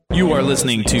You are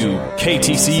listening to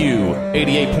KTCU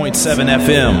 88.7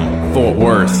 FM, Fort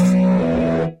Worth.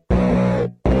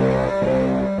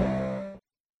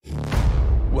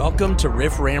 Welcome to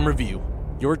Riff Ram Review,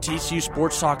 your TCU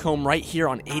sports talk home right here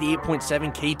on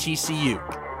 88.7 KTCU.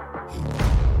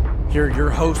 Here are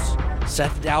your hosts,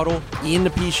 Seth Dowdle, Ian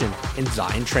Nepetian, and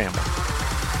Zion Trammell.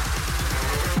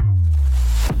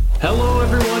 Hello,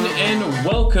 everyone, and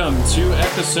welcome to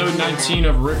episode 19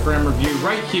 of Riff Ram Review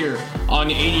right here on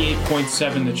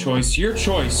 88.7 The Choice, your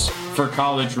choice for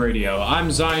college radio.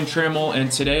 I'm Zion Trammell,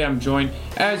 and today I'm joined,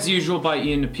 as usual, by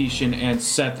Ian Nepetian and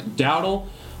Seth Dowdle.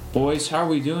 Boys, how are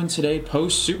we doing today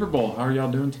post Super Bowl? How are y'all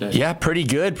doing today? Yeah, pretty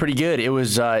good. It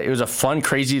was a fun,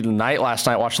 crazy night last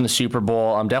night watching the Super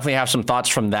Bowl. Definitely have some thoughts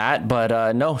from that,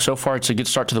 but no, so far it's a good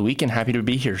start to the weekend. Happy to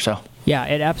be here. So yeah,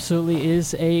 it absolutely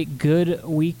is a good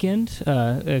weekend,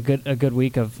 a good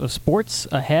week of sports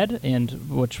ahead, and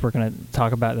which we're going to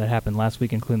talk about that happened last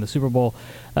week, including the Super Bowl.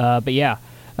 But yeah,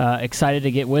 excited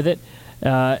to get with it.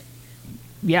 I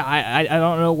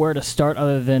don't know where to start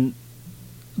other than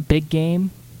big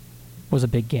game. Was a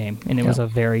big game, and it was a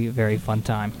very, very fun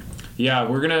time. Yeah,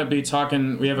 we're going to be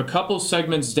talking. We have a couple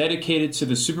segments dedicated to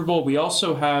the Super Bowl. We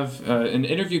also have an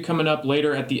interview coming up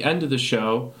later at the end of the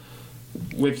show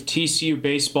with TCU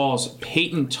Baseball's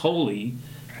Payton Tolle.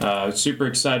 Super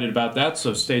excited about that,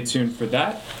 so stay tuned for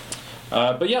that.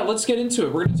 But yeah, let's get into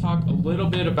it. We're going to talk a little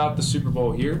bit about the Super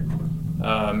Bowl here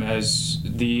as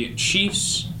the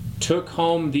Chiefs took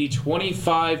home the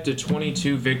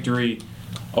 25-22 victory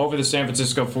over the San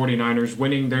Francisco 49ers,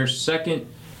 winning their second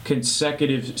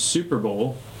consecutive Super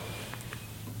Bowl.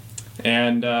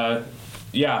 And,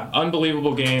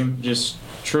 unbelievable game. Just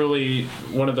truly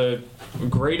one of the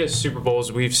greatest Super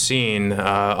Bowls we've seen.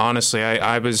 Honestly,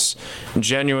 I was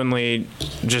genuinely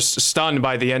just stunned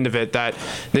by the end of it that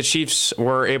the Chiefs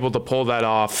were able to pull that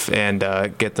off and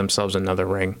get themselves another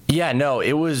ring. Yeah, no,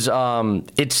 it was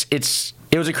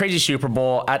it was a crazy Super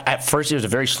Bowl. At first, it was a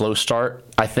very slow start,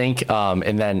 I think,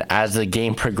 and then as the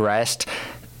game progressed,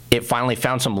 it finally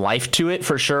found some life to it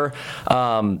for sure.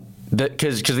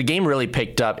 Because the game really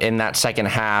picked up in that second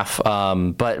half.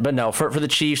 But no, for the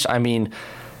Chiefs, I mean,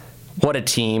 what a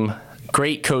team.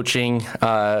 Great coaching,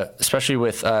 especially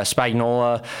with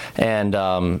Spagnuolo and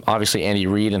obviously Andy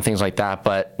Reid and things like that.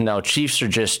 But no, Chiefs are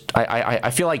just, I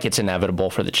feel like it's inevitable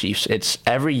for the Chiefs. It's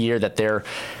every year that they're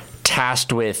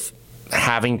tasked with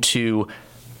having to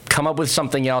come up with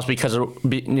something else because,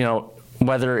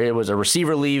 whether it was a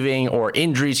receiver leaving or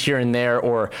injuries here and there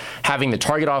or having the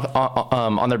target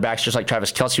on their backs, just like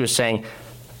Travis Kelce was saying,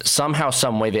 somehow,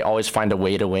 some way, they always find a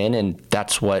way to win, and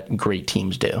that's what great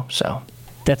teams do. So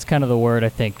that's kind of the word, I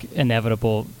think,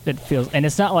 inevitable. It feels, and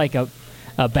it's not like a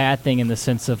bad thing in the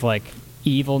sense of like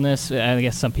evilness. I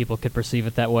guess some people could perceive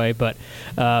it that way, but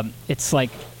it's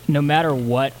like no matter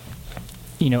what,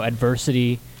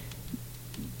 adversity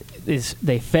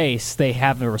they face, they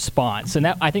have a response, and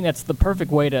that I think that's the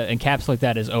perfect way to encapsulate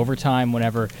that is overtime.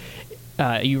 Whenever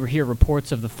you hear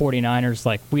reports of the 49ers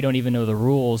like we don't even know the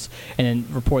rules, and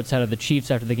then reports out of the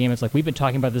Chiefs after the game, it's like we've been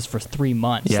talking about this for 3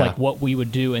 months, like what we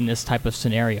would do in this type of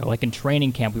scenario. Like in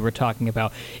training camp, we were talking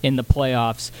about in the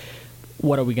playoffs,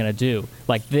 what are we going to do?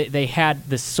 Like they have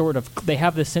this sort of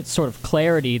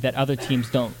clarity that other teams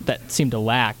don't, that seem to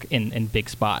lack in big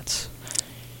spots.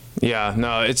 Yeah,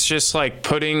 no, it's just like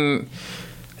putting,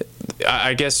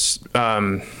 I guess,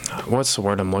 what's the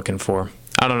word I'm looking for?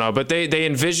 I don't know, but they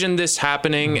envisioned this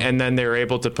happening, and then they were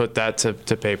able to put that to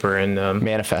paper and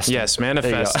manifest. Yes,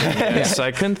 manifest. Yes,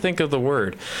 I couldn't think of the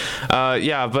word. But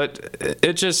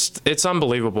it's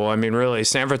unbelievable. I mean, really,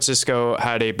 San Francisco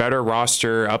had a better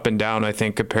roster up and down, I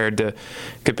think, compared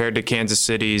to Kansas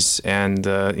City's, and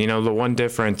the one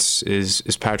difference is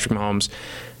Patrick Mahomes.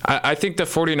 I think the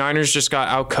 49ers just got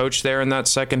outcoached there in that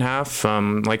second half.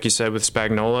 Like you said, with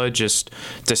Spagnuolo just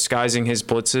disguising his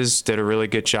blitzes, did a really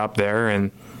good job there.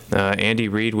 And Andy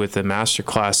Reid with a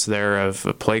masterclass there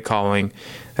of play calling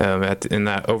in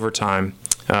that overtime.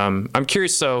 I'm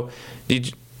curious, though,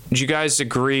 did you guys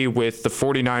agree with the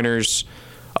 49ers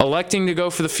electing to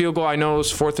go for the field goal? I know it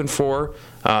was 4th and 4.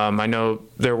 I know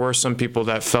there were some people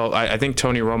that felt, I think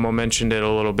Tony Romo mentioned it a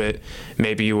little bit,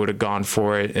 maybe you would have gone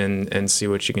for it and see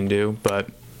what you can do, but...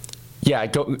 Yeah,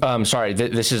 sorry,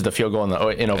 this is the field goal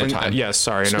in overtime. Yes,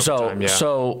 sorry, in overtime, yeah.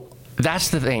 So that's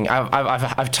the thing.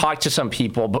 I've talked to some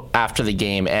people after the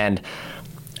game, and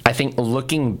I think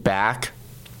looking back,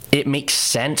 it makes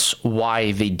sense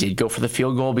why they did go for the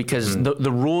field goal, because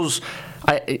the rules,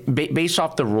 based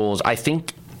off the rules, I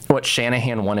think what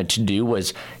Shanahan wanted to do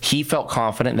was he felt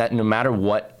confident that no matter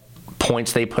what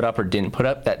points they put up or didn't put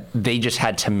up, that they just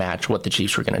had to match what the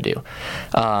Chiefs were going to do.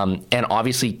 And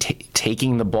obviously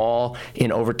taking the ball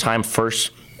in overtime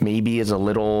first maybe is a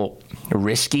little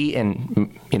risky,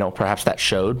 and perhaps that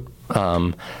showed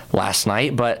last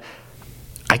night. But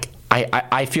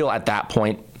I feel at that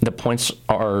point the points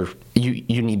are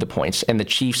you need the points, and the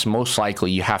Chiefs most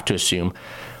likely, you have to assume,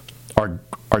 are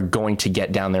going to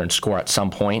get down there and score at some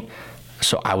point.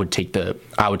 So I would take the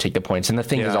points. And the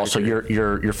thing is also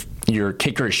your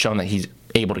kicker has shown that he's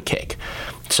able to kick.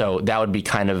 So that would be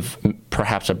kind of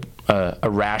perhaps a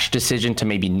rash decision to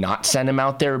maybe not send him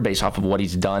out there based off of what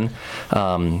he's done,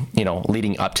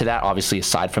 leading up to that, obviously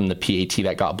aside from the PAT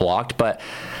that got blocked. But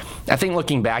I think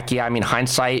looking back,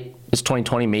 hindsight is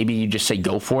 20/20. Maybe you just say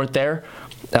go for it there.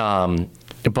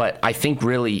 But I think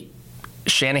really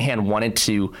Shanahan wanted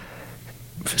to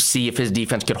see if his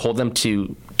defense could hold them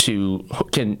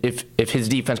if his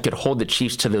defense could hold the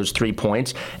Chiefs to those 3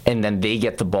 points, and then they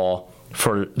get the ball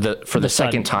for the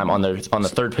second time on the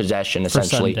third possession,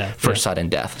 essentially for sudden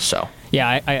death. So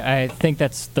I think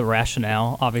that's the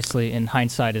rationale. Obviously, in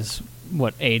hindsight, is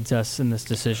what aids us in this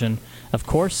decision. Of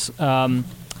course,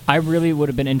 I really would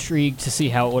have been intrigued to see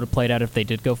how it would have played out if they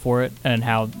did go for it, and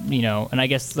how and I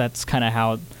guess that's kind of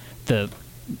how the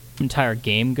entire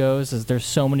game goes. Is there's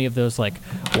so many of those like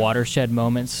watershed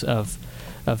moments of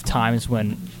times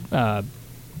when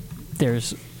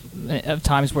there's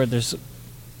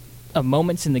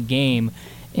moments in the game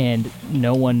and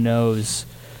no one knows,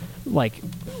 like,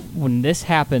 when this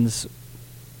happens,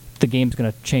 the game's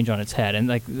going to change on its head. And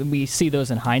like we see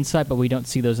those in hindsight, but we don't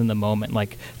see those in the moment.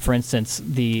 Like, for instance,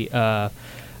 the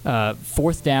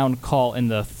fourth down call in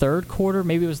the third quarter,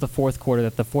 maybe it was the fourth quarter,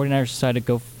 that the 49ers decided to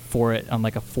go for it on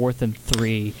like a 4th and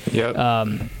 3. Yep.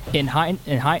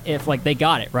 If like they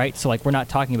got it right, so like we're not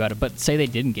talking about it, but say they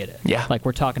didn't get it, like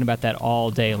we're talking about that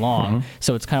all day long. Mm-hmm.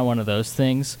 So it's kind of one of those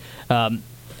things.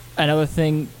 Another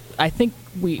thing, I think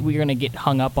we're going to get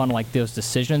hung up on like those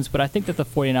decisions, but I think that the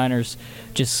 49ers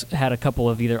just had a couple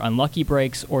of either unlucky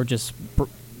breaks or just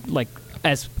like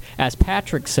as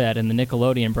Patrick said in the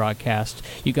Nickelodeon broadcast,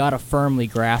 you got to firmly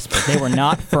grasp it. They were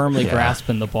not firmly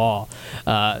grasping the ball.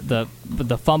 The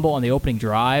fumble on the opening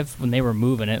drive, when they were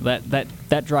moving it,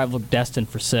 that drive looked destined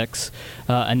for 6,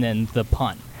 and then the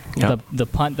punt. Yep. The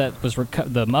punt that was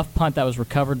the muff punt that was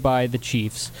recovered by the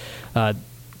Chiefs. The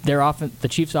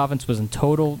Chiefs' offense was in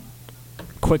total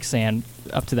quicksand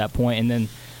up to that point, and then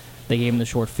they gave them the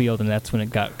short field, and that's when it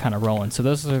got kind of rolling. So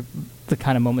those are the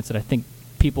kind of moments that I think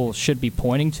people should be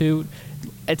pointing to.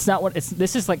 It's not what it's.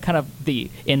 This is like kind of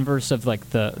the inverse of like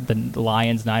the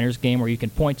Lions-Niners game, where you can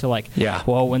point to like,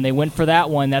 well, when they went for that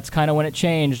one, that's kind of when it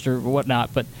changed or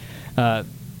whatnot. But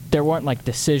there weren't like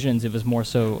decisions. It was more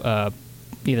so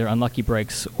either unlucky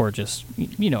breaks or just,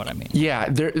 you know what I mean.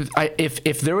 Yeah,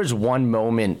 if there was one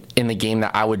moment in the game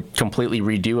that I would completely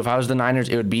redo if I was the Niners,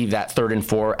 it would be that 3rd and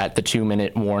 4 at the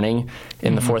 2-minute warning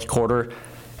in the fourth quarter.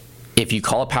 If you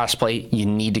call a pass play, you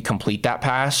need to complete that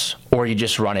pass, or you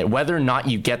just run it, whether or not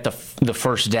you get the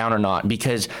first down or not,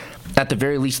 because at the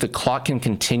very least the clock can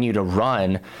continue to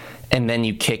run, and then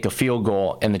you kick a field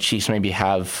goal and the Chiefs maybe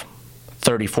have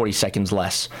 30, 40 seconds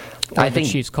less. I think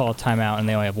the Chiefs call a timeout and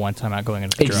they only have one timeout going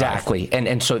into the drive. Exactly.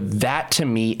 And so that, to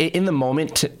me, in the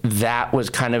moment, that was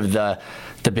kind of the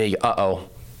big uh-oh.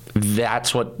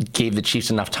 That's what gave the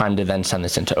Chiefs enough time to then send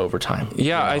this into overtime.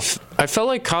 Yeah, I felt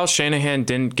like Kyle Shanahan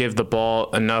didn't give the ball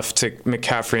enough to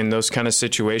McCaffrey in those kind of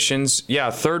situations. Yeah,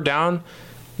 3rd down,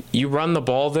 you run the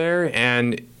ball there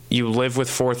and you live with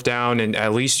 4th down, and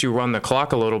at least you run the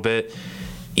clock a little bit.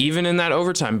 Even in that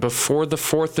overtime, before the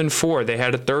 4th and 4, they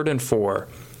had a 3rd and 4.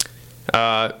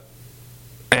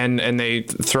 And they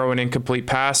throw an incomplete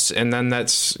pass, and then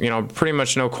that's, pretty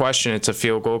much no question it's a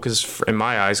field goal, because in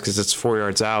my eyes, because it's 4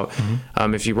 yards out.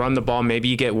 Mm-hmm. If you run the ball, maybe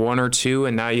you get 1 or 2,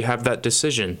 and now you have that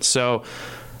decision. So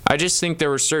I just think there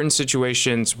were certain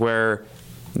situations where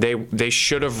they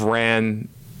should have ran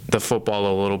the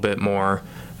football a little bit more.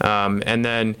 And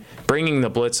then bringing the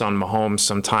blitz on Mahomes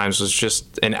sometimes was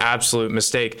just an absolute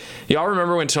mistake. Y'all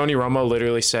remember when Tony Romo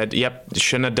literally said, yep,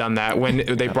 shouldn't have done that, when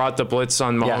they brought the blitz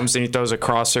on Mahomes and he throws a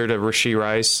crosser to Rashee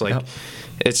Rice?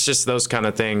 It's just those kind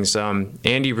of things.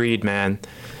 Andy Reid, man.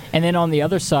 And then on the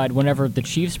other side, whenever the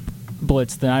Chiefs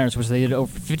blitzed the Niners, which they did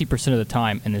over 50% of the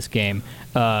time in this game,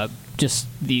 just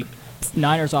the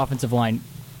Niners offensive line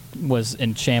was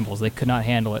in shambles. They could not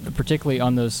handle it, particularly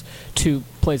on those 2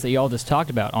 plays that you all just talked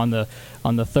about, on the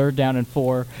 3rd down and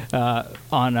 4,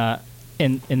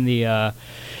 in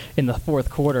the fourth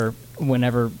quarter,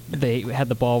 whenever they had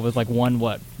the ball with like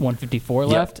 154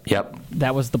 left. Yep.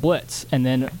 That was the blitz. And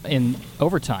then in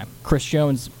overtime, Chris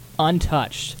Jones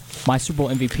untouched. My Super Bowl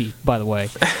MVP, by the way,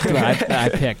 that I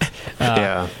picked.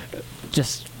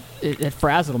 Just it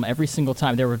frazzled him every single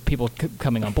time. There were people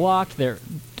coming unblocked. There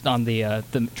on the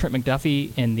Trent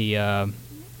McDuffie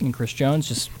and Chris Jones.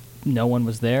 Just no one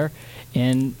was there,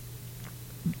 and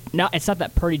now it's not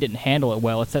that Purdy didn't handle it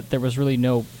well. It's that there was really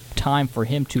no time for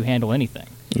him to handle anything.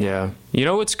 Yeah. You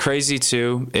know what's crazy,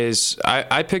 too, is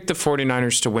I picked the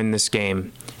 49ers to win this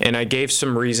game, and I gave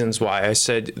some reasons why. I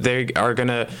said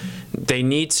they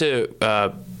need to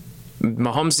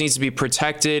Mahomes needs to be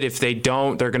protected. If they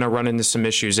don't, they're going to run into some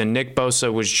issues. And Nick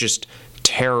Bosa was just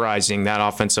terrorizing that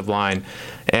offensive line.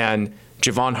 And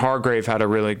Javon Hargrave had a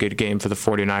really good game for the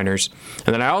 49ers.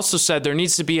 And then I also said there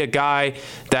needs to be a guy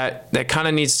that kind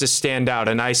of needs to stand out.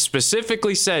 And I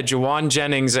specifically said Juwan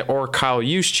Jennings or Kyle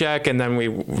Juszczyk, and then we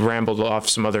rambled off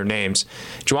some other names.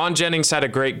 Juwan Jennings had a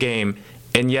great game,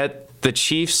 and yet the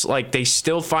Chiefs, like, they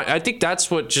still find – I think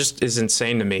that's what just is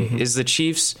insane to me, is the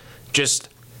Chiefs just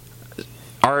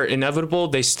are inevitable.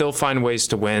 They still find ways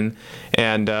to win.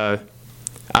 And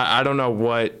I don't know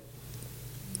what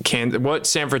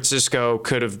San Francisco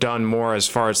could have done more as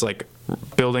far as like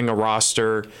building a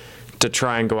roster to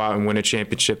try and go out and win a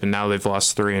championship, and now they've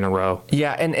lost 3 in a row.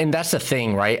 Yeah, and that's the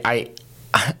thing, right?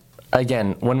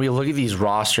 Again, when we look at these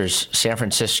rosters, San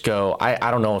Francisco, I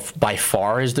don't know if by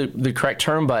far is the correct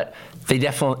term, but they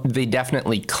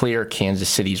definitely clear Kansas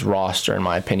City's roster, in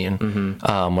my opinion.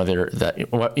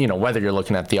 Whether you're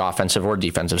looking at the offensive or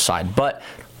defensive side, but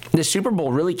the Super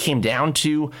Bowl really came down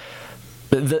to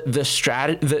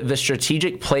the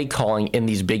strategic play calling in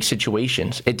these big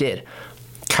situations. It did.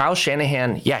 Kyle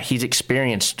Shanahan, yeah, he's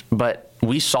experienced, but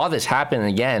we saw this happen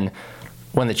again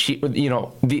when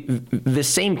the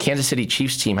same Kansas City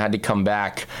Chiefs team had to come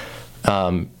back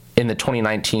in the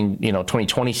 2019,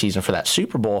 2020 season for that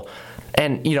Super Bowl.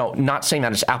 And, not saying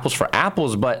that it's apples for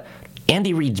apples, but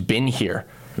Andy Reid's been here.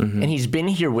 And he's been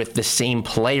here with the same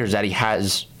players that he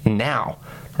has now,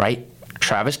 right?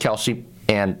 Travis Kelce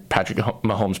and Patrick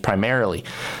Mahomes primarily.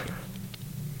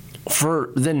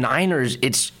 For the Niners,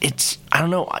 it's I don't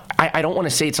know. I don't want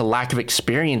to say it's a lack of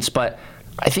experience, but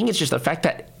I think it's just the fact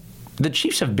that the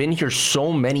Chiefs have been here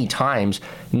so many times,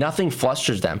 nothing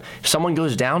flusters them. If someone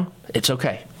goes down, it's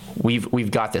okay.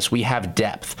 We've got this. We have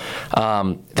depth.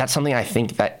 That's something I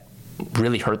think that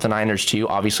really hurt the Niners too.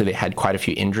 Obviously, they had quite a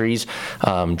few injuries.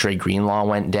 Dre Greenlaw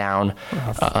went down,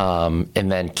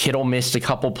 and then Kittle missed a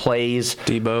couple plays.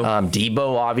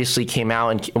 Debo obviously came out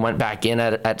and went back in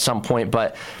at some point,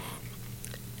 but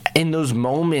in those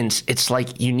moments, it's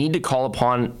like you need to call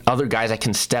upon other guys that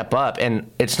can step up. And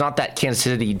it's not that Kansas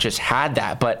City just had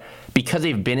that, but because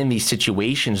they've been in these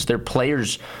situations, their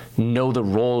players know the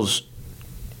roles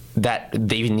that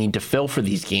they need to fill for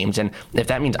these games. And if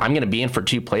that means I'm going to be in for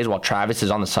 2 plays while Travis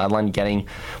is on the sideline getting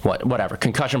whatever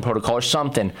concussion protocol or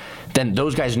something, then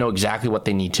those guys know exactly what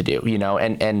they need to do,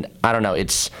 and I don't know,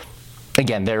 it's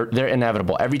again, they're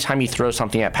inevitable. Every time you throw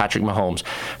something at Patrick Mahomes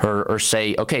or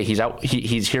say, okay, he's out,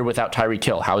 he's here without Tyreek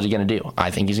Hill, how is he going to do?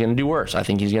 I think he's going to do worse. I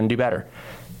think he's going to do better.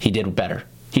 He did better.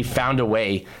 He found a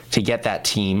way to get that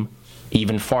team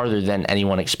even farther than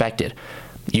anyone expected.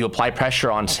 You apply pressure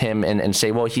on him and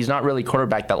say, well, he's not really a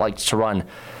quarterback that likes to run.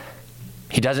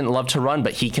 He doesn't love to run,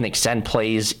 but he can extend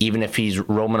plays even if he's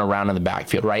roaming around in the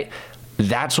backfield, right?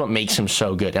 That's what makes him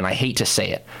so good. And I hate to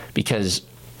say it because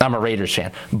I'm a Raiders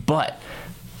fan, but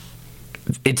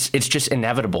it's just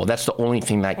inevitable. That's the only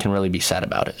thing that can really be said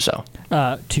about it. So,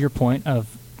 to your point of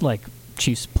like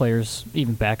Chiefs players,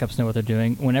 even backups know what they're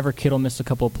doing. Whenever Kittle missed a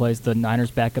couple of plays, the Niners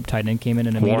backup tight end came in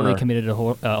and immediately committed a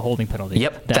holding penalty.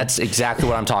 Yep, that's exactly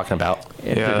what I'm talking about.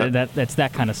 That's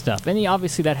that kind of stuff. And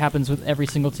obviously that happens with every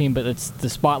single team, but it's the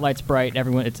spotlight's bright.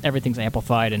 Everything's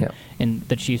amplified, and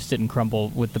the Chiefs didn't crumble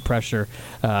with the pressure.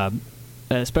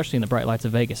 Especially in the bright lights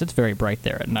of Vegas, it's very bright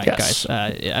there at night, guys.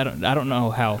 I don't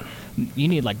know how you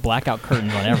need like blackout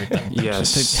curtains on everything.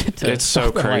 Yes, it's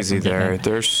so crazy there.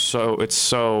 There's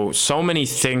so many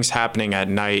things happening at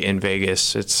night in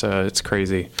Vegas. It's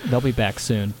crazy. They'll be back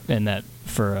soon, and that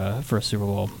for a Super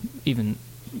Bowl. Even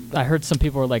I heard some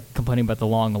people were like complaining about the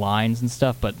long lines and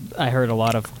stuff, but I heard a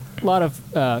lot of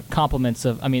compliments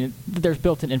of. I mean, there's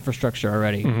built-in infrastructure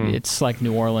already. It's like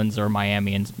New Orleans or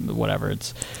Miami and whatever.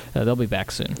 It's they'll be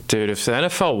back soon. Dude, if the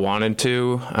NFL wanted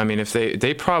to, I mean, if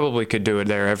they probably could do it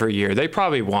there every year. They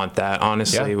probably want that,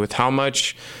 honestly, with how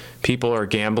much people are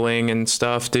gambling and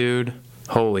stuff, dude.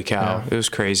 Holy cow, it was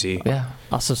crazy. Yeah.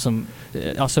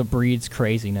 Also breeds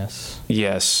craziness.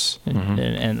 Yes.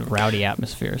 And rowdy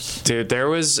atmospheres. Dude, there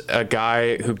was a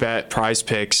guy who bet Prize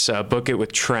Picks, Book It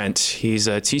with Trent. He's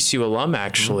a TCU alum,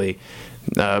 actually.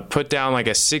 put down like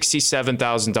a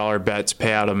 $67,000 bet to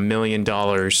pay out $1 million.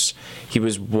 He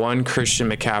was one Christian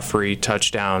McCaffrey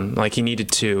touchdown. Like, he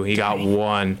needed 2. He got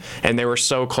 1. And they were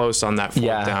so close on that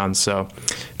 4th down. So,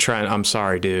 Trent, I'm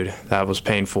sorry, dude. That was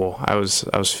painful. I was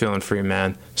feeling for you,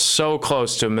 man. So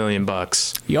close to $1 million.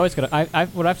 You always got to.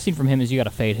 What I've seen from him is you got to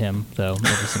fade him, though,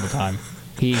 every single time.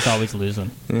 He's always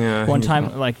losing. Yeah. One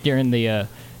time, like during the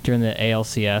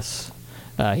ALCS,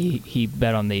 he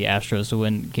bet on the Astros to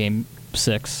win Game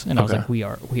 6, and I was like, we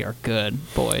are good,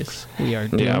 boys. We are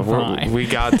doing fine. We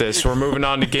got this. We're moving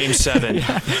on to Game 7.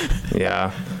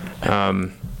 Yeah.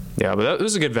 But that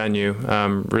was a good venue.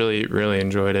 Really, really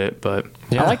enjoyed it. But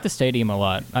I like the stadium a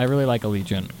lot. I really like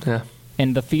Allegiant. Yeah.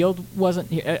 And the field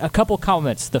wasn't. A couple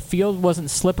comments. The field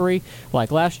wasn't slippery like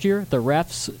last year. The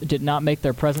refs did not make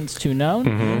their presence too known.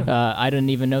 Mm-hmm. I didn't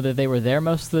even know that they were there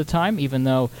most of the time, even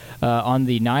though on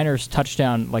the Niners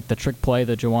touchdown, like the trick play,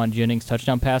 the Jawan Jennings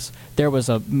touchdown pass, there was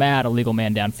a mad illegal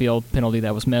man downfield penalty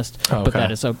that was missed. Oh, okay. But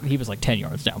that is he was like 10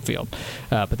 yards downfield.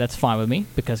 But that's fine with me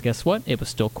because guess what? It was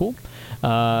still cool.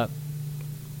 I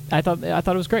thought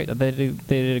it was great. They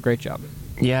did a great job.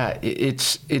 Yeah,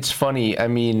 it's funny. I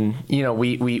mean,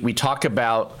 we talk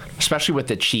about, especially with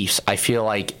the Chiefs, I feel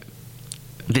like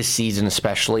this season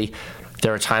especially,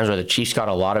 there are times where the Chiefs got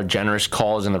a lot of generous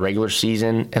calls in the regular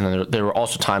season, and then there were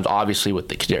also times, obviously, with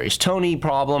the Kadarius Toney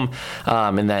problem,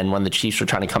 and then when the Chiefs were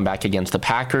trying to come back against the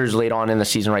Packers late on in the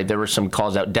season, right, there were some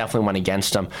calls that definitely went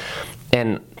against them.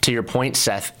 And to your point,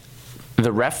 Seth,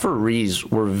 the referees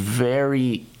were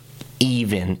very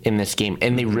even in this game,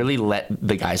 and they really let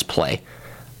the guys play.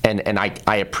 And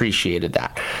I appreciated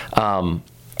that.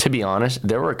 To be honest,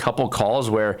 there were a couple calls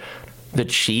where the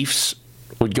Chiefs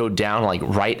would go down like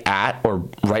right at or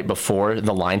right before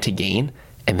the line to gain,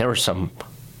 and there were some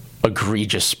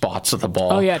egregious spots of the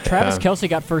ball. Oh yeah, Travis Kelce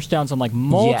got first downs on like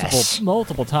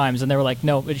multiple times, and they were like,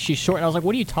 "No, she's short." And I was like,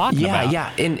 "What are you talking about?"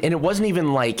 Yeah, and it wasn't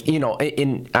even like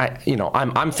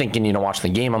I'm thinking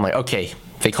watching the game, I'm like, okay,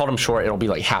 they called him short, it'll be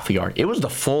like half a yard. It was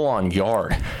the full-on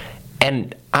yard.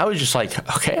 And I was just like,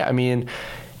 okay, I mean,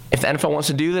 if the NFL wants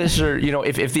to do this, or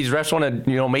if these refs want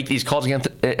to make these calls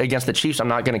against the Chiefs, I'm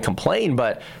not going to complain.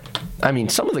 But I mean,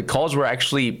 some of the calls were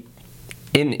actually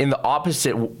in the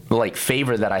opposite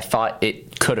favor that I thought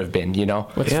it could have been.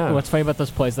 What's funny about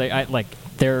those plays? They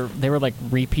were like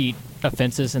repeat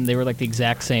offenses, and they were like the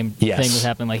exact same thing was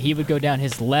happening. Like he would go down,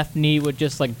 his left knee would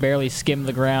just like barely skim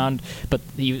the ground, but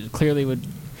he clearly would.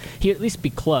 He'd at least be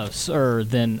closer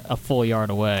than a full yard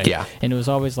away. Yeah. And it was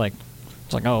always like,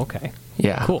 oh, okay.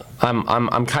 Yeah. Cool.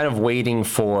 I'm kind of waiting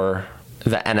for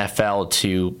the NFL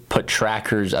to put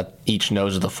trackers at each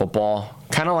nose of the football,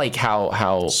 kind of like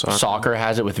how soccer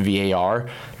has it with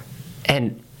VAR.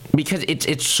 And because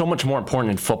it's so much more important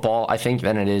in football, I think,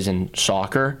 than it is in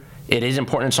soccer. It is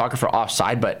important in soccer for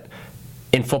offside, but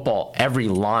in football, every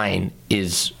line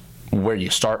is where you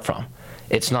start from.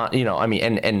 It's not,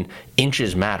 and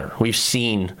inches matter. We've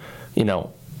seen,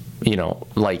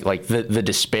 like the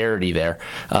disparity there.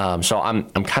 So I'm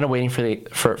kind of waiting for the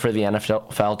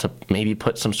NFL to maybe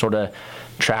put some sort of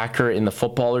tracker in the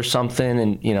football or something,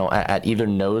 and at either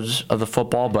nose of the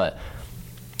football. But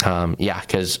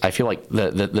because I feel like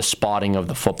the spotting of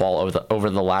the football over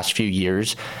the last few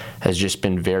years has just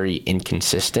been very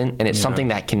inconsistent, and it's something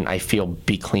that can, I feel,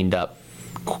 be cleaned up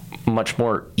much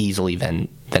more easily than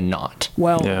not.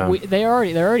 Well, there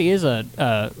already is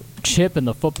a chip in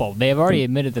the football. They have already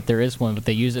admitted that there is one, but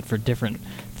they use it for different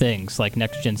things, like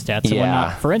next-gen stats and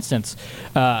whatnot. For instance,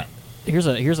 here's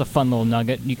a fun little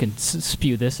nugget. You can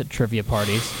spew this at trivia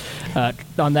parties.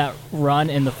 On that run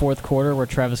in the fourth quarter where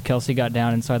Travis Kelce got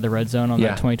down inside the red zone on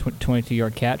that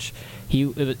 22-yard catch, he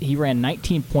ran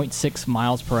 19.6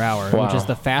 miles per hour, which is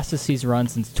the fastest he's run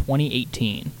since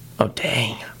 2018. Oh,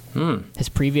 dang. His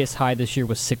previous high this year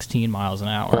was 16 miles an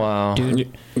hour. Wow.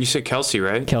 Dude. You said Kelce,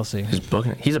 right? Kelce.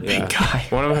 He's a big guy.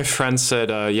 One of my friends said,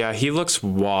 he looks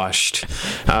washed.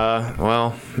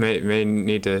 May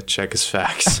need to check his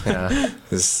facts. Yeah.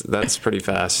 That's pretty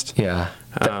fast. Yeah.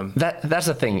 That's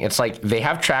the thing. It's like they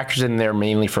have trackers in there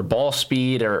mainly for ball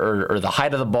speed or the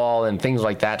height of the ball and things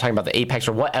like that, talking about the apex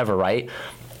or whatever, right?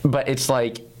 But it's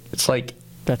like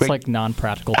that's like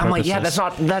non-practical purposes. I'm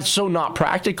like, that's so not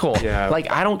practical. Yeah.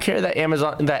 Like, I don't care that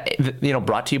Amazon,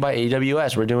 brought to you by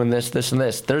AWS, we're doing this, and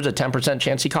this. There's a 10%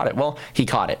 chance he caught it. Well, he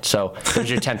caught it, so there's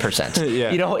your 10%.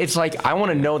 Yeah. It's like, I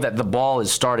want to know that the ball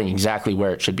is starting exactly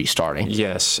where it should be starting.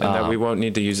 Yes, and that we won't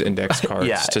need to use index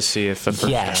cards to see if a person.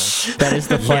 Yes. That is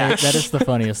the that is the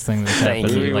funniest thing that's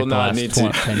happened in like the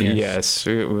last 10 years. Yes,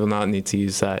 we will not need to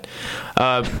use that.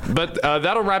 But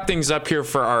that'll wrap things up here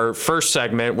for our first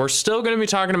segment. We're still going to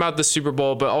be talking talking about the Super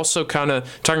Bowl, but also kind of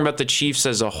talking about the Chiefs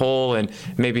as a whole and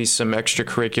maybe some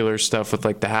extracurricular stuff with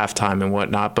like the halftime and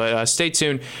whatnot. But stay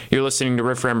tuned. You're listening to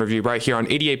Riff Ram Review right here on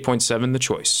 88.7 The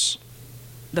Choice.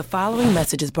 The following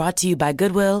message is brought to you by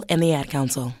Goodwill and the Ad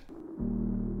Council.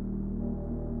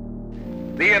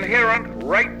 The inherent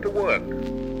right to work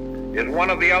is one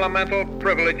of the elemental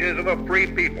privileges of a free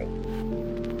people.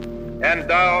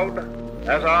 Endowed,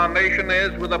 as our nation is,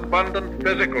 with abundant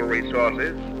physical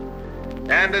resources,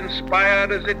 and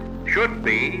inspired as it should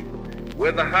be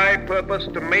with the high purpose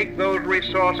to make those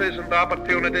resources and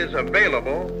opportunities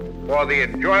available for the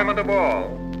enjoyment of all,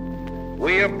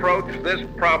 we approach this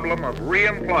problem of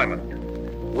reemployment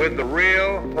with the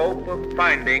real hope of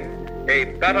finding a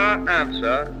better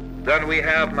answer than we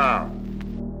have now.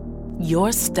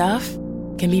 Your stuff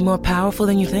can be more powerful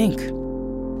than you think.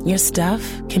 Your stuff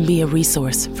can be a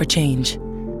resource for change.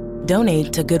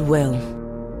 Donate to Goodwill,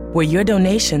 where your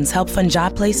donations help fund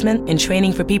job placement and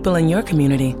training for people in your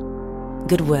community.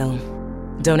 Goodwill.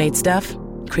 Donate stuff,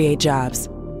 create jobs.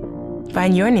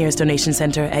 Find your nearest donation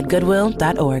center at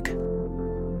goodwill.org.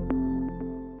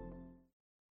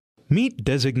 Meet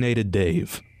Designated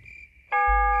Dave.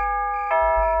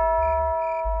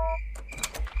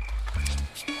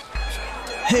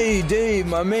 Hey, Dave,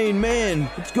 my main man.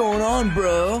 What's going on,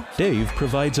 bro? Dave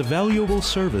provides a valuable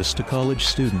service to college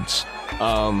students.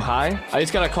 Hi. I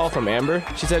just got a call from Amber.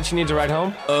 She said she needs a ride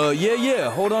home. Yeah.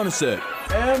 Hold on a sec.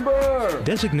 Amber!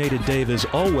 Designated Dave is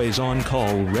always on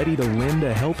call, ready to lend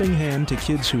a helping hand to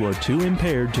kids who are too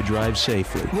impaired to drive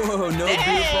safely. Whoa, no beer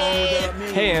phone without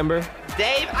me. Hey, Amber.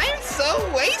 Dave, I am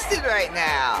so wasted right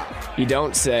now. You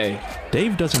don't say.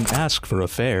 Dave doesn't ask for a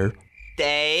fare.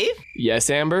 Dave? Yes,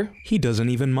 Amber? He doesn't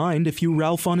even mind if you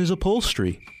Ralph on his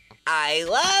upholstery. I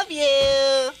love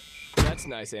you. That's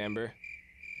nice, Amber.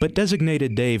 But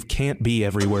Designated Dave can't be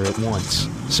everywhere at once.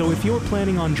 So if you're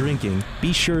planning on drinking,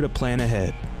 be sure to plan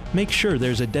ahead. Make sure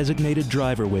there's a designated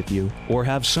driver with you, or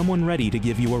have someone ready to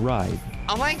give you a ride.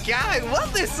 Oh my God, I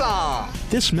love this song.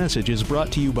 This message is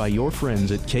brought to you by your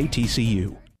friends at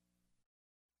KTCU.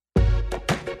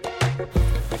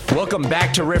 Welcome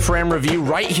back to Riff Ram Review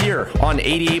right here on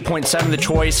 88.7 The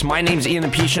Choice. My name's Ian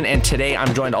Payton, and today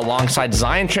I'm joined alongside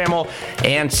Zion Trammell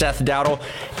and Seth Dowdle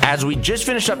as we just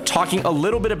finished up talking a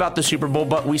little bit about the Super Bowl,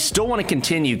 but we still want to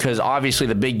continue because obviously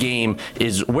the big game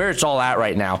is where it's all at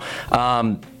right now.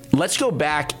 Let's go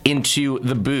back into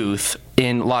the booth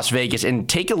in Las Vegas and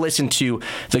take a listen to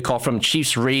the call from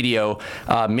Chiefs Radio,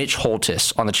 Mitch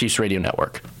Holthus on the Chiefs Radio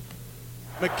Network.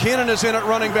 McKinnon is in at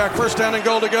running back. First down and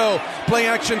goal to go. Play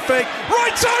action fake.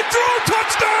 Right side throw.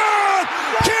 Touchdown!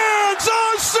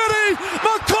 Kansas City!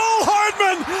 McCole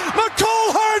Hardman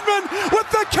with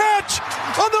the catch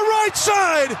on the right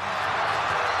side.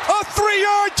 A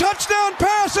 3-yard touchdown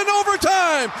pass in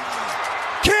overtime.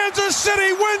 Kansas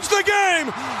City wins the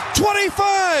game.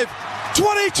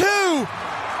 25-22.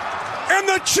 And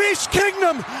the Chiefs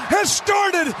Kingdom has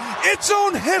started its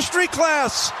own history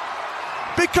class.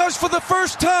 Because for the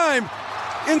first time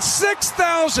in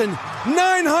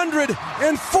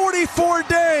 6,944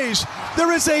 days,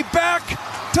 there is a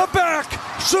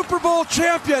back-to-back Super Bowl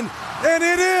champion, and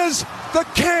it is the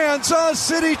Kansas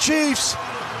City Chiefs,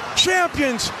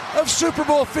 champions of Super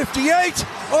Bowl 58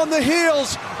 on the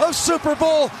heels of Super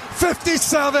Bowl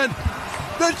 57.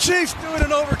 The Chiefs do it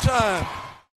in overtime.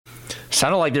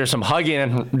 Sounded like there's some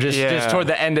hugging just toward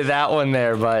the end of that one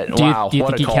there, but Do you what think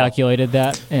a he call. calculated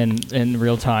that in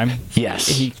real time? Yes.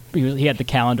 He had the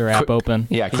calendar app open.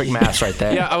 Yeah, quick math right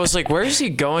there. Yeah, I was like, where is he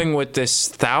going with this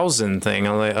 1,000 thing?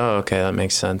 I'm like, oh, okay, that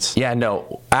makes sense. Yeah,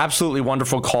 no, absolutely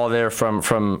wonderful call there from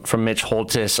Mitch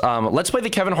Holthus. Let's play the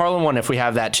Kevin Harlan one if we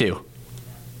have that too.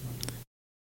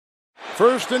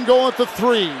 First and goal at the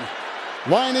 3.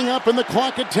 Lining up in the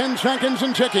clock at 10 seconds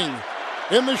and ticking.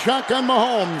 In the shotgun,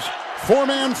 Mahomes.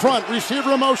 4-man front,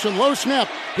 receiver in motion, low snap.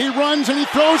 He runs and he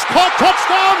throws, caught,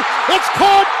 touchdown! It's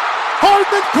caught!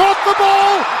 Hardman caught the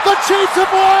ball! The Chiefs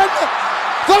have won!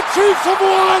 The Chiefs have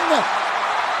won!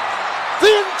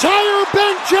 The entire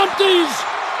bench empties,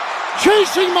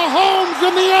 chasing Mahomes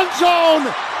in the end zone.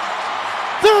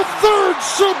 Their third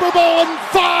Super Bowl in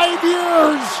 5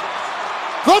 years.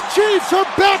 The Chiefs are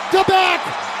back-to-back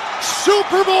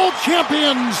Super Bowl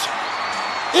champions.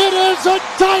 It is a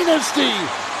dynasty.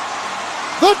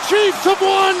 The Chiefs have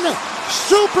won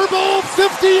Super Bowl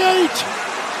 58,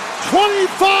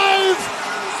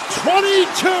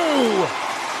 25-22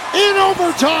 in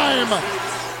overtime.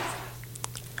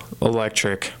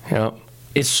 Electric. Yep.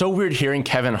 It's so weird hearing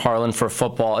Kevin Harlan for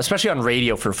football, especially on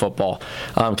radio for football,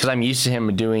 because I'm used to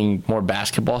him doing more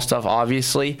basketball stuff,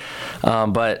 obviously.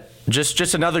 But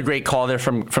just another great call there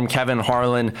from Kevin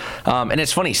Harlan. And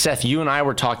it's funny, Seth, you and I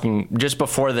were talking just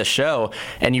before the show,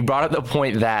 and you brought up the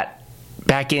point that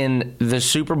back in the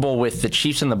Super Bowl with the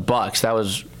Chiefs and the Bucks, that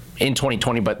was in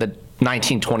 2020, but the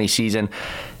 1920 season,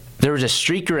 there was a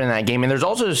streaker in that game, and there's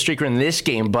also a streaker in this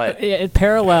game, but it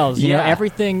parallels. You know,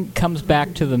 everything comes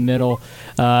back to the middle.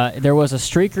 There was a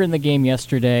streaker in the game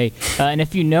yesterday, and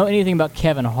if you know anything about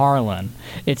Kevin Harlan,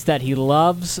 it's that he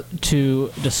loves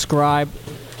to describe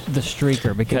the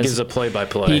streaker because he gives a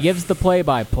play-by-play. He gives the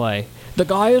play-by-play. The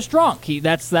guy is drunk. He's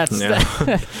at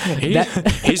the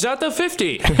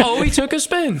 50. Oh, he took a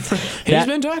spin. He's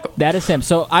been tackled. That is him.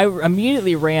 So I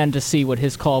immediately ran to see what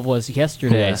his call was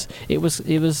yesterday's. Yeah.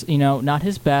 It was not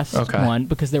his best one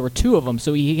because there were two of them.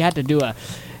 So he had to do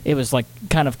it was like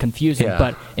kind of confusing. Yeah.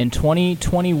 But in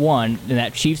 2021, in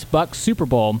that Chiefs-Bucks Super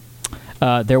Bowl,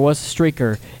 there was a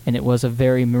streaker, and it was a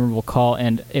very memorable call,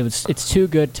 and it's too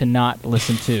good to not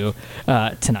listen to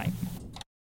tonight.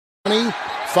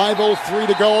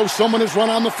 5:03 to go. Someone has run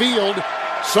on the field.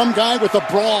 Some guy with a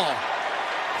bra.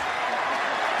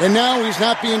 And now he's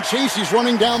not being chased. He's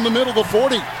running down the middle, the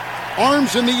 40.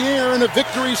 Arms in the air in a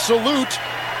victory salute.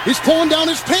 He's pulling down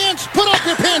his pants. Put up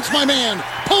your pants, my man.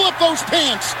 Pull up those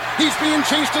pants. He's being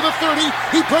chased to the 30.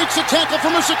 He breaks a tackle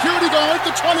from a security guard.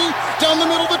 The 20, down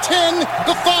the middle, the 10,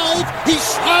 the 5. He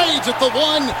slides at the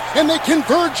 1, and they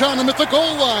converge on him at the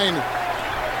goal line.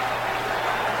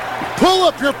 Pull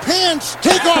up your pants,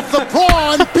 take off the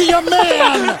bra, and be a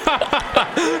man!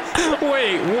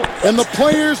 Wait. And the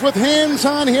players with hands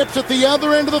on hips at the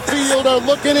other end of the field are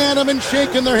looking at him and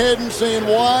shaking their head and saying,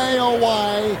 why, oh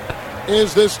why,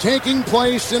 is this taking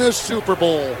place in a Super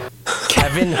Bowl?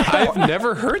 Kevin, I've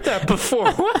never heard that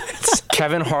before. What?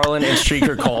 Kevin Harlan and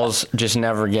streaker calls just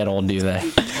never get old, do they?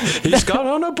 He's got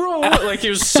on a bra. Like, he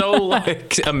was so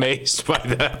amazed by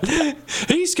that.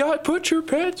 He's got put your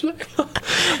pants back on.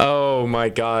 Oh my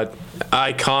God,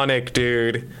 iconic,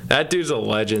 dude. That dude's a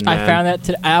legend, man. I found that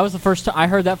today. I was the first time I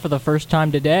heard that for the first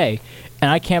time today. And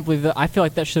I can't believe that. I feel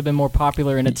like that should have been more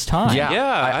popular in its time.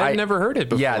 Yeah, I've never heard it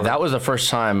before. Yeah, that was the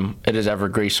first time it has ever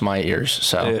graced my ears.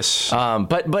 So, yes.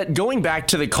 But going back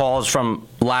to the calls from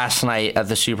last night at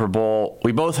the Super Bowl,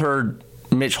 we both heard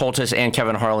Mitch Holthus and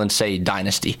Kevin Harlan say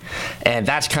dynasty, and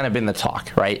that's kind of been the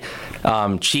talk, right?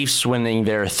 Chiefs winning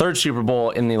their third Super Bowl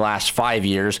in the last 5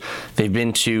 years. They've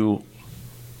been to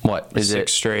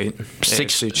six straight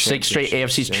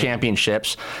AFC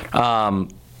championships.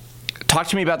 Talk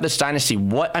to me about this dynasty.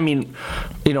 From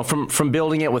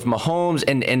building it with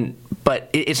Mahomes but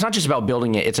it's not just about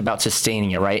building it; it's about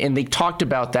sustaining it, right? And they talked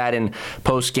about that in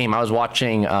post game. I was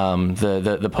watching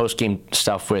the post game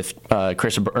stuff with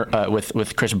Chris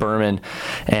Berman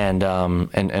and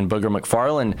Booger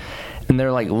McFarland, and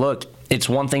they're like, "Look, it's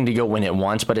one thing to go win it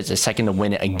once, but it's a second to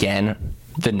win it again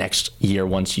the next year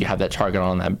once you have that target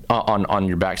on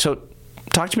your back." So,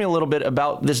 talk to me a little bit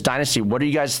about this dynasty. What do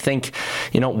you guys think,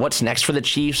 what's next for the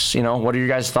Chiefs? What are your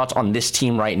guys' thoughts on this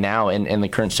team right now and the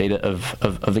current state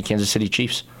of the Kansas City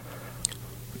Chiefs?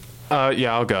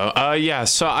 I'll go.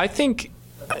 So I think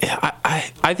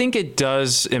it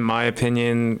does, in my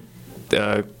opinion,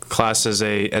 class as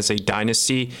a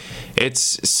dynasty.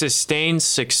 It's sustained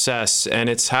success, and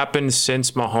it's happened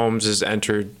since Mahomes has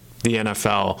entered the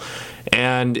NFL.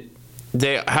 And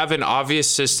they have an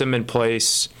obvious system in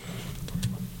place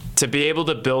to be able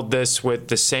to build this with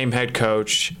the same head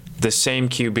coach, the same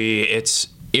QB. It's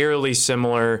eerily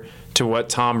similar to what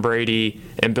Tom Brady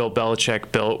and Bill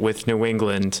Belichick built with New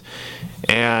England.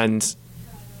 And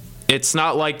it's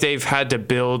not like they've had to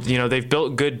build, they've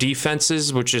built good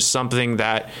defenses, which is something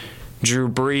that Drew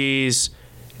Brees,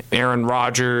 Aaron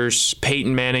Rodgers,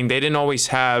 Peyton Manning, they didn't always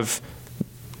have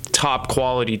top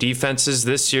quality defenses.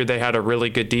 This year they had a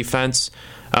really good defense.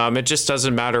 It just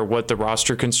doesn't matter what the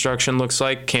roster construction looks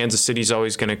like. Kansas City's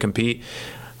always going to compete.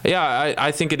 Yeah,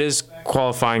 I think it is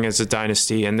qualifying as a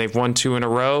dynasty, and they've won 2 in a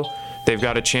row. They've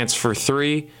got a chance for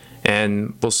 3,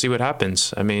 and we'll see what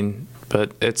happens.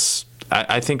 But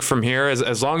I think from here,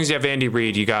 as long as you have Andy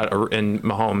Reid, and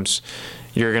Mahomes,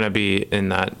 you're going to be in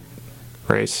that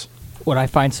race. What I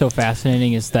find so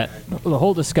fascinating is that the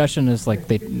whole discussion is like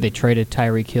they traded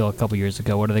Tyreek Hill a couple years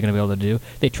ago. What are they going to be able to do?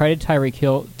 They traded Tyreek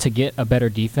Hill to get a better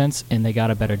defense, and they got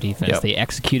a better defense. Yep. They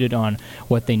executed on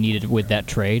what they needed with that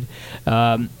trade.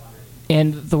 And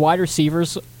the wide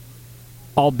receivers,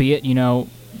 albeit,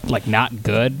 not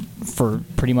good for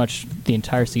pretty much the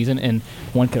entire season, and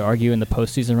one could argue in the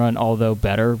postseason run, although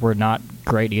better, were not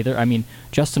great either.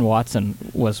 Justin Watson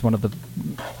was one of the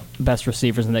best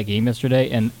receivers in that game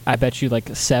yesterday, and I bet you like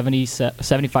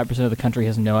 75% of the country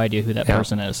has no idea who that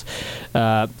person is.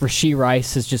 Rashee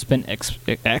Rice has just been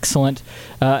excellent.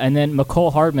 And then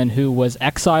McCole Hardman, who was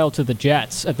exiled to the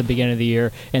Jets at the beginning of the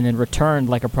year and then returned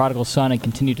like a prodigal son and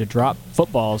continued to drop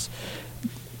footballs,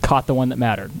 caught the one that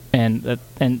mattered. And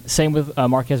same with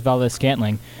Marquez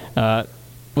Valdez-Scantling,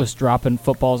 was dropping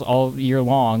footballs all year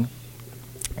long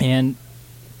and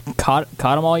caught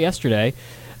them all yesterday.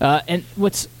 And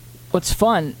what's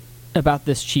fun about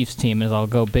this Chiefs team, as I'll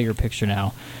go bigger picture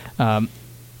now,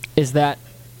 is that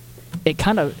it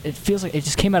feels like it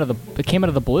just came out of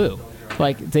the blue.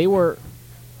 Like they were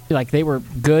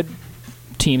good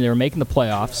team. They were making the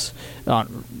playoffs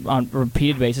on a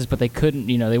repeated basis, but they couldn't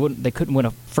win a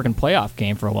freaking playoff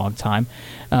game for a long time.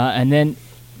 And then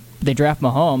they draft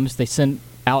Mahomes. They send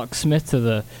Alex Smith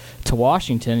to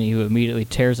Washington, who immediately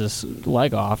tears his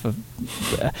leg off.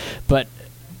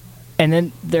 And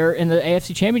then they're in the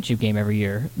AFC Championship game every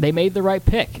year. They made the right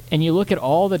pick. And you look at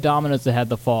all the dominoes that had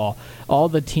to fall, all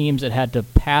the teams that had to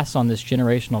pass on this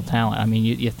generational talent. I mean,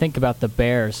 you think about the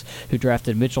Bears, who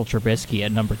drafted Mitchell Trubisky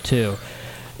at number 2.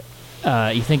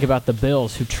 You think about the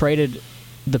Bills, who traded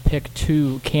the pick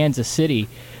to Kansas City,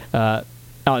 and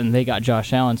they got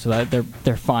Josh Allen, so that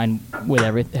they're fine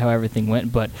with how everything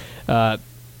went. But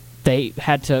they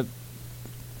had to.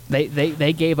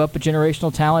 They gave up a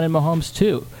generational talent in Mahomes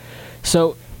too.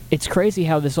 So it's crazy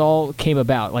how this all came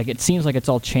about. Like, it seems like it's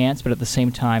all chance, but at the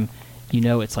same time,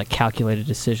 it's like calculated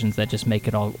decisions that just make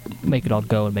it all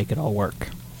go and make it all work.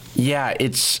 Yeah,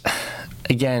 it's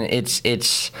that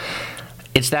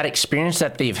experience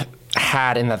that they've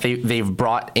had and that they've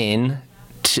brought in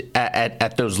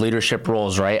at those leadership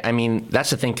roles, right? I mean,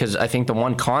 that's the thing, because I think the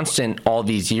one constant all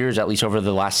these years, at least over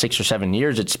the last 6 or 7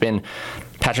 years, it's been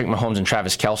Patrick Mahomes and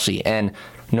Travis Kelce. And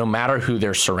no matter who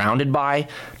they're surrounded by,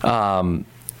 they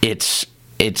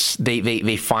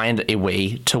find a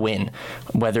way to win.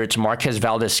 Whether it's Marquez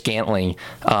Valdez-Scantling,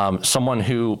 someone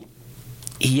who,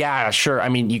 yeah, sure, I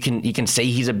mean, you can say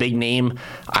he's a big name.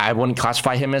 I wouldn't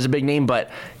classify him as a big name, but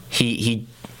he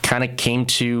kind of came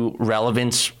to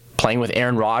relevance playing with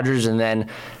Aaron Rodgers, and then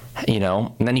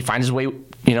he finds his way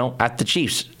at the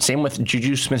Chiefs. Same with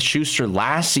Juju Smith-Schuster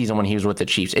last season when he was with the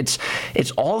Chiefs. It's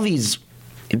all these.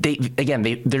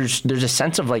 There's a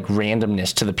sense of like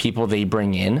randomness to the people they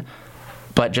bring in,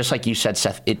 but just like you said,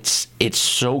 Seth, it's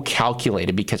so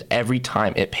calculated because every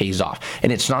time it pays off,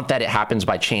 and it's not that it happens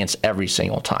by chance every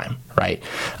single time, right?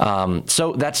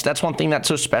 So that's one thing that's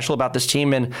so special about this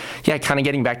team, and yeah, kind of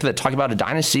getting back to talk about a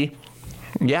dynasty.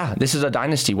 Yeah, this is a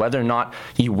dynasty, whether or not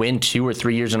you win 2 or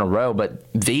 3 years in a row, but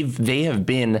they have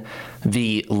been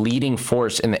the leading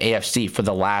force in the AFC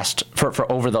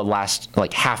for over the last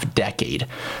like half decade.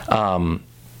 And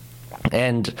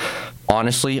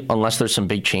honestly, unless there's some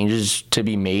big changes to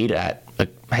be made at a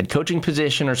head coaching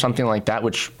position or something like that,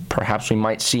 which perhaps we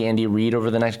might see Andy Reid over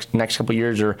the next couple of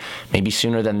years, or maybe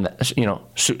sooner than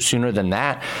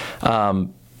that.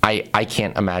 I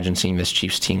can't imagine seeing this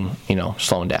Chiefs team,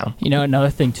 slowing down. Another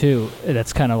thing too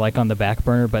that's kind of like on the back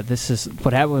burner, but this is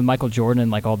what happened with Michael Jordan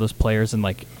and like all those players and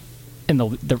like in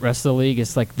the rest of the league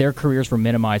is like their careers were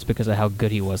minimized because of how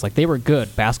good he was. Like, they were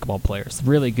good basketball players,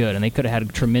 really good, and they could have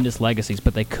had tremendous legacies,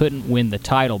 but they couldn't win the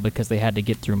title because they had to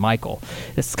get through Michael.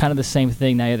 It's kind of the same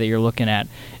thing now that you're looking at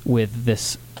with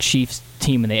this Chiefs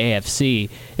team in the AFC,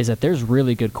 is that there's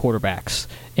really good quarterbacks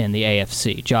in the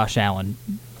AFC. Josh Allen,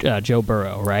 Joe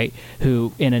Burrow, right?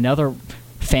 Who in another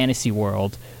fantasy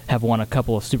world have won a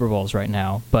couple of Super Bowls right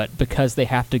now, but because they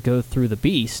have to go through the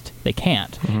beast, they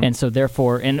can't. Mm-hmm. And so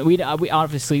therefore, and we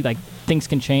obviously, like, things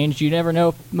can change. You never know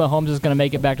if Mahomes is going to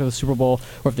make it back to the Super Bowl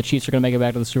or if the Chiefs are going to make it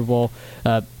back to the Super Bowl.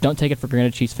 Don't take it for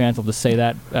granted, Chiefs fans. I'll just say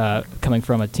that coming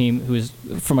from a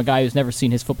guy who's never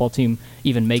seen his football team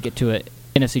even make it to an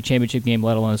NFC Championship game,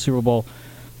 let alone a Super Bowl.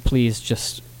 Please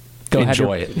just go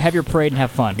have your parade and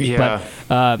have fun. Yeah.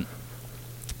 But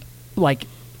like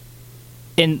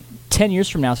in 10 years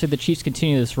from now, say the Chiefs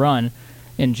continue this run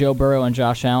and Joe Burrow and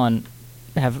Josh Allen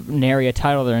have nary a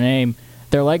title to their name,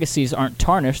 their legacies aren't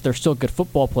tarnished. They're still good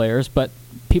football players, but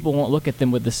people won't look at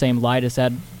them with the same light as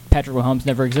had Patrick Mahomes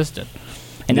never existed.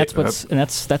 And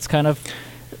that's kind of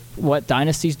what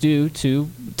dynasties do to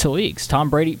leagues. Tom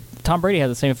Brady has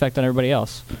the same effect on everybody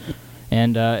else.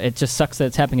 And it just sucks that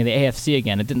it's happening in the AFC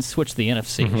again. It didn't switch the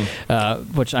NFC,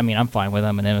 which, I mean, I'm fine with.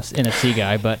 I'm an NFC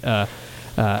guy, but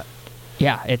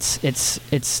yeah,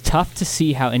 it's tough to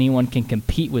see how anyone can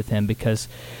compete with him because,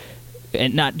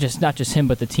 and not just him,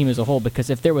 but the team as a whole. Because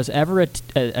if there was ever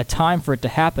a time for it to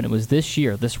happen, it was this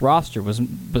year. This roster was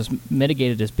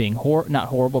mitigated as being not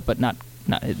horrible, but not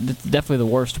It's definitely the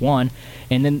worst one.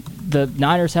 And then the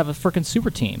Niners have a freaking super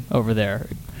team over there.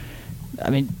 I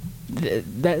mean,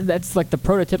 that's like the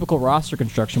prototypical roster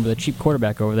construction with a cheap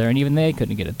quarterback over there, and even they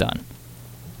couldn't get it done.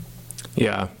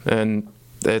 Yeah, and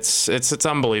it's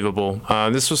unbelievable.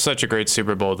 This was such a great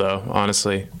Super Bowl, though.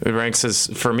 Honestly, it ranks as,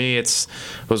 for me,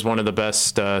 was one of the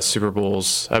best Super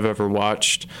Bowls I've ever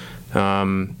watched.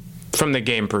 From the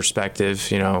game perspective,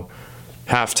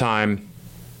 halftime.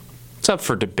 It's up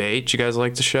for debate. You guys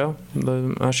like the show,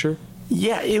 the Usher?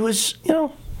 Yeah, it was.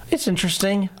 It's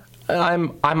interesting.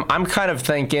 I'm kind of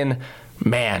thinking,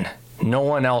 man, no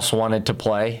one else wanted to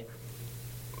play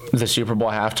the Super Bowl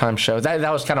halftime show.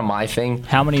 That was kind of my thing.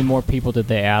 How many more people did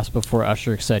they ask before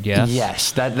Usher said yes?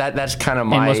 Yes, that's kind of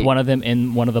my. And was one of them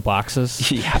in one of the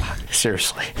boxes? Yeah,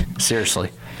 seriously.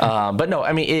 But no,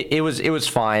 I mean it was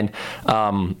fine.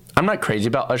 I'm not crazy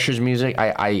about Usher's music.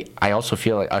 I also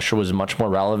feel like Usher was much more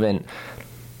relevant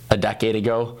a decade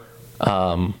ago.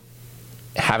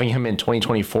 Having him in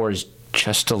 2024 is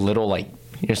just a little like.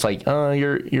 It's like,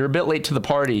 you're a bit late to the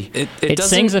party. It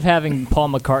sings of having Paul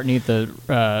McCartney,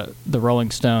 the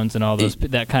Rolling Stones, and all those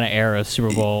that kind of era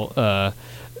Super Bowl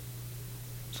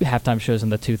halftime shows in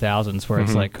the 2000s, where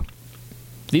it's like,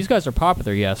 these guys are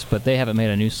popular, yes, but they haven't made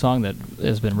a new song that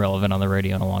has been relevant on the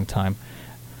radio in a long time.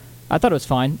 I thought it was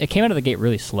fine. It came out of the gate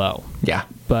really slow. Yeah,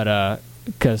 but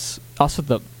because also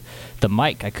the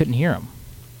mic, I couldn't hear him.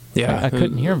 Yeah, I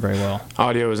couldn't hear him very well.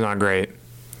 Audio was not great.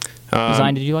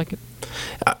 Design, did you like it?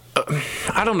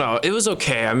 I don't know. It was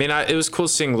okay. I mean, it was cool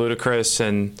seeing Ludacris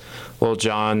and Lil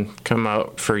Jon come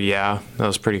out for Yeah. That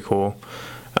was pretty cool.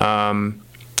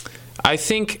 I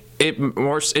think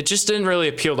it just didn't really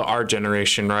appeal to our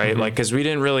generation, right? Like, because we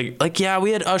didn't really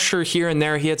we had Usher here and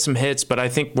there. He had some hits, but I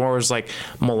think more was like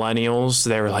millennials.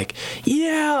 They were like,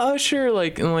 yeah, Usher.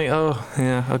 Like, and like, oh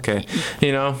yeah, okay, So,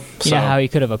 you know how he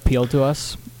could have appealed to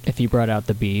us? If he brought out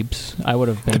the Biebs, I would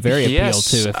have been very appealed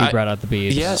to if he brought out the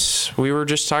Biebs. Yes, we were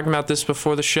just talking about this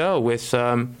before the show with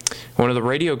one of the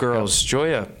radio girls,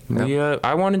 Joya. Yep.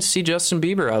 I wanted to see Justin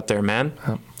Bieber out there, man.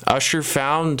 Yep. Usher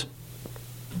found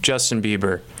Justin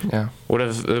Bieber. Yeah, would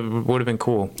have been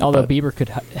cool. Although Bieber could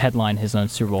headline his own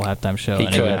Super Bowl halftime show, he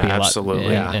and could, it would be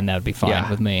absolutely, and that would be fine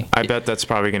with me. I bet that's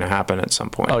probably going to happen at some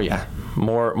point. Oh yeah,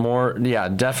 more, yeah,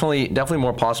 definitely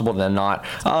more possible than not.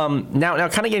 Now,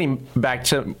 kind of getting back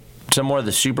to more of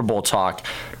the Super Bowl talk,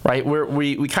 right?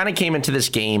 We kind of came into this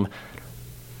game,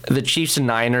 the Chiefs and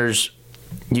Niners.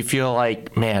 You feel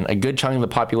like, man, a good chunk of the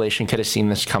population could have seen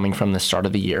this coming from the start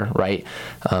of the year, right?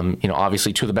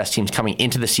 Obviously, two of the best teams coming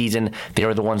into the season. They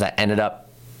were the ones that ended up,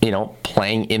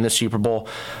 playing in the Super Bowl.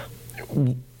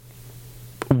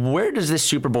 Where does this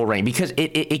Super Bowl rank? Because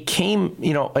it came,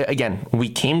 again, we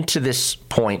came to this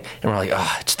point and we're like,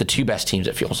 it's the two best teams,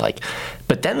 it feels like.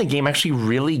 But then the game actually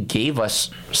really gave us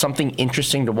something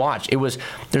interesting to watch.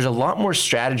 There's a lot more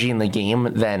strategy in the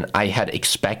game than I had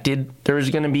expected there was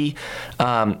going to be.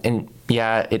 And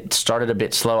yeah, it started a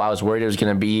bit slow. I was worried it was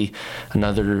going to be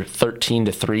another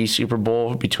 13-3 Super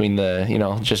Bowl between the,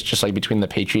 just like between the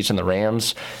Patriots and the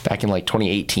Rams back in like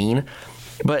 2018.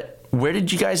 But where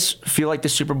did you guys feel like the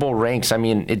Super Bowl ranks? I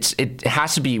mean, it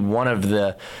has to be one of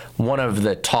the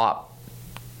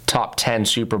top 10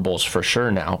 Super Bowls for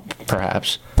sure now,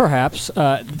 perhaps.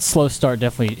 Slow start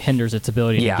definitely hinders its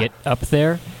ability to get up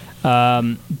there.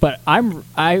 But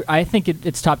I think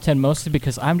it's top 10 mostly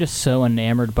because I'm just so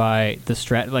enamored by the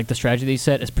strategy they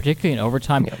set, is particularly in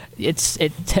overtime. Yeah.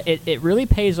 It really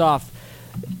pays off.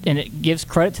 And it gives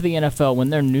credit to the NFL when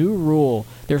their new rule,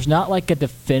 there's not like a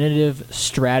definitive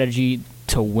strategy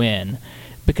to win,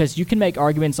 because you can make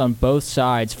arguments on both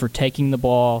sides for taking the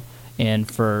ball and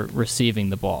for receiving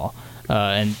the ball.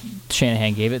 And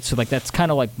Shanahan gave it. So like that's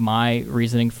kind of like my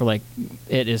reasoning for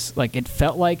it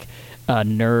felt like a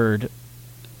nerd.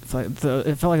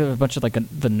 It felt like a bunch of the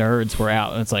nerds were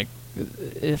out, and it's like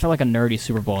it felt like a nerdy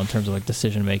Super Bowl in terms of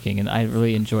decision making, and I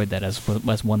really enjoyed that as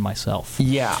one myself.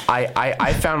 Yeah,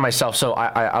 I found myself, so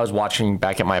I was watching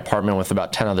back at my apartment with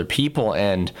about 10 other people,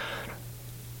 and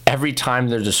every time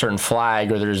there's a certain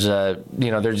flag or there's a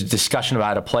discussion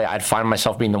about a play, I'd find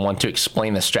myself being the one to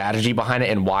explain the strategy behind it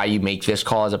and why you make this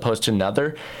call as opposed to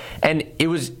another. And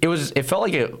it felt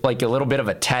like a little bit of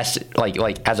a test, like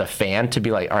as a fan, to be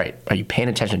like, all right, are you paying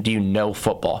attention? Do you know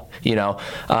football?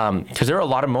 Because there were a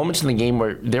lot of moments in the game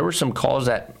where there were some calls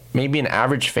that maybe an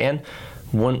average fan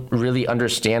wouldn't really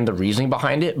understand the reasoning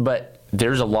behind it, but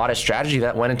there's a lot of strategy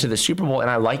that went into the Super Bowl, and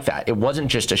I like that. It wasn't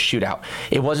just a shootout.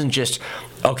 It wasn't just,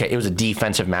 it was a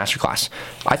defensive masterclass.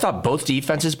 I thought both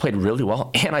defenses played really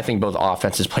well, and I think both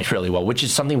offenses played really well, which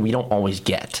is something we don't always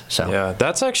get. So yeah,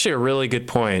 that's actually a really good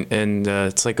point, and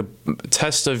it's like a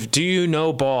test of do you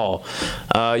know ball?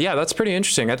 Yeah, that's pretty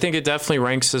interesting. I think it definitely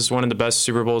ranks as one of the best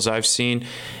Super Bowls I've seen,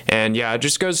 and yeah, it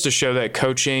just goes to show that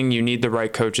coaching, you need the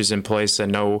right coaches in place that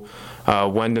know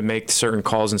when to make certain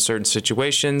calls in certain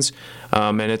situations,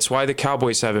 and it's why the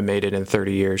Cowboys haven't made it in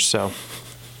 30 years. So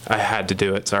I had to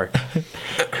do it. Sorry.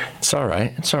 It's all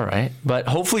right. It's all right. But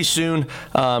hopefully soon,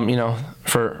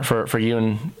 for you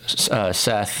and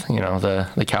Seth,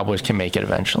 the Cowboys can make it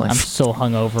eventually. I'm so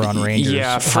hungover on Rangers.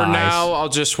 Yeah, for pies. now, I'll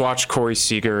just watch Corey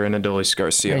Seager and Adolis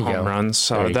Garcia home runs.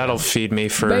 So that'll feed me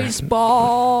for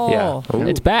baseball. Yeah,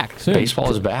 it's back soon.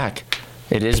 Baseball is back.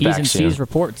 It is back soon. T's and C's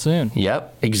report soon.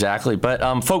 Yep, exactly.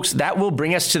 But, folks, that will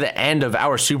bring us to the end of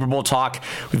our Super Bowl talk.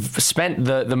 We've spent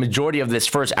the majority of this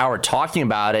first hour talking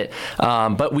about it,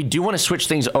 but we do want to switch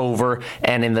things over,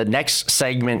 and in the next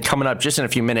segment, coming up just in a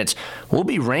few minutes, we'll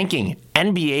be ranking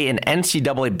NBA and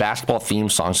NCAA basketball theme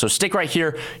songs. So stick right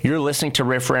here. You're listening to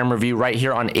Riff Ram Review right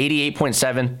here on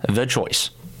 88.7 The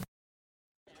Choice.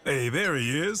 Hey, there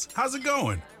he is. How's it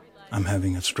going? I'm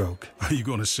having a stroke. Are you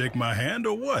going to shake my hand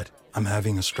or what? I'm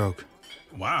having a stroke.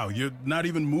 Wow, you're not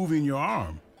even moving your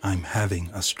arm. I'm having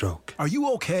a stroke. Are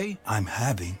you okay? I'm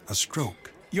having a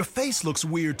stroke. Your face looks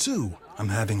weird, too. I'm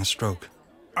having a stroke.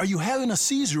 Are you having a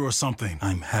seizure or something?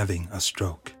 I'm having a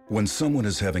stroke. When someone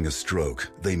is having a stroke,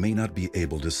 they may not be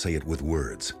able to say it with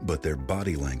words, but their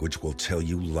body language will tell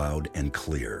you loud and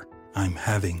clear. I'm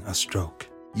having a stroke.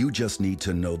 You just need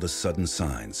to know the sudden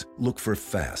signs. Look for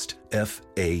FAST,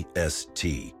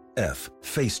 F-A-S-T. F,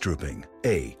 face drooping.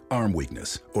 A, arm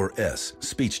weakness. Or S,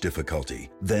 speech difficulty.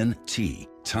 Then T,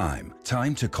 time.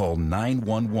 Time to call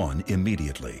 911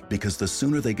 immediately, because the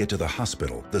sooner they get to the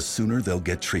hospital, the sooner they'll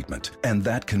get treatment. And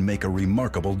that can make a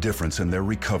remarkable difference in their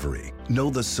recovery. Know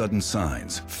the sudden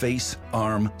signs. Face,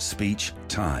 arm, speech,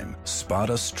 time. Spot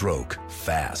a stroke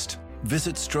fast.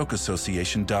 Visit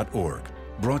strokeassociation.org.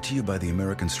 Brought to you by the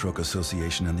American Stroke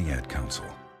Association and the Ad Council.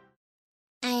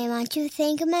 I want to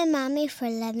thank my mommy for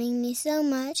loving me so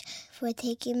much, for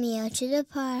taking me out to the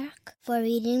park, for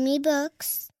reading me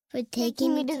books, for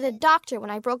taking me to the doctor when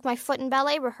I broke my foot in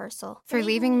ballet rehearsal, for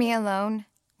leaving me alone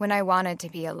when I wanted to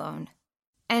be alone.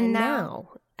 And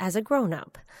now, as a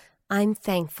grown-up, I'm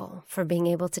thankful for being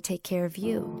able to take care of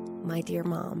you, my dear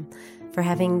mom, for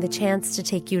having the chance to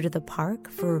take you to the park,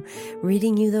 for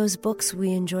reading you those books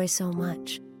we enjoy so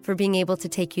much, for being able to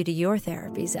take you to your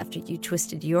therapies after you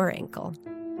twisted your ankle,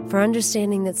 for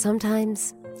understanding that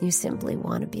sometimes you simply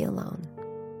want to be alone.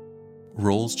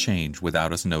 Roles change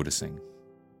without us noticing.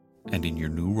 And in your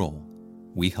new role,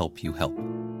 we help you help.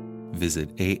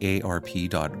 Visit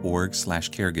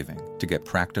aarp.org/caregiving to get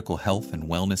practical health and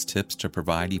wellness tips to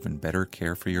provide even better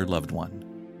care for your loved one.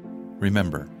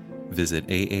 Remember, visit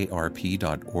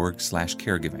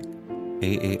aarp.org/caregiving.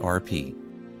 AARP.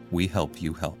 We help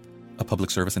you help. A public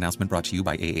service announcement brought to you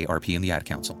by AARP and the Ad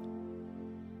Council.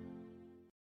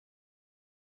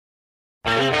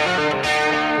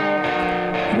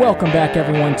 Welcome back,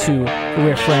 everyone, to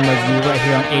Riff Ram Review right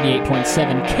here on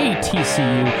 88.7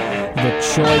 KTCU, The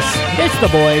Choice. It's the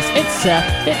boys, it's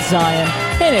Seth, it's Zion,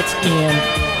 and it's Ian.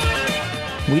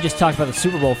 We just talked about the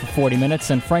Super Bowl for 40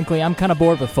 minutes, and frankly, I'm kind of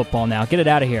bored with football now. Get it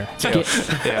out of here.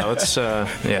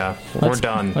 We're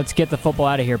done. Let's get the football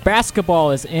out of here. Basketball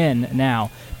is in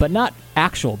now, but not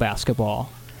actual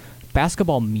basketball.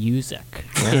 Basketball music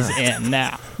is in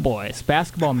now, boys.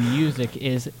 Basketball music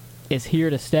is here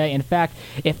to stay. In fact,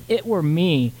 if it were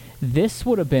me, this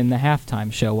would have been the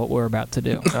halftime show, what we're about to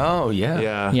do. Oh,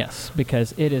 yeah. Yes,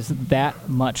 because it is that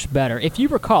much better. If you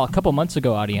recall, a couple months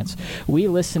ago, audience, we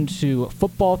listened to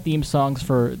football theme songs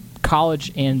for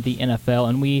college and the NFL,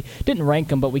 and we didn't rank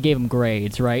them, but we gave them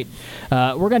grades, right?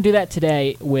 We're going to do that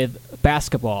today with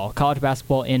basketball, college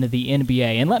basketball into the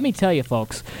NBA. And let me tell you,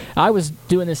 folks, I was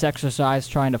doing this exercise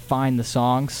trying to find the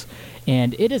songs,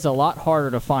 and it is a lot harder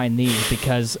to find these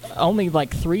because only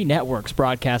like 3 networks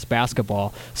broadcast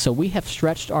basketball. So we have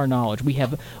stretched our knowledge. We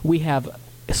have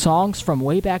songs from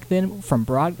way back then from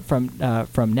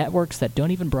networks that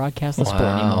don't even broadcast the sport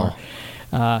anymore.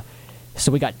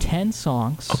 So we got 10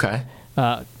 songs. Okay.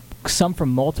 Some from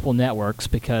multiple networks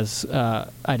because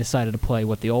I decided to play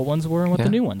what the old ones were and what the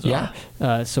new ones are,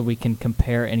 so we can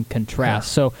compare and contrast.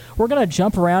 Yeah. So we're gonna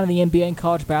jump around in the NBA and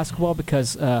college basketball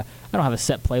because I don't have a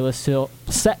set playlist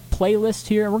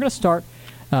here. And we're gonna start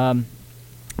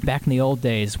back in the old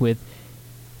days with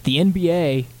the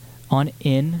NBA on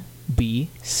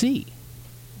NBC.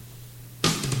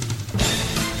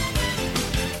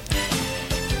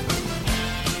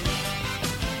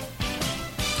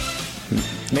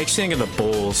 Makes you think of the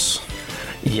Bulls.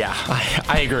 Yeah,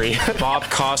 I agree. Bob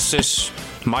Costas,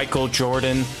 Michael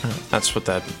Jordan. That's what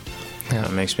that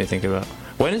makes me think about.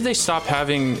 When did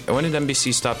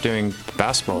NBC stop doing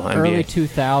basketball? NBA? Early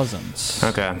 2000s.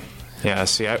 Okay. Yeah,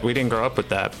 see, we didn't grow up with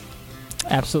that.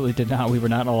 Absolutely did not. We were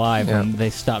not alive when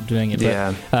they stopped doing it.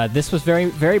 But, yeah. This was very,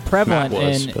 very prevalent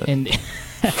in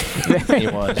He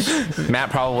was.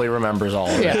 Matt probably remembers all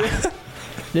of it.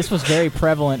 This was very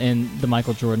prevalent in the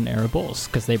Michael Jordan era Bulls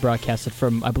because they broadcasted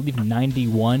from, I believe,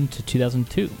 91 to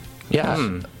 2002.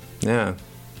 Yeah. Yeah.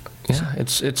 Yeah,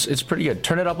 it's pretty good.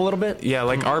 Turn it up a little bit. Yeah,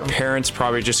 like our parents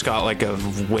probably just got like a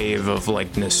wave of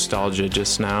like nostalgia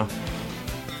just now.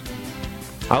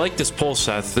 I like this poll,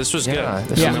 Seth. This was good.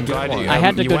 I'm glad I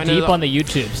had to go deep on the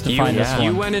YouTubes to find this one.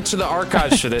 You went into the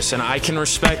archives for this, and I can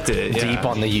respect it. Deep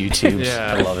on the YouTubes.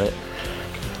 Yeah. I love it.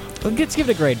 Well, let's give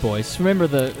it a grade, boys. Remember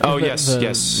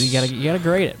yes. You gotta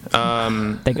grade it.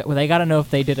 They gotta know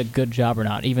if they did a good job or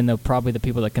not. Even though probably the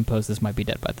people that composed this might be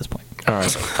dead by this point. All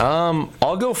right.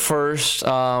 I'll go first.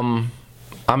 I'm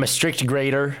a strict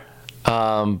grader,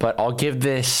 but I'll give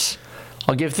this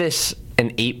an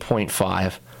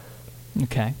 8.5.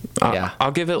 Okay. Yeah.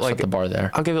 I'll give it like the bar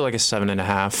there. I'll give it like a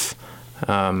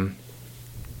 7.5.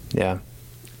 Yeah.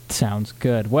 Sounds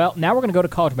good. Well, now we're going to go to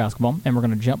college basketball, and we're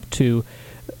going to jump to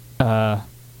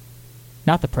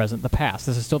not the present, the past.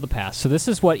 This is still the past. So this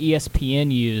is what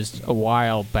ESPN used a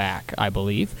while back, I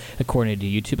believe, according to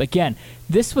YouTube. Again,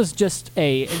 this was just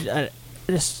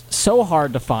just so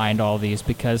hard to find all these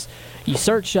because you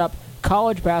search up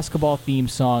college basketball theme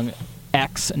song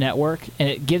X network, and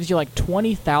it gives you like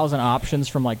 20,000 options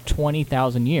from like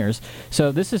 20,000 years.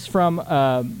 So this is from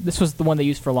this was the one they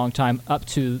used for a long time up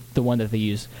to the one that they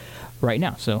use right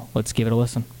now. So let's give it a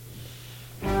listen.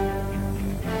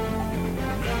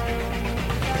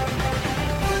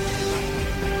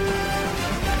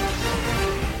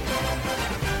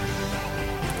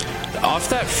 Off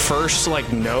that first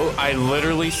note, I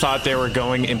literally thought they were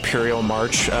going Imperial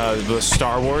March, the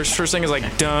Star Wars first thing is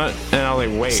like dun, and I was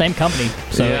like, wait. Same company,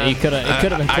 so it could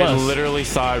have been close. I literally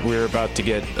thought we were about to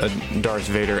get a Darth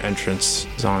Vader entrance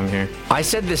song here. I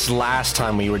said this last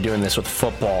time we were doing this with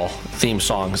football theme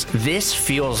songs. This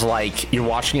feels like you're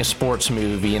watching a sports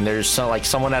movie and there's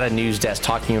someone at a news desk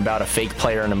talking about a fake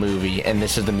player in a movie, and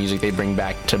this is the music they bring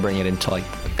back to bring it into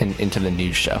into the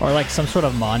news show. Or like some sort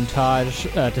of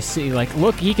montage to see, like,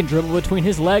 look, he can dribble between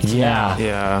his legs now.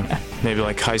 Yeah. Maybe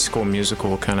like High School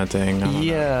Musical kind of thing.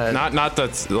 Yeah. Not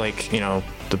the,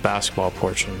 the basketball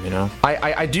portion,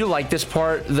 I do like this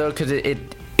part, though, because it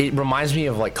reminds me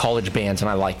of, like, college bands, and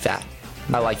I like that.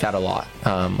 I like that a lot.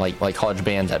 Like college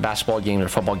bands at basketball games or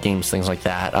football games, things like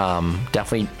that.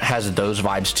 Definitely has those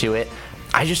vibes to it.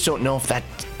 I just don't know if I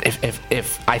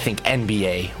think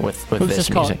NBA with this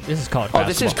music. This is college basketball. Oh,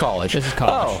 this is college. This is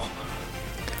college. Oh,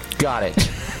 got it.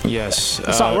 Yes.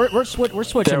 So we're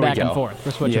switching back and forth.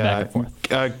 We're switching back and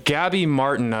forth. Gabby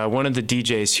Martin, one of the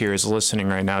DJs here, is listening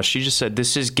right now. She just said,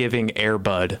 this is giving Air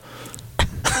Bud.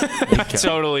 I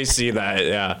totally see that,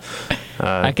 yeah.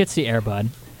 I could see Air Bud.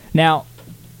 Now,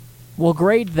 we'll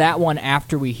grade that one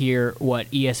after we hear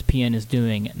what ESPN is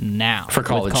doing now for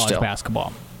college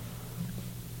basketball.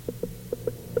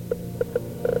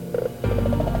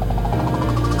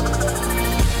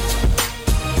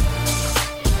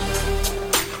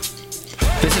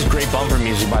 This is great bumper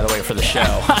music, by the way, for the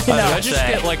show. Did I just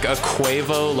get like a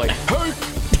Quavo, like,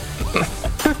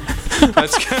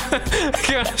 that's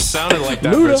kind of sounded like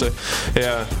that.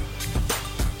 Yeah.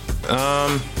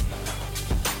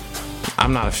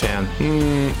 I'm not a fan.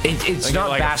 It's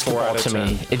not basketball to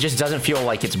me. It just doesn't feel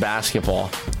like it's basketball.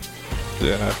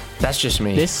 Yeah. That's just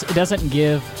me. This doesn't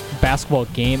give basketball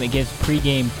game. It gives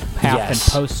pregame, half, and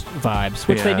post vibes,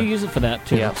 which they do use it for that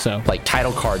too. Yeah. So like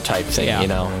title card type thing,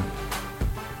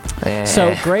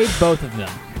 So grade both of them.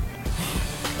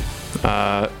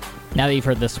 Now that you've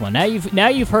heard this one, now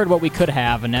you've heard what we could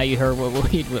have, and now you heard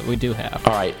what we do have.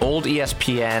 All right, old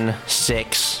ESPN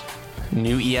 6,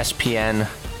 new ESPN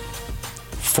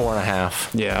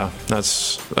 4.5. Yeah,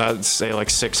 I'd say like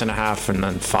 6.5 and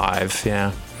then 5.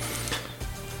 Yeah.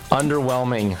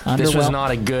 Underwhelming. This was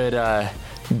not a good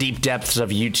deep depths of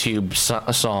YouTube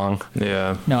song.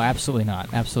 Yeah. No, absolutely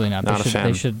not. Absolutely not. Not a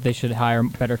fan. They should hire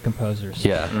better composers.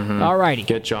 Yeah. Mm-hmm. All righty.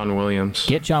 Get John Williams.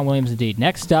 Get John Williams indeed.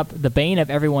 Next up, the bane of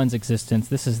everyone's existence.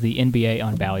 This is the NBA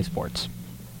on Bally Sports.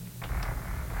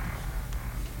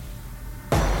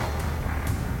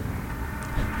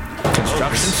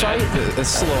 Construction site?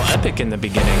 It's a little epic in the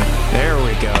beginning. There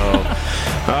we go.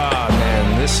 Oh,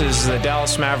 man. This is the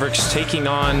Dallas Mavericks taking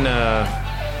on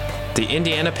the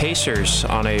Indiana Pacers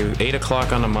on 8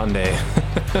 o'clock on a Monday.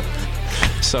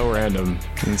 so random.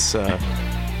 It's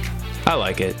I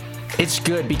like it. It's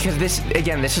good because this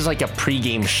is like a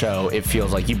pregame show. It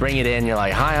feels like you bring it in, you're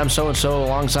like, "Hi, I'm so and so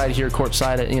alongside here,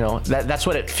 courtside." You know, that's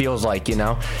what it feels like. You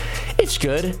know, it's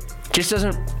good. Just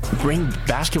doesn't bring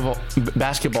basketball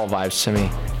vibes to me.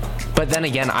 But then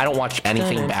again, I don't watch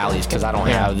anything Bally's because I don't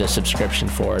have the subscription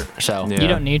for it. So you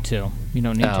don't need to. You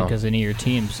don't need to because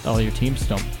all your teams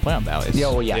don't play on Bally's. Yeah,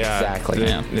 well, exactly.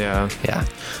 Yeah.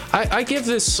 I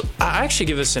actually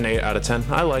give this an 8 out of 10.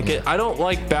 I like it. I don't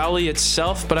like Bally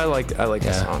itself, but I like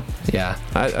the song. Yeah.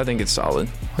 I think it's solid.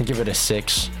 I'll give it a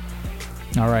 6.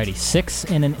 Alrighty, 6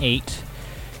 and an 8.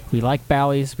 We like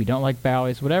Bally's. We don't like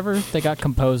Bally's. Whatever. They got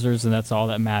composers, and that's all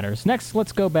that matters. Next,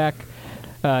 let's go back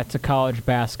to college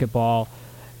basketball,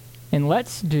 and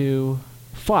let's do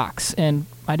Fox. And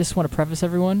I just want to preface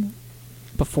everyone,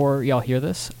 before y'all hear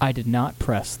this, I did not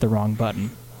press the wrong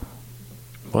button.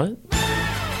 What?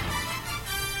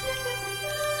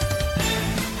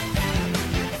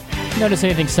 Notice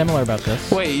anything similar about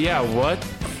this? Wait, yeah, what?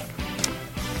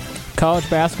 College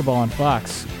basketball on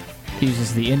Fox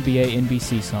uses the NBA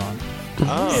NBC song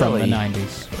from the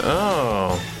 90s.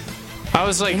 Oh. I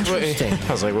was like,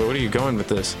 what are you going with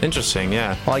this? Interesting,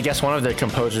 yeah. Well, I guess one of their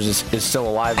composers is still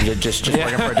alive. They're just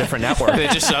working for a different network. They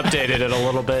just updated it a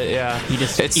little bit, yeah. He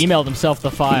just emailed himself the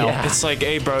file. Yeah. It's like,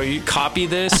 hey, bro, you copy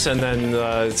this, and then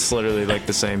it's literally like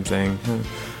the same thing.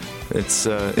 It's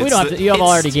we don't have to, you have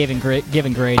already given grades.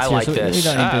 I like this. We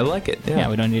don't need to, I like it. Yeah.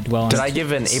 We don't need to dwell on it. Did I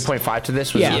give an 8.5 to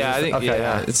this? I think. Okay,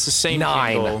 yeah, it's the same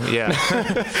 9. people. Yeah,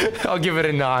 I'll give it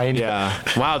a 9. Yeah.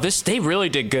 Wow, they really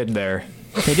did good there.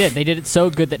 They did. They did it so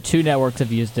good that 2 networks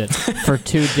have used it for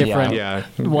 2 different.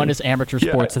 One is amateur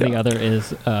sports and the other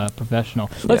is professional.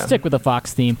 Let's stick with the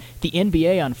Fox theme. The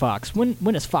NBA on Fox. When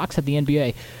has Fox had the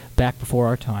NBA? Back before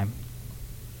our time.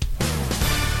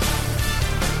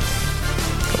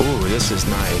 Ooh, this is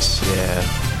nice. Yeah.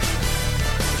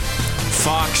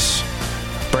 Fox,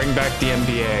 bring back the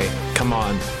NBA. Come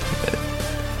on.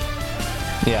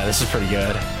 Yeah, this is pretty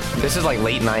good. This is like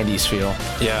late 90s feel.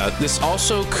 Yeah, this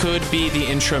also could be the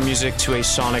intro music to a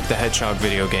Sonic the Hedgehog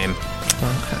video game.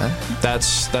 Okay.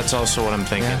 That's also what I'm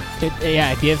thinking.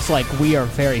 It gives like We Are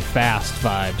Very Fast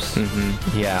vibes.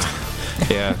 Mm-hmm. Yeah.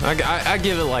 Yeah. I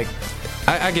give it like,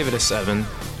 I give it a 7.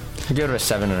 I give it a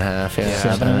 7.5. Yeah.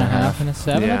 7.5 and a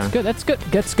 7. Yeah. That's good.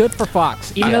 That's good for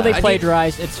Fox. Even though they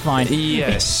plagiarized, it's fine.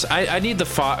 Yes. I need the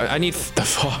Fox. I need the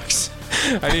Fox.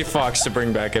 I need Fox to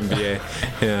bring back NBA.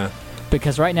 Yeah.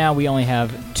 Because right now we only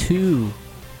have 2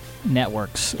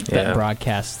 networks that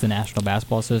broadcast the National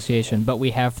Basketball Association, but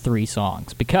we have 3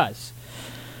 songs. Because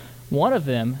one of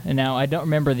them, and now I don't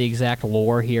remember the exact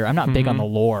lore here. I'm not big on the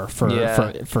lore for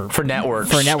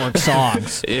networks. For network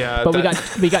songs. Yeah. But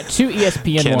we got 2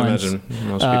 ESPN can't ones. Imagine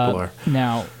most people are.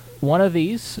 Now, one of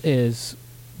these is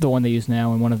the one they use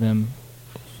now, and one of them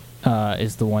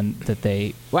is the one that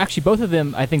they... Well, actually, both of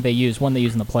them I think they use. One they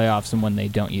use in the playoffs and one they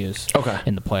don't use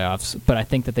in the playoffs. But I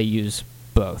think that they use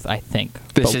both, I think.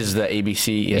 This is the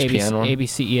ABC, ESPN one?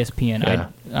 ABC, ESPN. Yeah.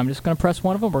 I'm just going to press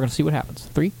one of them. We're going to see what happens.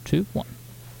 3, 2, 1.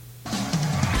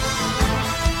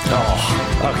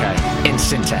 Oh, okay.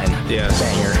 Instant 10. Yes.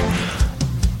 Banger.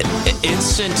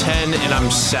 Instant 10, and I'm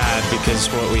sad because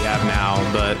what we have now,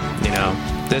 but, you know,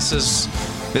 this is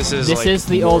like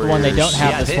the old one. They don't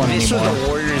have this one anymore. This was the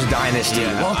Warriors dynasty.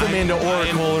 Yeah, Welcome into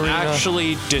Oracle Arena. I'm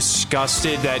actually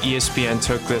disgusted that ESPN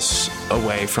took this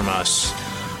away from us.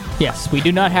 Yes, we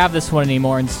do not have this one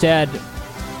anymore. Instead,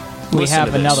 we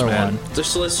have another one.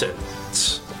 Just listen.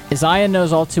 Zion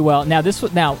knows all too well. Now,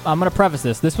 I'm going to preface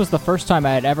this. This was the first time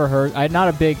I had ever heard. I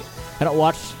don't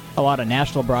watch a lot of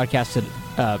national broadcasted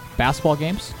basketball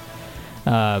games.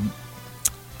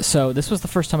 So this was the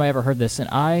first time I ever heard this, and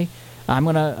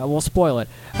we'll spoil it.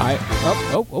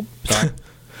 Sorry.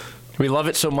 We love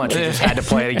it so much, we just had to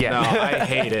play it again. No, I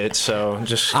hate it, so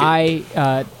just...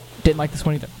 I didn't like this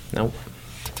one either. Nope.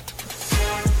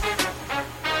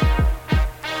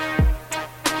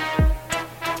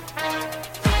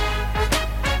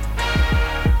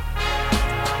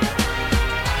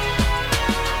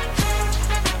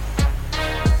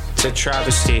 It's a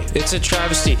travesty. It's a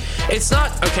travesty. It's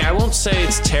not, okay, I won't say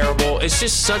it's terrible. It's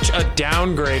just such a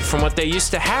downgrade from what they used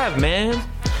to have, man.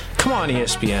 Come on,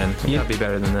 ESPN. You gotta be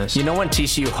better than this. You know when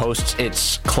TCU hosts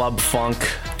its Club Funk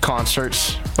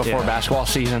concerts before basketball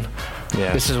season?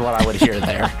 Yeah. This is what I would hear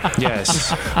there.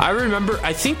 Yes. I remember,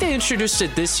 I think they introduced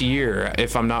it this year,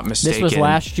 if I'm not mistaken. This was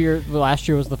last year. Last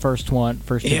year was the first year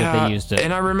that they used it.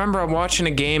 And I remember I'm watching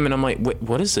a game and I'm like, wait,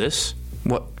 what is this?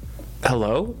 What?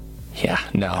 Hello? Yeah,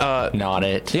 no, not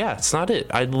it. Yeah, it's not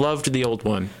it. I loved the old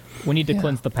one. We need to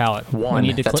cleanse the palate. One.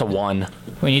 That's a one.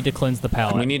 We need to cleanse the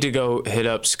palate. We need to go hit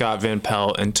up Scott Van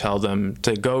Pelt and tell them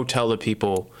to go tell the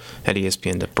people at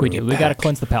ESPN to bring it back. We got to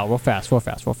cleanse the palate real fast.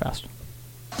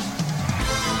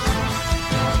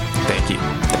 Thank you.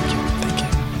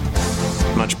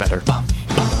 Much better.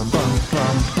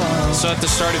 So at the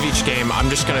start of each game, I'm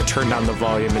just going to turn down the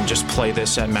volume and just play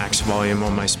this at max volume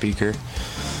on my speaker.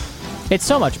 It's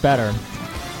so much better.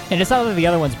 And it's not that the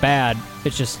other one's bad,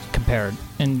 it's just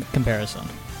in comparison.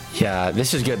 Yeah,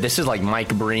 this is good. This is like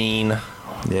Mike Breen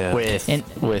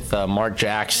with Mark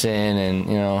Jackson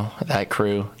and, that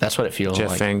crew. That's what it feels like.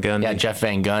 Jeff Van Gundy. Yeah, Jeff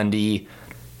Van Gundy.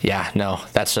 Yeah, no,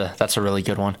 that's a really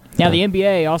good one. Now, the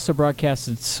NBA also broadcasts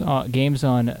its games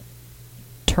on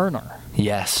Turner.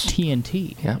 Yes.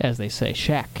 TNT, as they say.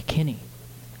 Shaq, Kenny,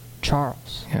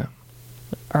 Charles,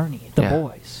 Ernie, the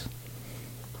boys.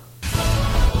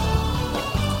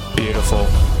 Beautiful.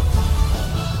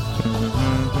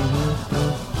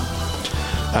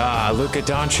 Luka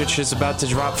Doncic is about to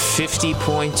drop 50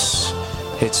 points.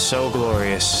 It's so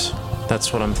glorious.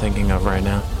 That's what I'm thinking of right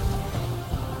now.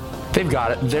 They've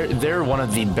got it. They're one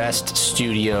of the best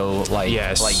studio like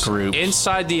groups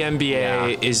inside the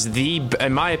NBA. Is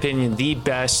in my opinion, the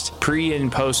best pre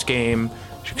and post game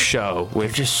show. They're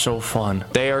just so fun.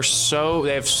 They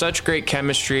have such great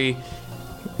chemistry.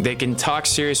 They can talk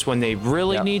serious when they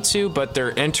really need to, but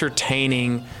they're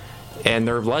entertaining and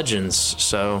they're legends.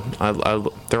 So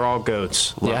they're all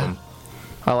goats. Love them.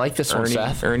 I like this one,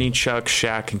 Seth. Ernie, Chuck,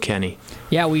 Shaq, and Kenny.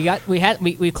 Yeah,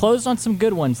 we closed on some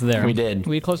good ones there. We did.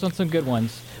 We closed on some good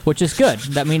ones, which is good.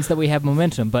 That means that we have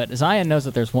momentum. But Zion knows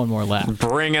that there's one more left.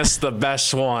 Bring us the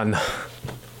best one.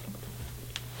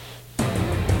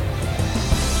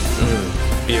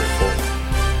 Beautiful.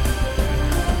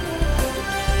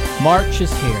 March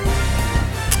is here.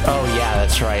 Oh, yeah,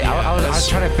 that's right. Yeah, I was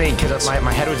trying to think because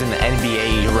my head was in the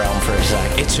NBA realm for a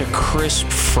sec. It's a crisp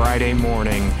Friday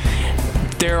morning.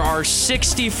 There are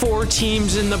 64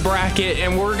 teams in the bracket,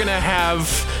 and we're going to have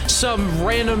some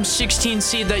random 16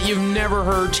 seed that you've never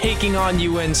heard taking on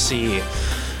UNC.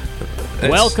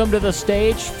 Welcome to the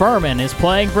stage. Furman is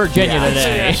playing Virginia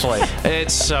today.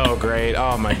 It's so great.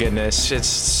 Oh, my goodness. It's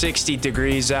 60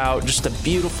 degrees out. Just a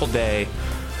beautiful day.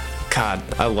 God,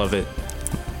 I love it.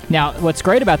 Now, what's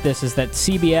great about this is that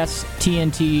CBS,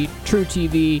 TNT, True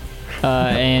TV,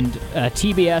 and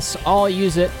TBS all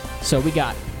use it. So we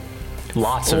got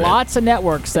lots of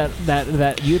networks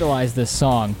that utilize this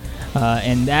song,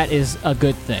 and that is a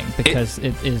good thing because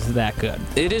it is that good.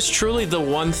 It is truly the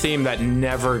one theme that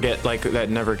never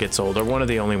gets old, or one of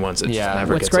the only ones that just never gets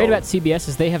old. What's great about CBS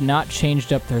is they have not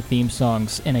changed up their theme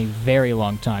songs in a very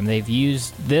long time. They've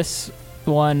used this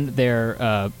one,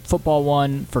 their football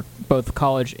one for both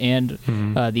college and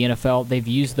the NFL. They've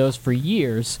used those for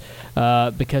years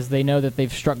because they know that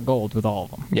they've struck gold with all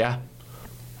of them. Yeah.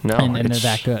 No, and they're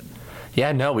that good.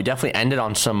 Yeah, no, we definitely ended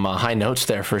on some high notes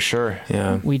there for sure.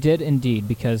 Yeah, we did indeed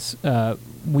because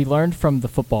we learned from the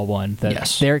football one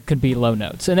that there could be low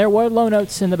notes, and there were low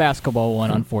notes in the basketball one,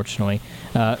 unfortunately,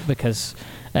 because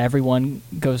everyone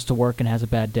goes to work and has a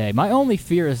bad day. My only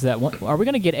fear is that are we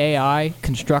going to get AI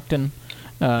constructing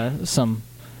some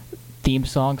theme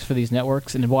songs for these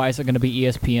networks, and why is it going to be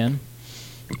ESPN?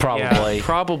 Probably. Yeah,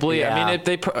 probably. Yeah. I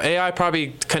mean, AI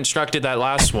probably constructed that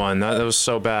last one. That was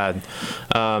so bad.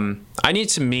 I need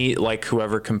to meet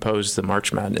whoever composed the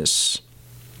March Madness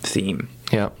theme.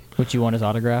 Yeah. Would you want his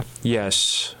autograph?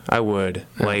 Yes, I would.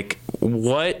 Yeah.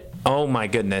 What? Oh my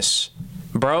goodness,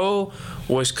 bro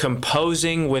was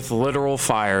composing with literal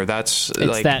fire. It's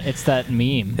that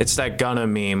meme. It's that Gunna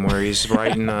meme where he's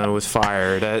writing with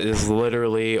fire. That is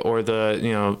literally, or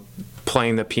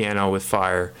playing the piano with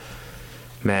fire.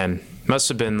 Man, must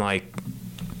have been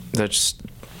that's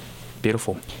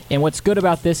beautiful. And what's good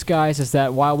about this, guys, is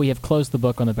that while we have closed the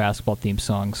book on the basketball theme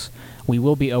songs, we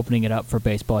will be opening it up for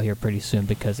baseball here pretty soon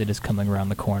because it is coming around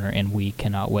the corner, and we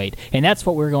cannot wait. And that's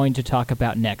what we're going to talk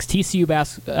about next. TCU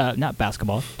not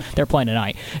basketball. They're playing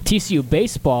tonight. TCU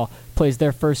baseball plays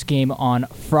their first game on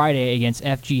Friday against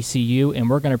FGCU, and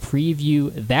we're going to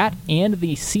preview that and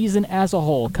the season as a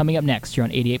whole coming up next here on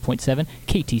 88.7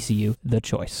 KTCU, The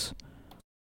Choice.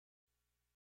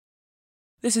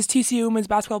 This is TCU women's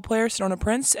basketball player Sonona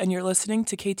Prince, and you're listening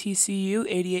to KTCU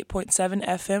 88.7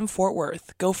 FM Fort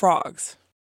Worth. Go Frogs!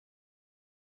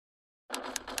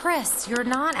 Chris, you're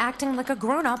not acting like a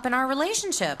grown-up in our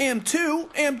relationship. Am too.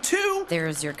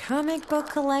 There's your comic book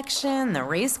collection, the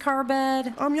race car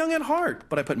bed. I'm young at heart,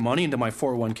 but I put money into my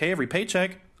 401k every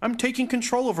paycheck. I'm taking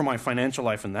control over my financial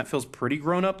life, and that feels pretty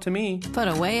grown up to me. Put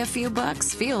away a few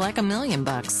bucks, feel like $1 million.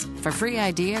 For free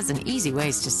ideas and easy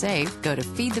ways to save, go to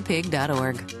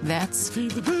feedthepig.org. That's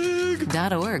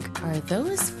feedthepig.org. Are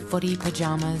those footy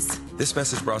pajamas? This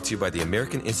message brought to you by the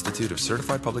American Institute of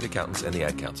Certified Public Accountants and the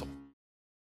Ad Council.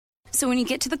 So when you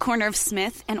get to the corner of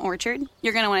Smith and Orchard,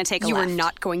 you're going to want to take a left. You are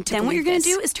not going to Then what you're going to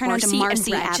do is turn onto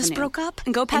Marcy Avenue. Just broke up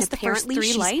and go past the first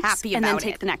 3 lights and then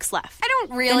take the next left. I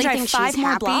don't really think 5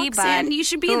 more blocks and you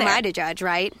should be there. Who am I to judge,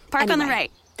 right? Park on the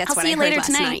right. That's I'll what see I you heard later last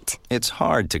tonight. night. It's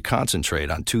hard to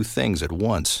concentrate on 2 things at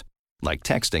once, like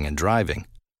texting and driving.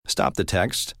 Stop the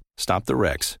text, stop the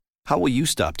wrecks. How will you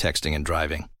stop texting and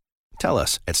driving? Tell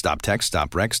us at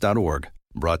stoptextstopwrecks.org.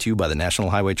 Brought to you by the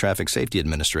National Highway Traffic Safety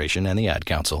Administration and the Ad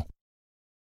Council.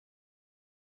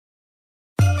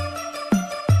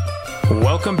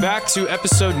 Welcome back to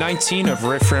episode 19 of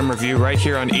Riff Ram Review right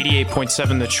here on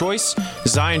 88.7 The Choice.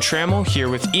 Zion Trammell here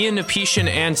with Ian Apetian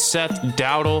and Seth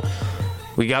Dowdle.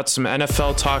 We got some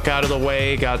NFL talk out of the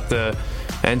way, got the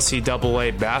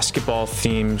NCAA basketball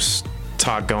themes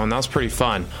talk going. That was pretty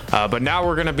fun. But now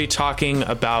we're going to be talking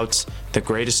about the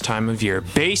greatest time of year.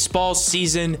 Baseball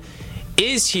season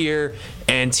is here,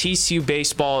 and TCU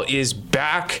baseball is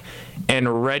back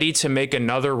and ready to make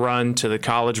another run to the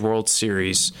College World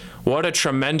Series. What a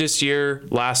tremendous year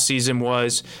last season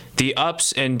was. The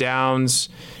ups and downs,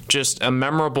 just a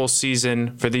memorable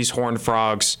season for these Horned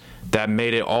Frogs that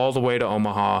made it all the way to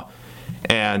Omaha.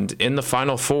 And in the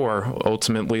Final Four,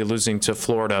 ultimately losing to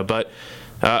Florida. But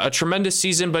a tremendous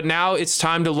season, but now it's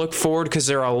time to look forward because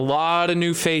there are a lot of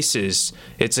new faces.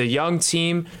 It's a young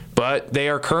team, but they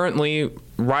are currently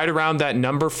right around that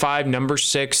number 5, number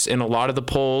 6 in a lot of the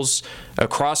polls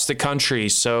across the country.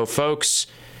 So, folks,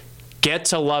 get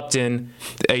to Lupton.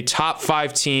 A top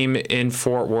 5 team in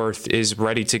Fort Worth is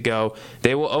ready to go.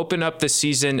 They will open up the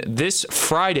season this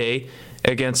Friday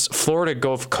against Florida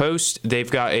Gulf Coast. They've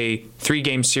got a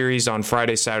 3-game series on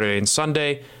Friday, Saturday, and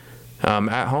Sunday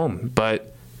at home.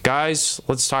 But guys,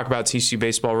 let's talk about TCU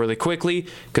baseball really quickly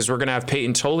because we're going to have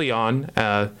Payton Tolle on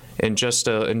in just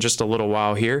a little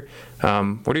while here.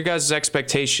 What are your guys'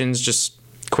 expectations? Just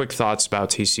quick thoughts about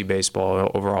TCU baseball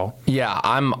overall. Yeah,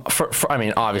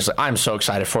 obviously, I'm so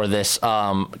excited for this.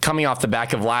 Coming off the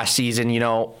back of last season,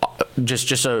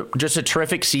 just a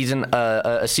terrific season,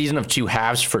 a season of 2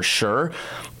 halves for sure.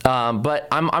 But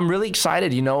I'm really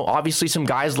excited. Obviously some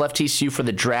guys left TCU for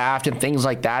the draft and things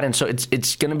like that, and so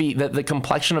it's going to be the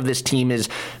complexion of this team is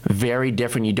very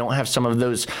different. You don't have some of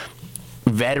those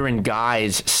veteran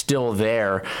guys still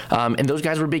there, and those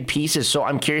guys were big pieces. So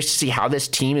I'm curious to see how this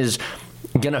team is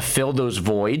going to fill those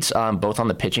voids, both on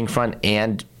the pitching front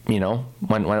and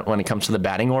when it comes to the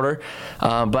batting order.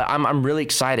 But I'm really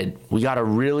excited. We got a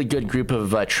really good group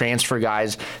of transfer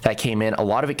guys that came in, a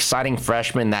lot of exciting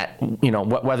freshmen that,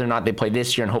 whether or not they play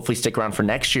this year and hopefully stick around for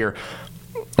next year.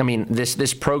 I mean,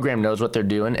 this program knows what they're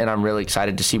doing, and I'm really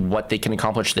excited to see what they can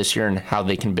accomplish this year and how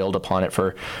they can build upon it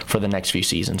for the next few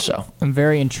seasons. So I'm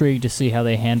very intrigued to see how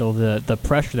they handle the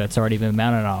pressure that's already been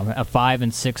mounted on them. A 5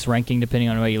 and 6 ranking, depending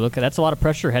on the way you look at it. That's a lot of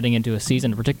pressure heading into a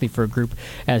season, particularly for a group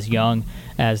as young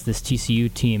as this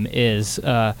TCU team is.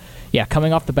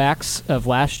 Coming off the backs of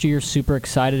last year, super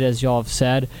excited, as y'all have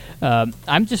said.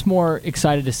 I'm just more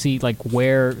excited to see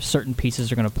where certain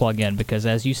pieces are going to plug in because,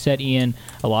 as you said, Ian,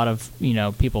 a lot of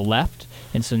people left,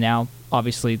 and so now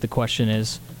obviously the question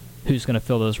is who's going to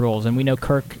fill those roles. And we know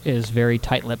Kirk is very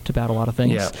tight-lipped about a lot of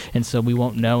things, and so we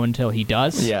won't know until he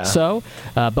does. Yeah. So,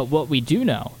 but what we do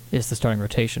know is the starting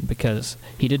rotation because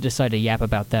he did decide to yap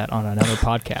about that on another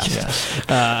podcast.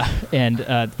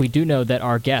 And we do know that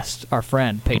our guest, our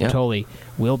friend, Payton Tolle,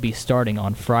 will be starting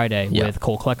on Friday with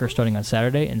Cole Klecker starting on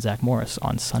Saturday and Zach Morris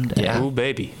on Sunday. Yeah. Ooh,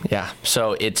 baby. Yeah.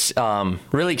 So it's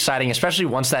really exciting, especially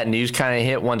once that news kind of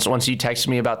hit. Once you texted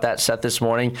me about that set this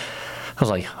morning, I was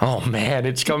like, oh, man,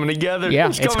 it's coming together. Yeah,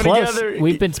 it's coming close. Together.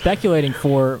 We've been speculating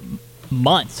for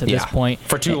months at this point.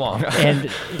 For too long.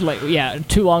 And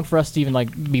too long for us to even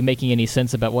be making any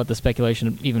sense about what the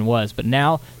speculation even was. But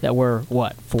now that we're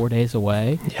 4 days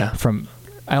away from,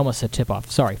 I almost said tip off.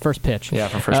 Sorry, first pitch. Yeah,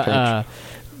 from first pitch.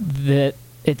 That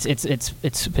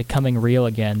it's becoming real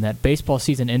again. That baseball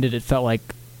season ended. It felt like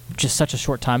just such a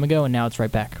short time ago, and now it's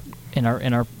right back in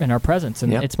our presence.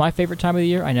 And it's my favorite time of the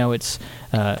year. I know it's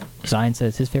Zion says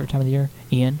it's his favorite time of the year.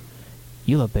 Ian,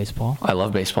 you love baseball. I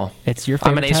love baseball. It's your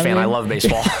favorite. I'm an A's fan. I love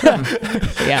baseball.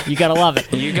 Yeah, you gotta love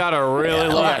it. You gotta really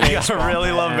love it. You gotta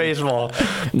really love baseball.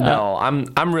 No,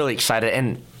 I'm really excited,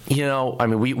 and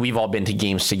we've all been to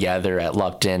games together at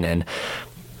Lupton, and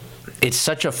it's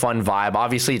such a fun vibe.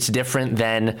 Obviously, it's different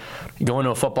than going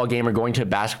to a football game or going to a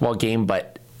basketball game,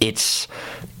 but it's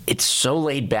it's so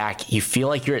laid back. You feel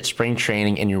like you're at spring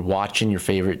training and you're watching your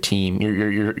favorite team,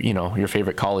 your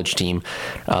favorite college team,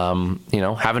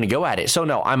 having to go at it. So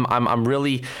no, I'm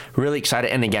really, really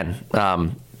excited. And again,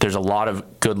 there's a lot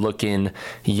of good-looking,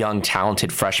 young,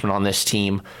 talented freshmen on this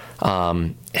team.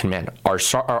 And man, our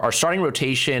starting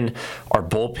rotation, our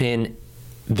bullpen,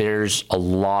 there's a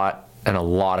lot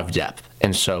of depth.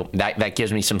 And so that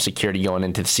gives me some security going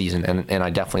into the season. And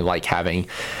I definitely like having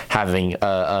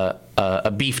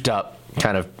a beefed up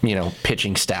kind of,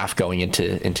 pitching staff going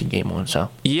into game one. So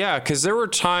yeah, because there were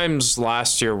times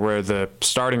last year where the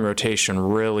starting rotation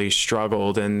really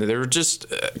struggled, and there were just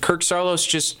Kirk Saarloos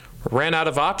just ran out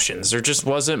of options. There just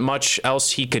wasn't much else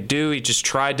he could do. He just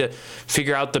tried to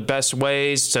figure out the best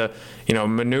ways to,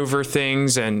 maneuver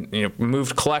things, and,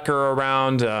 moved Klecker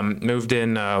around, moved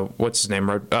in, what's his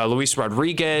name, Luis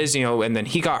Rodriguez, and then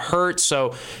he got hurt.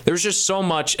 So there's just so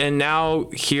much. And now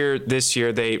here this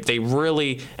year, they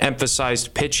really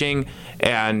emphasized pitching,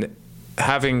 and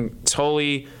having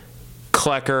Tolle,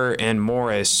 Klecker, and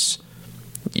Morris,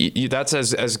 that's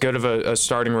as good of a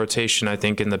starting rotation, I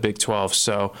think, in the Big 12.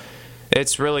 So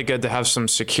it's really good to have some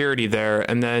security there.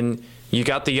 And then you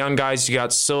got the young guys. You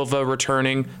got Silva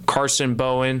returning, Carson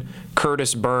Bowen,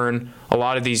 Curtis Byrne, a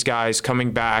lot of these guys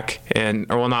coming back.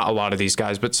 Not a lot of these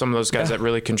guys, but some of those guys that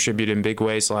really contributed in big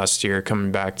ways last year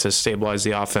coming back to stabilize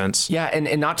the offense. Yeah,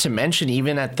 and not to mention,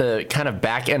 even at the kind of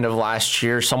back end of last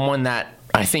year, someone that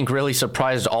I think really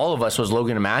surprised all of us was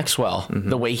Logan Maxwell. Mm-hmm.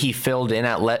 The way he filled in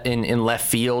in left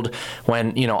field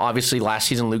when, obviously last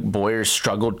season Luke Boyer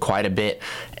struggled quite a bit.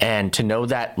 And to know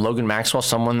that Logan Maxwell,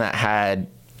 someone that had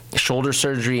shoulder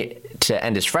surgery to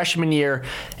end his freshman year,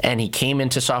 and he came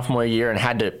into sophomore year and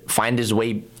had to find his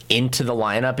way into the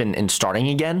lineup and starting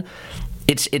again.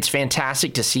 It's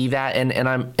fantastic to see that,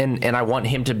 and I want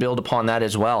him to build upon that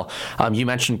as well. You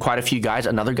mentioned quite a few guys.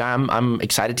 Another guy I'm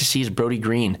excited to see is Brody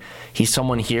Green. He's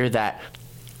someone here that,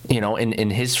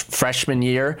 in his freshman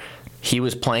year, he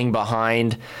was playing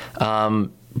behind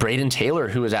Braden Taylor,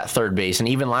 who was at third base, and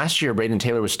even last year, Braden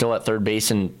Taylor was still at third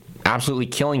base and absolutely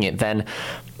killing it. Then,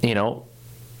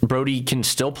 Brody can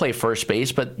still play first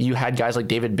base, but you had guys like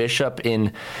David Bishop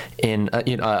in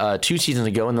 2 seasons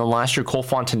ago, and then last year Cole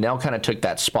Fontenelle kind of took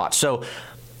that spot. So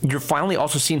you're finally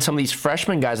also seeing some of these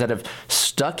freshman guys that have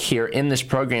stuck here in this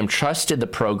program, trusted the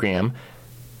program.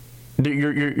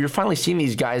 You're finally seeing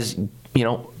these guys,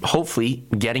 hopefully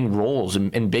getting roles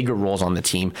and bigger roles on the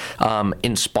team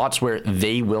in spots where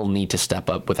they will need to step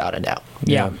up without a doubt.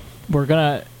 Yeah. We're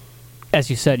going to, as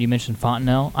you said, you mentioned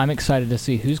Fontenelle. I'm excited to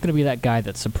see who's going to be that guy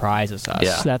that surprises us.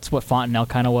 Yeah. That's what Fontenelle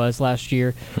kind of was last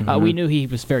year. Mm-hmm. We knew he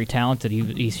was very talented.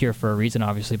 He's here for a reason,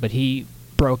 obviously, but he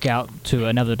broke out to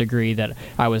another degree that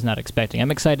I was not expecting.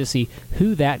 I'm excited to see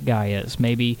who that guy is.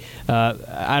 Maybe,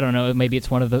 I don't know, maybe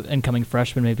it's one of the incoming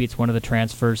freshmen, maybe it's one of the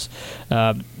transfers.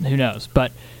 Who knows?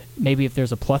 But maybe if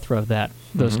there's a plethora of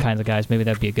those kinds of guys, maybe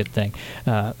that'd be a good thing.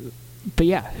 But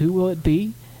yeah, who will it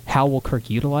be? How will Kirk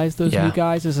utilize those new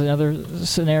guys is another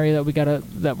scenario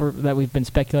that we've been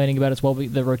speculating about as well.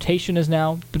 The rotation has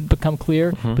now become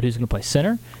clear, but who's going to play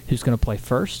center? Who's going to play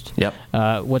first? Yep.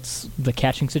 What's the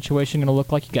catching situation going to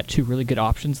look like? You got 2 really good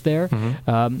options there.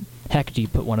 Heck, do you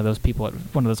put one of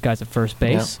those guys at first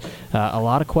base? Yep. A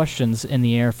lot of questions in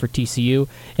the air for TCU,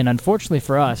 and unfortunately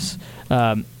for us.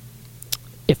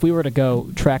 If we were to go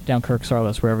track down Kirk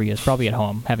Saarloos wherever he is, probably at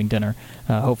home having dinner,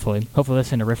 hopefully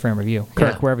listening to Riff Ram Review.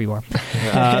 Kirk, wherever you are.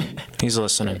 He's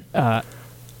listening.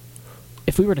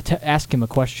 If we were to ask him a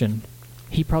question,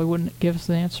 he probably wouldn't give us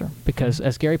the answer because,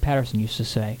 as Gary Patterson used to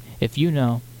say, if you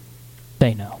know,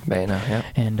 they know. They know, yeah.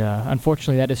 And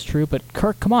unfortunately that is true, but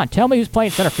Kirk, come on, tell me who's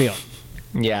playing center field.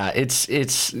 Yeah, it's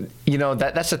that's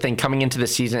the thing coming into the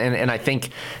season, and I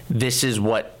think this is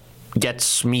what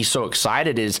gets me so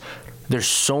excited is there's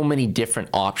so many different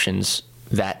options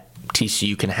that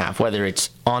TCU can have, whether it's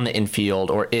on the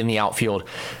infield or in the outfield,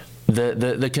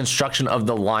 the construction of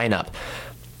the lineup.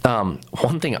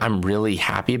 One thing I'm really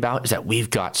happy about is that we've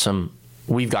got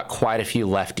quite a few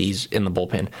lefties in the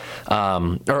bullpen,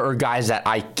 or guys that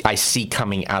I see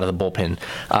coming out of the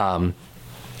bullpen.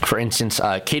 For instance,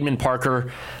 Cademan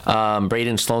Parker,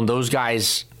 Braden Sloan, those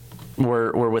guys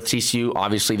were with TCU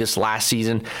obviously this last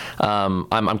season.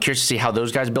 I'm curious to see how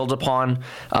those guys build upon,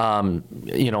 kind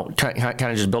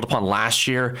of just build upon last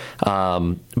year.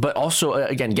 But also,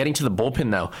 again, getting to the bullpen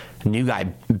though, new guy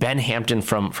Ben Hampton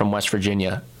from West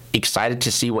Virginia. Excited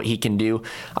to see what he can do.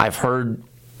 I've heard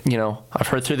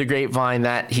through the grapevine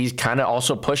that he's kind of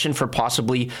also pushing for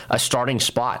possibly a starting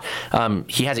spot.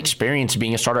 He has experience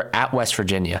being a starter at West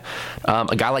Virginia.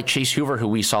 A guy like Chase Hoover, who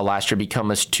we saw last year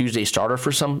become a Tuesday starter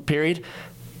for some period,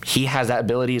 he has that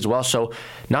ability as well. So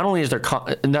not only is there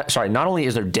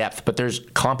depth, but there's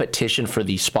competition for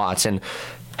these spots, and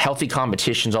healthy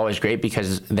competition is always great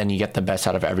because then you get the best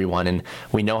out of everyone. And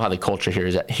we know how the culture here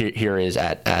is at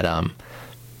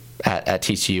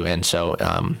TCU, and so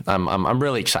I'm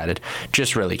really excited,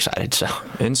 just really excited. So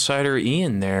Insider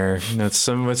Ian there, with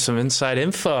some inside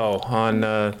info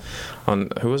on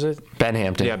who was it? Ben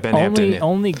Hampton. Yeah, Ben Hampton.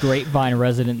 Only Grapevine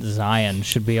resident Zion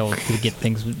should be able to get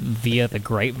things via the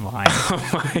Grapevine. Oh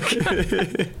my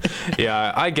God.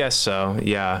 Yeah, I guess so.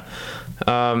 Yeah.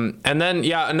 And then,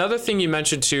 another thing you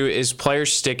mentioned too is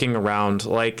players sticking around.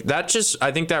 Like that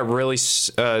I think that really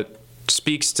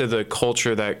speaks to the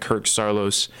culture that Kirk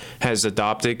Saarloos has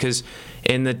adopted, because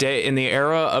in the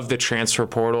era of the transfer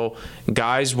portal,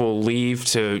 guys will leave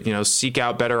to seek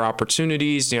out better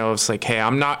opportunities. It's like, hey,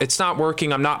 it's not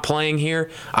working, I'm not playing here,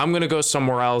 I'm gonna go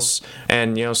somewhere else.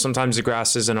 And sometimes the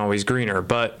grass isn't always greener,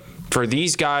 but for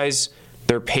these guys,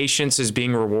 their patience is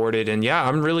being rewarded. And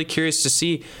I'm really curious to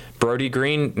see Brody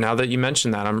Green. Now that you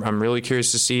mentioned that, I'm really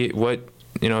curious to see what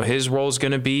his role is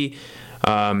going to be.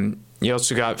 You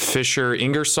also got Fisher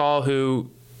Ingersoll, who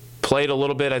played a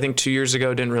little bit, I think 2 years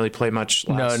ago, didn't really play much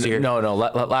last year. No.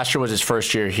 Last year was his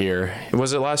first year here.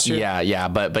 Was it last year? Yeah.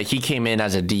 But he came in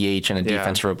as a DH and a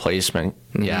defensive replacement.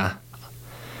 Mm-hmm. Yeah.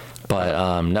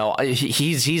 But no,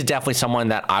 he's definitely someone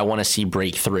that I want to see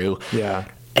break through. Yeah.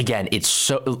 Again,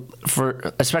 it's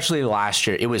especially last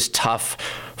year, it was tough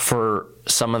for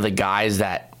some of the guys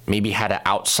that maybe had an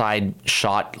outside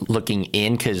shot looking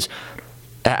in, because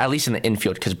at least in the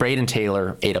infield, because Braden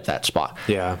Taylor ate up that spot.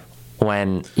 Yeah.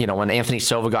 When Anthony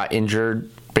Silva got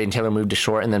injured, Braden Taylor moved to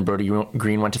short, and then Brody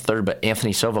Green went to third, but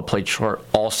Anthony Silva played short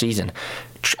all season.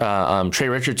 Trey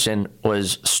Richardson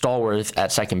was stalwart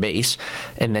at second base,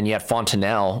 and then you had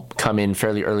Fontenelle come in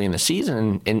fairly early in the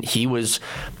season, and he was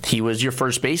your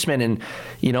first baseman, and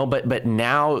but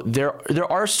now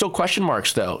there are still question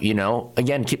marks though,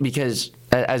 again, because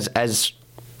as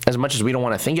much as we don't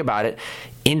want to think about it,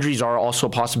 injuries are also a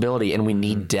possibility, and we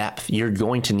need depth. You're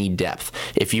going to need depth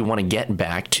if you want to get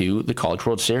back to the College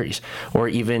World Series or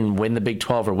even win the Big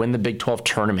 12 or win the Big 12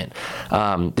 tournament.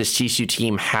 This TCU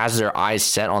team has their eyes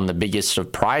set on the biggest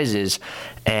of prizes,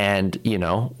 and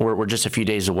we're just a few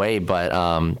days away,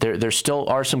 but there still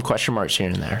are some question marks here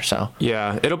and there. So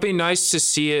yeah, it'll be nice to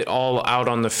see it all out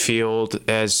on the field.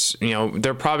 As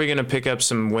they're probably going to pick up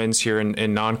some wins here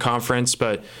in non-conference,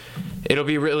 but it'll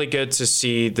be really good to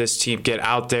see this team get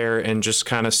out there and just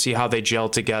kind of see how they gel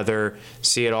together,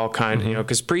 see it all kind of,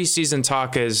 because preseason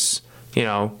talk is,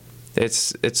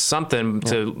 it's something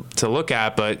to look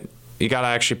at, but you got to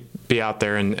actually be out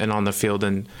there and on the field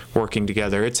and working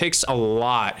together. It takes a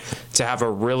lot to have a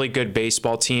really good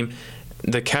baseball team.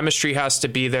 The chemistry has to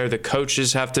be there. The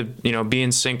coaches have to, be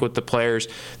in sync with the players.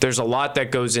 There's a lot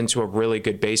that goes into a really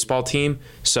good baseball team.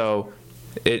 So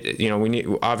we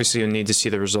need to see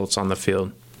the results on the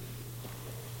field.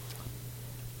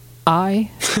 I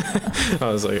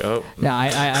was like, oh. No,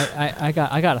 I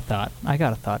got a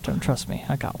thought. Trust me,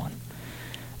 I got one.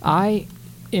 I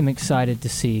am excited to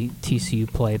see TCU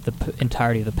play the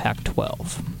entirety of the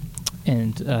Pac-12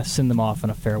 and send them off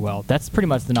in a farewell. That's pretty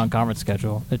much the non-conference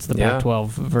schedule. It's the Pac-12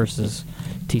 versus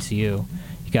TCU.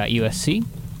 You got USC, you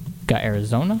got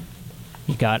Arizona,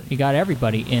 you got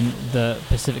everybody in the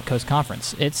Pacific Coast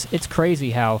Conference. It's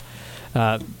crazy how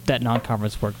that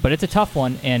non-conference work, but it's a tough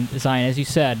one. And Zion, as you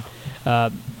said,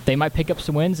 they might pick up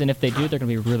some wins, and if they do, they're going to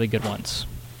be really good ones.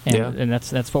 And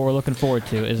that's what we're looking forward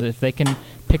to. Is if they can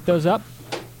pick those up,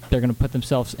 they're going to put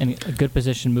themselves in a good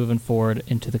position moving forward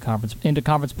into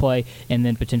conference play, and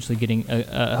then potentially getting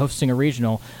hosting a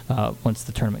regional once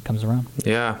the tournament comes around.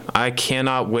 Yeah, I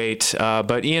cannot wait.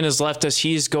 But Ian has left us.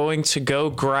 He's going to go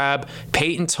grab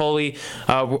Payton Tolle.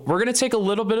 We're going to take a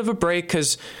little bit of a break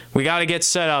because we got to get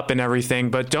set up and everything.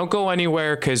 But don't go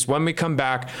anywhere, because when we come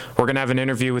back, we're going to have an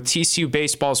interview with TCU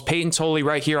Baseball's Payton Tolle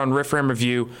right here on Riff Ram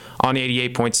Review on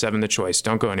 88.7 The Choice.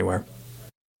 Don't go anywhere.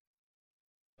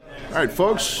 All right,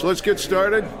 folks, let's get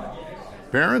started.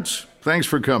 Parents, thanks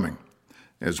for coming.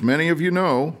 As many of you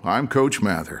know, I'm Coach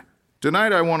Mather.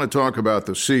 Tonight I want to talk about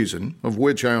the season, of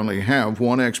which I only have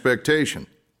one expectation: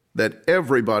 that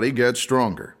everybody gets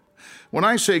stronger. When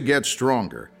I say get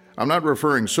stronger, I'm not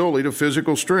referring solely to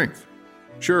physical strength.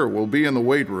 Sure, we'll be in the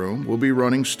weight room, we'll be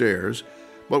running stairs,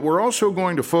 but we're also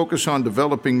going to focus on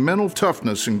developing mental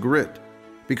toughness and grit,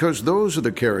 because those are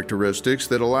the characteristics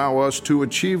that allow us to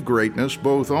achieve greatness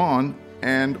both on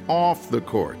and off the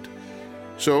court.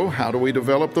 So how do we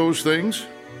develop those things?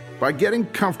 By getting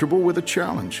comfortable with a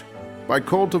challenge, by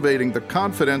cultivating the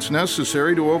confidence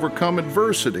necessary to overcome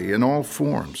adversity in all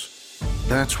forms.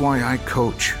 That's why I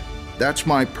coach. That's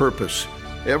my purpose.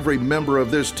 Every member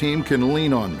of this team can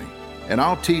lean on me, and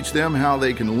I'll teach them how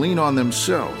they can lean on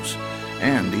themselves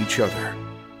and each other.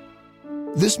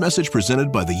 This message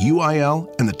presented by the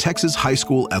UIL and the Texas High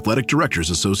School Athletic Directors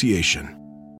Association.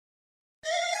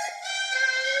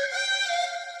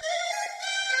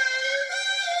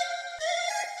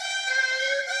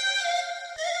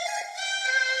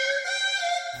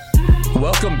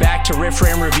 Welcome back to Riff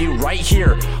Ram Review right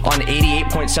here on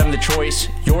 88.7 The Choice,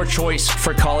 your choice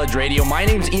for college radio. My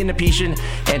name's Ian Napetian,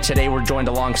 and today we're joined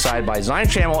alongside by Zion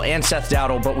Trammell and Seth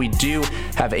Dowdle, but we do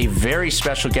have a very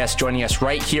special guest joining us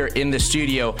right here in the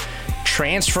studio.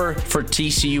 Transfer for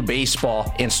TCU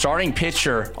baseball and starting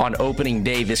pitcher on opening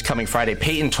day this coming Friday.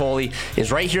 Payton Tolle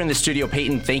is right here in the studio.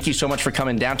 Payton, thank you so much for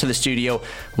coming down to the studio.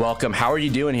 Welcome. How are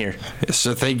you doing here?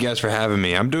 So thank you guys for having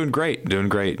me. I'm doing great.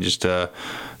 Just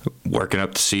working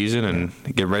up the season and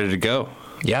getting ready to go.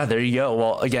 Yeah, there you go.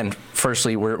 Well, again,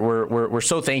 firstly, we're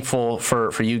so thankful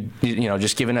for you,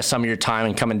 just giving us some of your time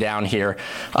and coming down here.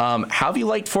 How have you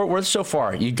liked Fort Worth so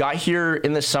far? You got here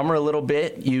in the summer a little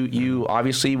bit. You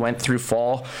obviously went through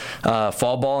fall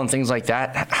ball and things like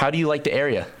that. How do you like the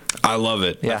area? I love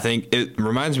it. Yeah. I think it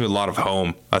reminds me a lot of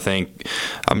home. I think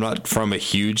I'm not from a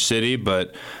huge city,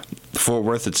 but Fort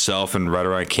Worth itself and right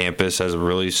around campus has a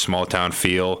really small town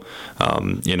feel. I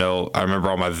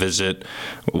remember on my visit,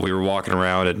 we were walking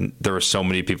around and there were so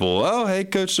many people. Oh, hey,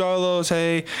 Coach Darlos.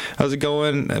 Hey, how's it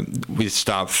going? And we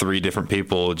stopped 3 different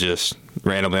people just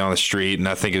randomly on the street. And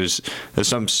I think there's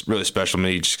something really special to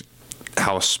me, just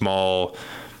how small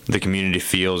the community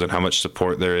feels and how much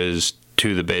support there is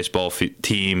to the baseball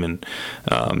team. And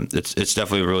it's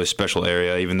definitely a really special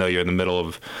area, even though you're in the middle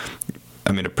of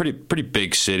a pretty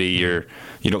big city. You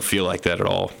don't feel like that at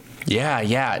all.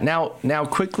 Yeah. Now,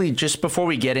 quickly, just before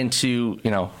we get into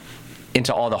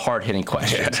all the hard-hitting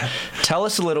questions, tell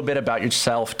us a little bit about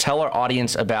yourself. Tell our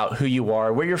audience about who you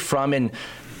are, where you're from, and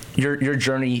your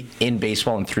journey in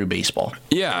baseball and through baseball.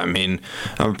 Yeah, I'm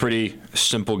a pretty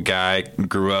simple guy.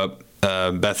 Grew up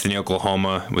Bethany,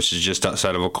 Oklahoma, which is just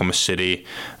outside of Oklahoma City.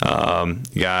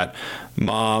 Got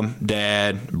mom,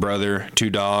 dad, brother, 2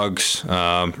 dogs.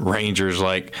 Ranger's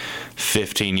like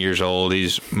 15 years old.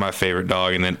 He's my favorite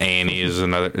dog. And then Annie is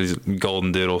he's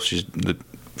golden doodle. She's the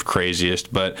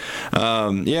craziest. But,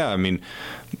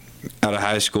 out of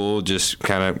high school, just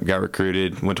kind of got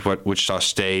recruited, went to Wichita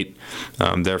State,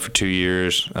 there for 2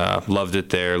 years, loved it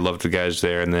there, loved the guys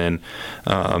there, and then,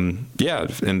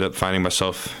 ended up finding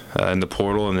myself in the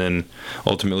portal and then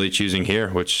ultimately choosing here,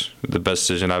 which is the best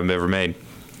decision I've ever made.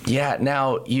 Yeah,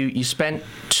 now you spent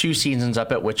 2 seasons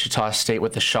up at Wichita State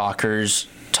with the Shockers.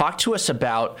 Talk to us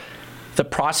about the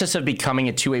process of becoming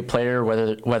a two-way player,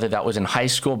 whether that was in high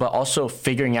school, but also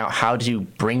figuring out how to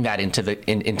bring that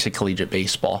into collegiate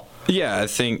baseball. Yeah, I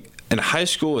think in high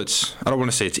school, I don't want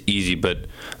to say it's easy, but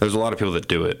there's a lot of people that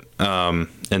do it.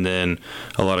 And then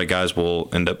a lot of guys will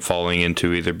end up falling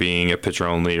into either being a pitcher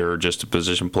only or just a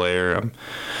position player.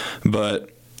 But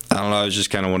I don't know, I was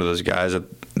just kind of one of those guys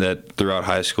that throughout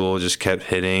high school just kept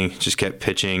hitting, just kept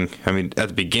pitching. At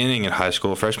the beginning in high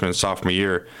school, freshman and sophomore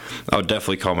year, I would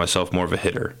definitely call myself more of a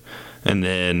hitter. And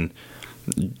then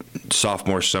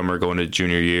sophomore summer going to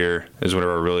junior year is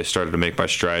whenever I really started to make my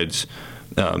strides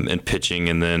in pitching.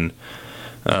 And then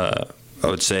I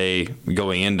would say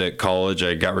going into college,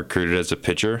 I got recruited as a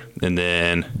pitcher and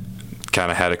then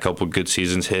kind of had a couple good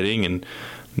seasons hitting. And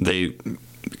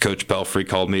Coach Belfry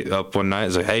called me up one night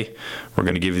and said, hey, we're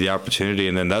going to give you the opportunity.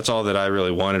 And then that's all that I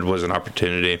really wanted was an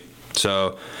opportunity.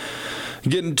 So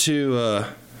getting to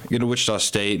Wichita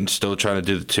State and still trying to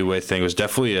do the two-way thing was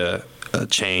definitely a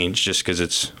change just because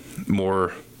it's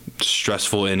more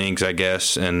stressful innings, I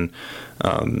guess. And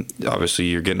obviously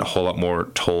you're getting a whole lot more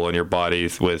toll on your body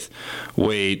with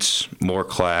weights, more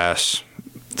class.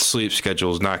 Sleep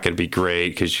schedule is not going to be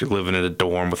great because you're living in a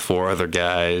dorm with 4 other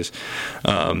guys.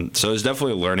 So it's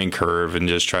definitely a learning curve and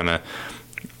just trying to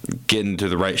get into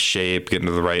the right shape, get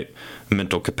into the right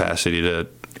mental capacity to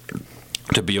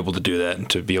be able to do that and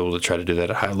to be able to try to do that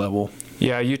at a high level.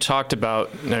 Yeah, you talked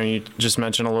about, you just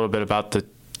mentioned a little bit about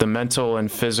the mental and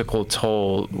physical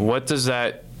toll. What does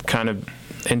that kind of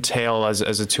entail as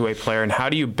a two-way player, and how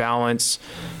do you balance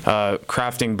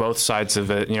crafting both sides of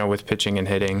it, with pitching and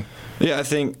hitting? Yeah, I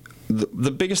think the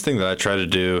biggest thing that I try to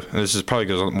do, and this is probably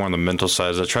goes more on the mental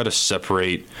side, is I try to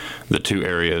separate the 2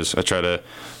 areas. I try to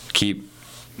keep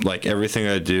everything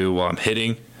I do while I'm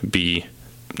hitting be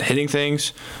hitting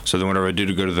things, so then whenever I do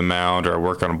to go to the mound or I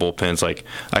work on bullpens,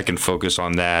 I can focus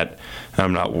on that.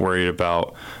 I'm not worried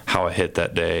about how I hit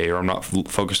that day, or I'm not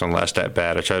focused on last at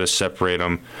bat. I try to separate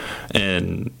them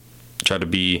and try to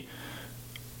be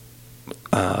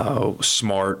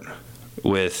smart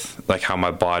with like how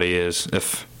my body is.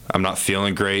 If I'm not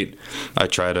feeling great, I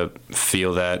try to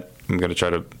feel that. I'm going to try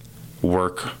to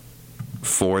work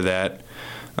for that.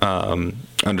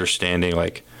 Understanding,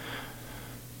 like,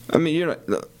 I mean,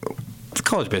 the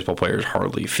college baseball players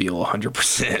hardly feel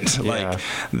 100%. Like,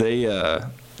 they,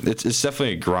 it's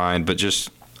definitely a grind, but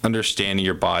just understanding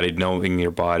your body, knowing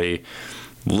your body,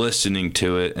 listening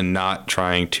to it, and not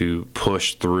trying to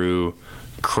push through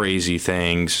crazy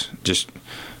things, just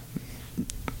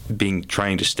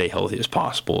trying to stay healthy as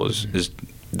possible is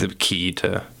the key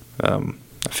to, I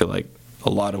feel like, a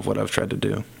lot of what I've tried to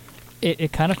do.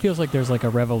 It kind of feels like there's like a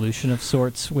revolution of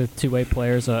sorts with two-way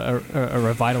players, a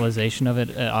revitalization of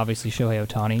it. Obviously, Shohei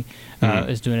Ohtani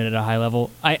is doing it at a high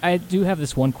level. I do have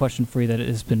this one question for you that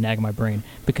has been nagging my brain,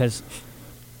 because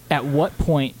at what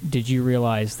point did you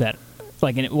realize that,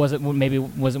 like, and it wasn't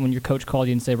when your coach called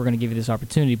you and said, we're going to give you this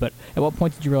opportunity, but at what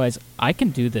point did you realize, I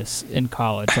can do this in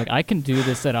college? Like, I can do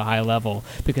this at a high level?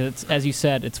 Because, it's, as you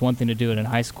said, it's one thing to do it in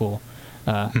high school.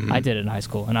 I did it in high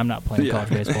school, and I'm not playing college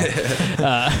baseball.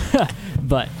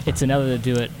 But it's another to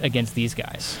do it against these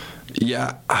guys.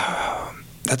 Yeah,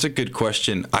 that's a good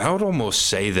question. I would almost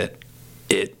say that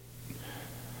it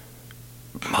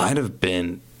might have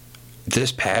been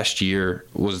this past year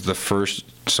was the first.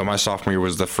 So my sophomore year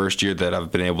was the first year that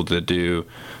I've been able to do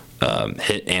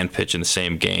hit and pitch in the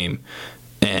same game.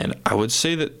 And I would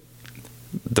say that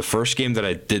the first game that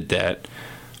I did that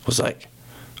was like,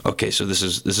 okay, so this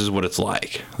is what it's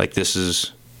like. Like, this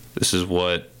is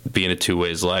what being a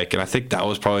two-way is like. And I think that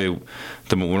was probably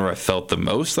the moment where I felt the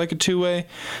most like a two-way.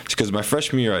 It's because my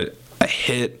freshman year I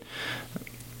hit,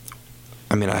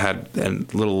 I mean, I had a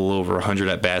little over 100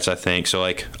 at-bats, I think. So,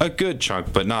 like, a good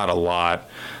chunk, but not a lot.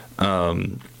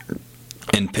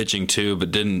 In pitching, too,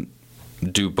 but didn't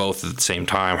do both at the same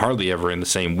time, hardly ever in the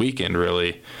same weekend,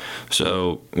 really.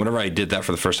 So whenever I did that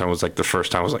for the first time, was like the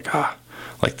first time I was like,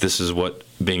 like, this is what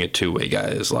being a two-way guy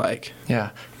is like. Yeah.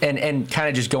 And kind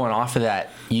of just going off of that,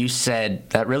 you said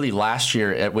that really last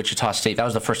year at Wichita State, that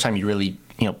was the first time you really,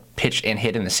 pitched and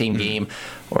hit in the same game,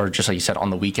 or just like you said, on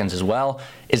the weekends as well.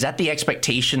 Is that the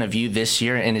expectation of you this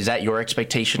year? And is that your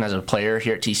expectation as a player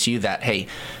here at TCU, that, hey,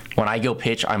 when I go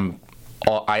pitch,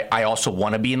 I also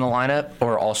want to be in the lineup,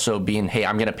 or also being, hey,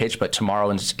 I'm going to pitch, but tomorrow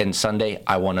and Sunday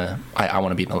I want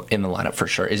to be in the lineup for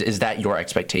sure. Is that your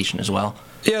expectation as well?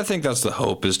 Yeah, I think that's the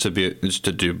hope, is to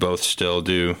do both, still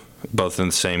do both in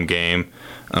the same game.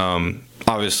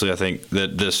 Obviously, I think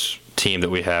that this team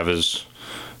that we have is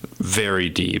very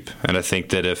deep, and I think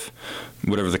that if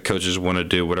whatever the coaches want to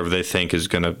do, whatever they think is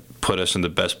going to put us in the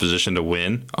best position to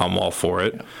win, I'm all for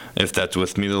it. Yeah. If that's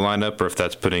with me, the lineup, or if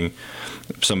that's putting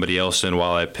somebody else in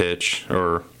while I pitch,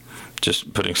 or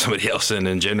just putting somebody else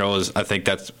in general, I think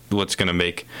that's what's going to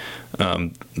make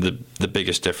the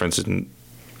biggest difference. And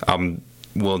I'm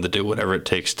willing to do whatever it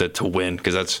takes to win,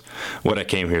 because that's what I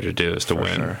came here to do, is to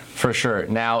win. For sure.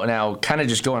 Now, kind of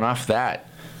just going off that,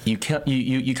 you come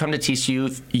to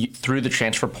TCU through the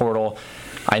transfer portal.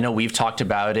 I know we've talked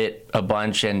about it a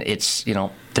bunch, and it's,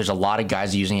 there's a lot of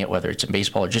guys using it, whether it's in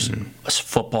baseball or just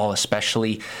football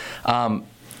especially.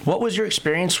 What was your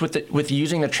experience with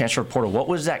using the transfer portal? What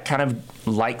was that kind of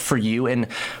like for you, and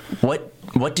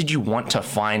what did you want to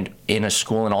find in a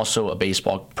school and also a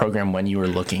baseball program when you were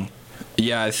looking?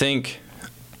 Yeah, I think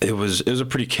it was a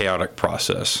pretty chaotic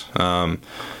process.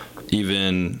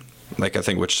 Even, like, I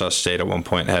think Wichita State at one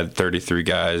point had 33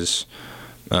 guys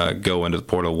go into the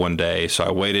portal one day, so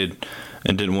I waited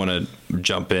and didn't want to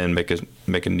jump in, make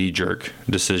a knee-jerk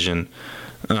decision.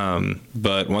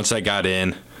 But once I got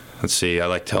in, let's see, I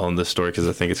like telling this story because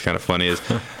I think it's kind of funny, is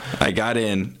I got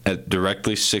in at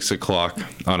directly 6 o'clock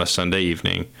on a Sunday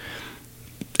evening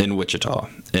in Wichita,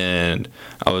 and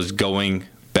I was going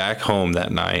back home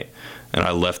that night, and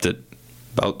I left at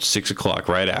about 6 o'clock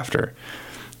right after.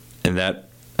 And that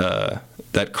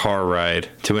car ride,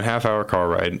 2.5 hour car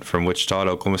ride from Wichita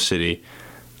to Oklahoma City,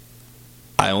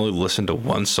 I only listened to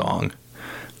one song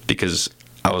because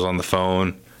I was on the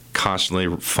phone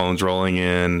constantly, phones rolling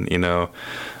in, and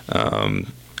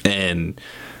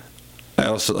I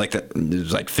also like that it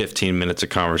was like 15 minutes of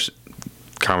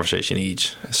conversation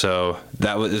each. So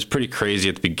it was pretty crazy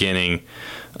at the beginning.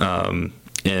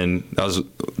 And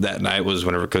that night was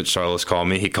whenever Coach Tolle called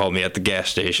me. He called me at the gas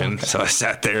station, so I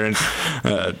sat there and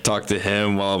talked to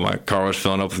him while my car was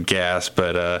filling up with gas.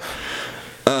 But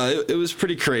it was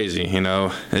pretty crazy,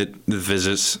 The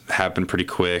visits happened pretty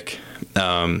quick,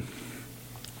 and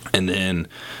then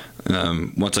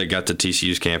once I got to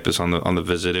TCU's campus on the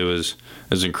visit, it was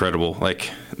incredible.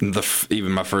 Like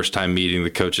even my first time meeting the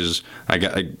coaches, I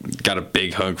got a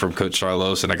big hug from Coach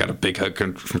Charlos, and I got a big hug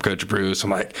from Coach Bruce.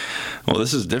 I'm like, well,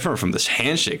 this is different from the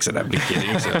handshakes that I've been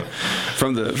getting. So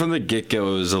from the get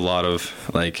go, it was a lot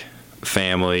of like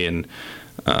family, and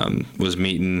was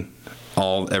meeting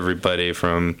everybody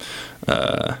from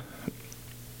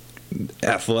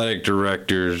athletic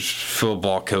directors,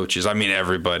 football coaches. I mean,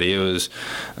 everybody. It was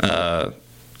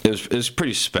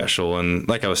pretty special, and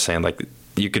like I was saying, like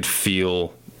you could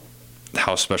feel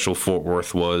how special Fort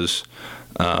Worth was,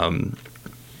 and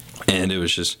it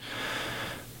was just,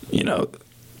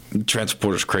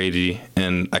 transporter's crazy,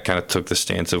 and I kind of took the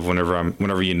stance of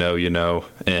whenever you know,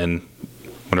 and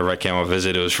whenever I came on a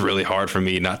visit, it was really hard for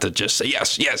me not to just say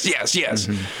yes.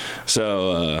 Mm-hmm.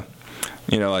 So,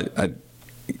 I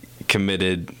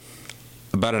committed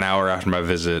about an hour after my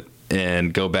visit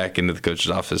and go back into the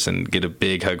coach's office and get a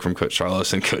big hug from Coach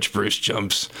Charlos, and Coach Bruce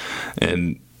jumps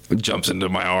into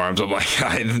my arms. I'm like,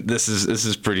 this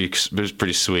is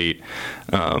pretty sweet.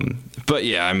 But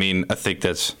yeah, I mean, I think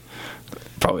that's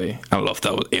probably, I don't know if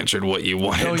that answered what you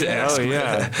wanted to ask. Oh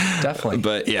yeah, definitely.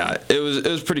 But yeah, it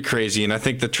was pretty crazy, and I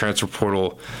think the transfer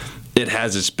portal, it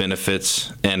has its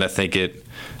benefits, and I think it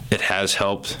has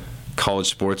helped college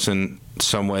sports in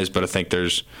some ways, but I think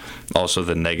there's also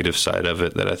the negative side of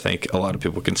it that I think a lot of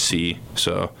people can see.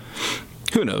 So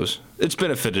who knows? It's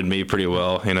benefited me pretty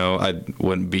well. I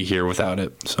wouldn't be here without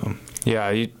it. So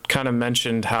yeah, you kind of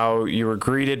mentioned how you were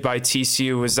greeted by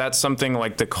TCU. Was that something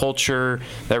like the culture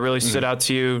that really stood out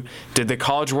to you? Did the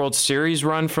College World Series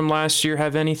run from last year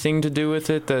have anything to do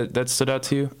with it that stood out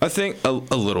to you? I think a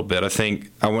little bit. I think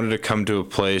I wanted to come to a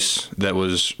place that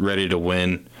was ready to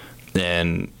win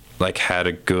and like had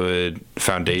a good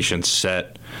foundation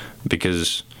set,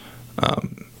 because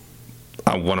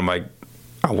I want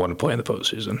to play in the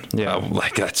postseason. Yeah,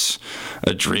 like that's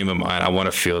a dream of mine. I want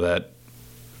to feel that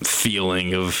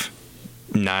feeling of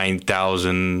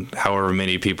 9,000, however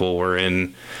many people were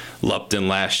in Lupton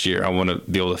last year. I want to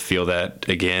be able to feel that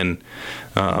again.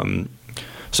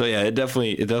 So yeah, it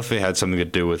definitely had something to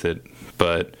do with it,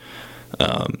 but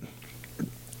I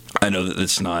know that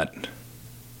it's not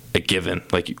a given.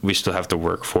 Like, we still have to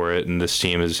work for it, and this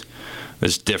team is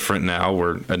different now.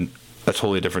 We're a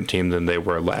totally different team than they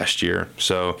were last year.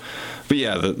 So, but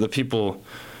yeah, the people,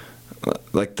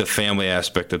 like the family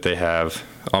aspect that they have.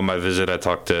 On my visit, I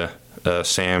talked to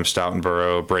Sam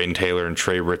Stoutenborough, Braden Taylor, and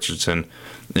Trey Richardson,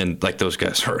 and like those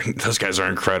guys are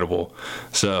incredible.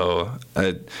 So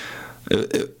it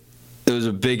was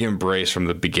a big embrace from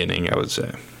the beginning, I would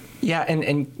say. Yeah,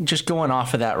 and just going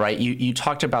off of that, right? You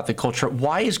talked about the culture.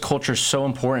 Why is culture so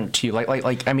important to you?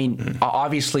 Like I mean,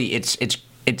 obviously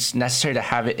it's necessary to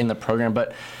have it in the program,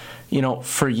 but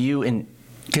for you, and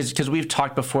because we've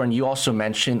talked before, and you also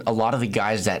mentioned a lot of the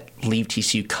guys that leave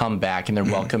TCU come back and they're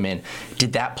welcome in.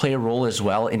 Did that play a role as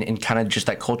well in kind of just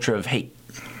that culture of, hey,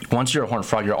 once you're a Horned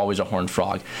Frog, you're always a Horned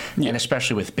Frog, and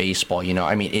especially with baseball,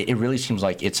 I mean, it really seems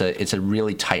like it's a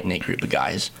really tight knit group of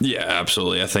guys. Yeah,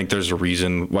 absolutely. I think there's a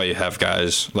reason why you have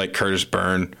guys like Curtis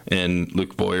Byrne and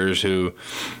Luke Boyers who,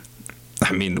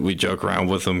 I mean, we joke around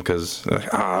with them because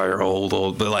you're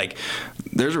old, but like,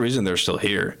 there's a reason they're still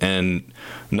here, and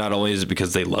not only is it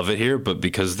because they love it here, but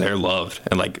because they're loved,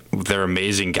 and like they're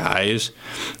amazing guys,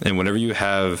 and whenever you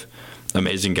have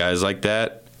amazing guys like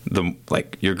that,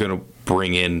 you're gonna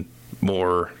bring in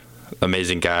more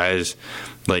amazing guys.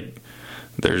 Like,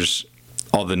 there's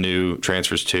all the new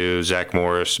transfers too, Zach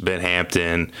Morris, Ben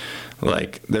Hampton.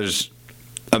 Like, they're just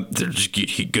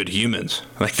good humans.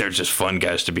 Like, they're just fun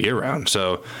guys to be around.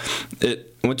 So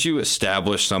once you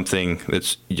establish something,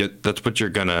 that's what you're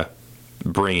gonna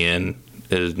bring in.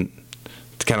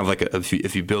 It's kind of like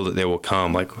if you build it, they will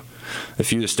come. Like,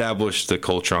 if you establish the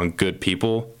culture on good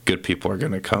people are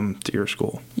going to come to your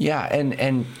school. Yeah,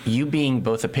 and you being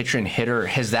both a pitcher and hitter,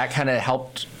 has that kind of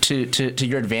helped to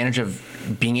your advantage of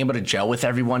being able to gel with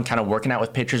everyone, kind of working out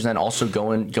with pitchers, and then also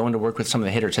going to work with some of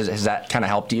the hitters? Has that kind of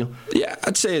helped you? Yeah,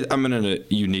 I'd say I'm in a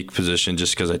unique position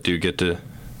just because I get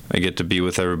to be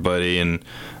with everybody and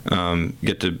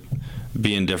get to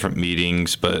be in different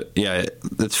meetings. But yeah,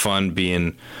 it's fun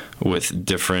being with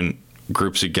different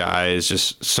groups of guys.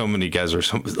 Just so many guys are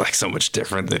so much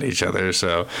different than each other.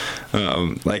 So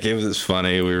like, it was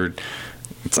funny.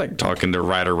 It's like talking to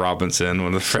Ryder Robinson,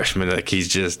 one of the freshmen. Like, he's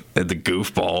just at the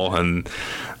goofball, and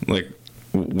like,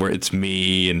 where it's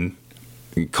me and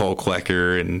Cole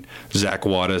Klecker and Zach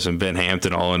Wattis and Ben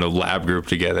Hampton all in a lab group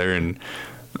together, and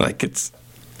like, it's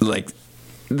like,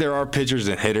 there are pitchers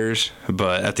and hitters,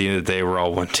 but at the end of the day, we're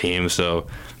all one team. So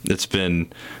it's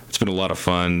been a lot of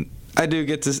fun I do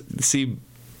get to see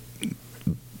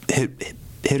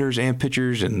hitters and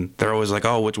pitchers, and they're always like,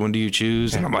 "Oh, which one do you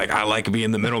choose?" And I'm like, "I like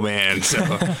being the middleman." So,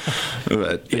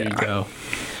 but there you go.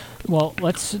 Well,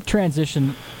 let's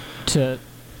transition to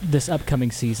this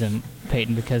upcoming season,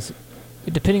 Payton, because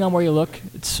depending on where you look,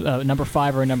 it's number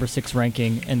 5 or number 6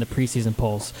 ranking in the preseason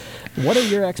polls. What are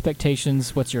your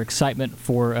expectations? What's your excitement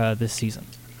for this season?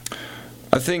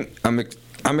 I think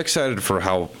I'm excited for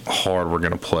how hard we're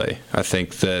going to play. I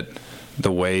think that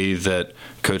the way that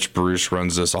Coach Bruce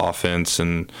runs this offense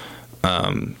and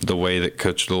the way that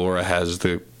Coach Delora has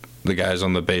the guys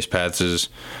on the base paths is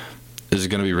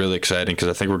going to be really exciting, because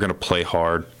I think we're going to play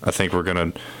hard. I think we're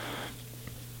going to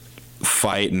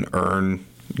fight and earn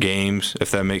games,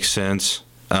 if that makes sense.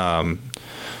 So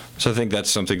I think that's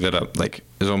something that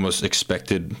is almost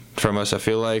expected from us, I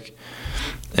feel like.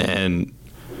 And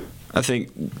I think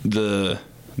the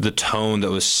tone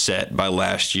that was set by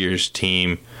last year's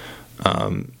team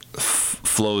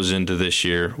flows into this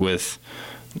year with,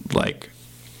 like,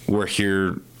 we're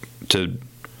here to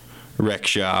wreck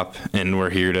shop and we're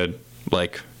here to,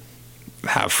 like,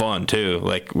 have fun too.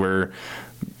 Like, we're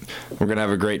gonna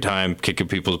have a great time kicking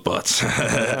people's butts.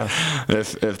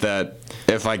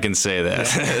 if I can say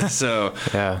that. Yeah. So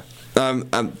yeah,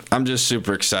 I'm just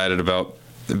super excited about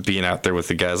being out there with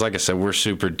the guys. Like I said, we're a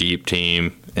super deep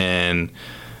team, and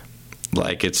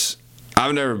like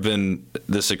I've never been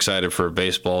this excited for a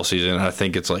baseball season. I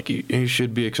think it's like you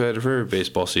should be excited for a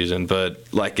baseball season, but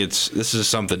like this is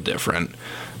something different.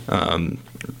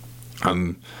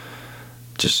 I'm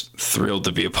just thrilled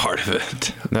to be a part of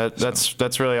it.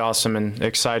 That's really awesome and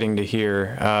exciting to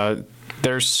hear.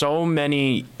 There's so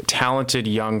many talented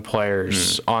young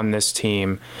players on this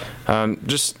team.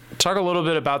 Just talk a little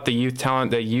bit about the youth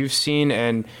talent that you've seen,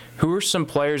 and who are some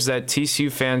players that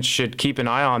TCU fans should keep an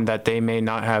eye on that they may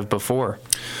not have before?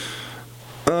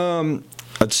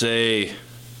 I'd say,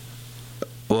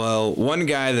 well, one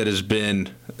guy that has been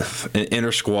in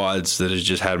inter squads that has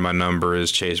just had my number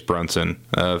is Chase Brunson,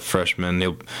 a freshman.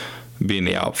 He'll be in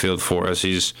the outfield for us.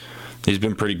 He's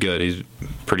been pretty good. He's a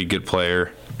pretty good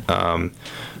player.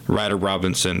 Ryder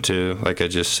Robinson, too, like I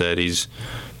just said, he's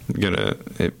going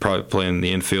to probably play in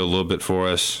the infield a little bit for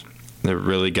us. They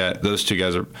really got those two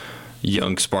guys are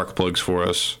young spark plugs for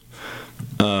us.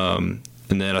 And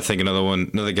then I think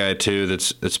another guy too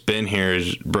that's been here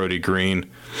is Brody Green.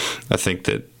 I think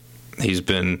that he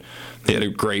had a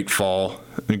great fall,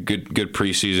 a good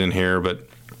preseason here, but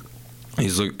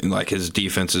he's looked like his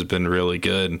defense has been really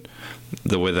good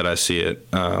the way that I see it.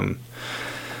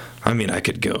 I mean, I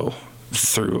could go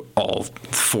through all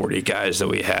 40 guys that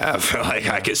we have. Like,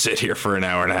 I could sit here for an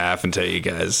hour and a half and tell you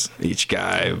guys each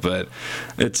guy, but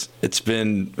it's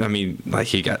been, I mean, like,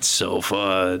 he got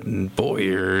Sofa and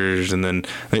Boyers, and then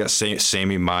they got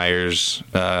Sammy Myers,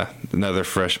 another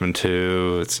freshman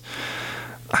too. It's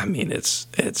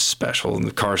special.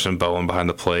 And Carson Bowen behind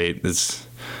the plate, it's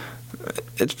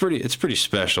pretty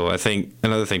special. I think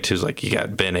another thing too is, like, you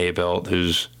got Ben Abelt,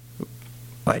 who's,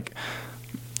 like,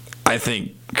 I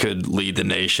think could lead the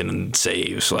nation in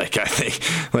saves. Like, I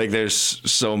think, like, there's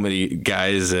so many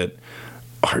guys that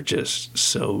are just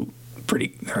so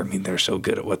pretty. I mean, they're so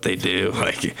good at what they do.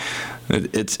 Like,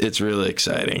 it's really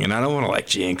exciting. And I don't want to, like,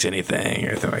 jinx anything or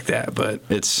anything like that, but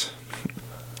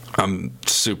I'm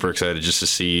super excited just to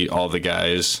see all the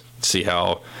guys, see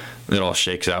how it all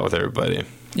shakes out with everybody.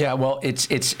 Yeah, well,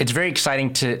 it's very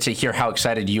exciting to hear how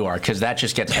excited you are, because that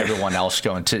just gets everyone else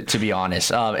going, to be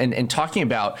honest. And talking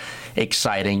about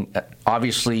exciting,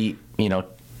 obviously,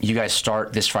 you guys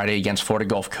start this Friday against Florida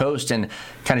Gulf Coast, and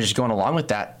kind of just going along with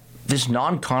that, this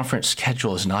non-conference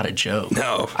schedule is not a joke.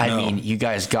 No. I mean, you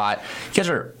guys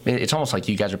are, it's almost like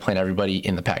you guys are playing everybody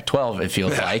in the Pac-12, it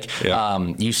feels like. Yeah.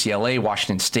 UCLA,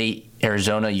 Washington State,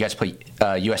 Arizona, you guys play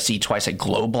USC twice at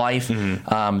Globe Life, then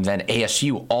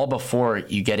ASU, all before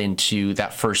you get into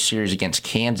that first series against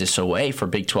Kansas away for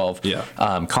Big 12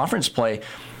 conference play.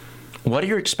 What are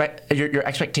your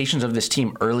expectations of this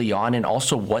team early on, and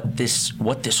also what this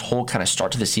whole kind of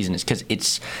start to the season is? Because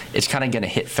it's kind of going to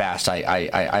hit fast,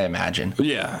 I imagine.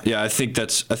 Yeah. I think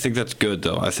that's good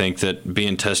though. I think that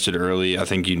being tested early, I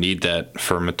think you need that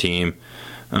from a team.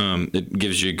 It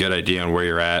gives you a good idea on where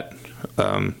you're at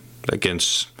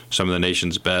against some of the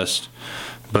nation's best.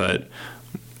 But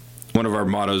one of our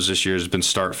mottos this year has been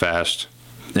start fast,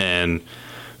 and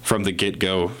from the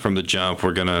get-go, from the jump,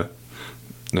 we're gonna.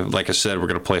 Like I said, we're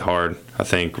going to play hard. I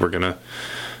think we're going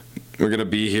to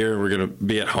be here. We're going to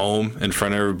be at home in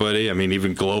front of everybody. I mean,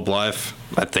 even Globe Life,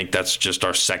 I think that's just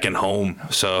our second home.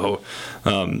 So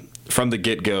from the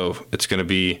get-go, it's going to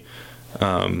be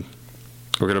we're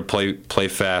going to play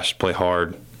fast, play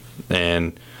hard,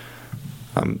 and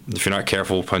if you're not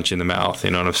careful, we'll punch you in the mouth.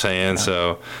 You know what I'm saying? Yeah.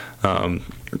 So I'm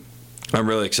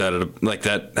really excited. Like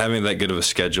that, having that good of a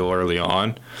schedule early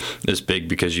on is big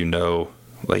because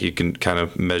like you can kind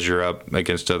of measure up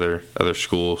against other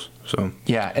schools. So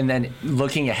yeah, and then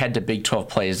looking ahead to Big 12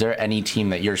 play, is there any team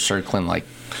that you're circling like,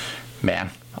 man,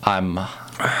 I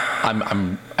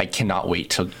cannot wait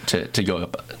to go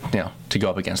up, to go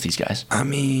up against these guys? I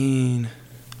mean,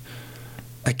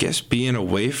 I guess being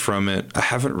away from it, I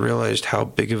haven't realized how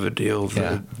big of a deal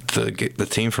the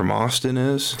team from Austin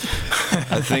is.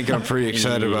 I think I'm pretty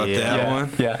excited about that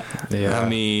one. Yeah. I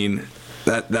mean,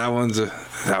 that one's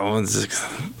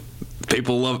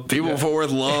people Fort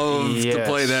Worth love to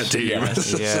play that team. Yes.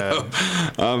 So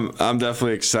I'm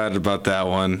definitely excited about that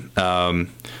one.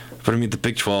 But I mean, the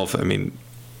Big 12, I mean,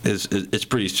 it's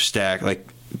pretty stacked. Like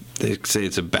they say,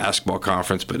 it's a basketball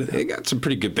conference, but they got some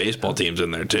pretty good baseball teams in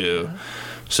there too.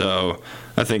 So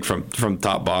I think from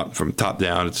top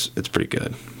down, it's pretty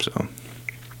good. So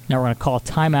now we're going to call a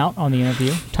timeout on the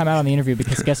interview.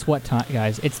 Because guess what,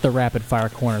 guys? It's the rapid fire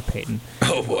corner, Payton.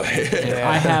 Oh boy!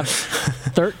 I have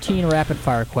 13 rapid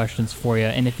fire questions for you,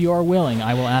 and if you are willing,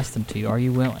 I will ask them to you. Are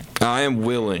you willing? I am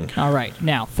willing. All right.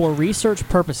 Now, for research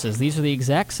purposes, these are the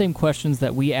exact same questions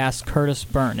that we asked Curtis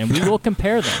Byrne, and we will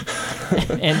compare them,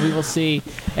 and we will see.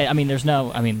 I mean, they're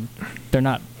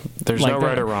not. There's no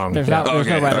right or wrong. There's no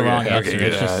right or wrong answer.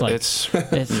 Okay,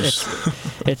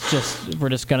 It's just we're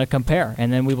just going to compare,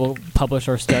 and then we will publish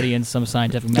our study in some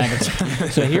scientific magazine.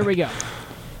 So here we go.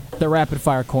 The rapid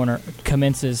fire corner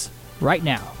commences right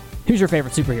now. Who's your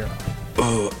favorite superhero?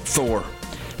 Thor.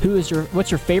 What's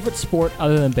your favorite sport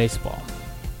other than baseball?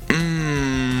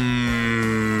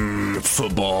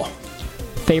 Football.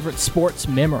 Favorite sports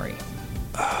memory?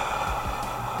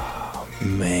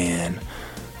 Man.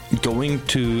 Going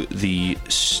to the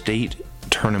state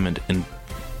tournament in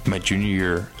my junior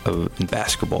year in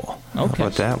basketball. Okay. How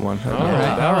about that one? All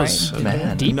right. That was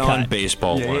man. Deep cut.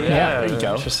 Non-baseball one. Yeah, there you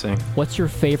go. Interesting. What's your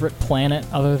favorite planet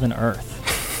other than Earth?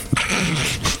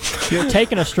 You're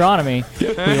taking astronomy, we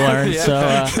learned. So.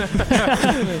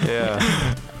 Yeah.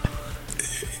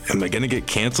 Am I going to get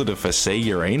canceled if I say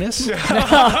Uranus? We love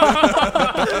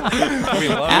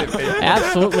it, baby.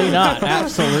 Absolutely not.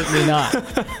 Absolutely not.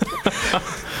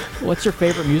 What's your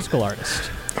favorite musical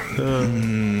artist?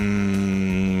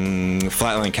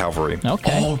 Flatland Cavalry.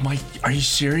 Okay. Oh my! Are you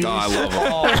serious? Oh, I love them.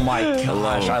 Oh my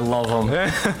gosh, I love them.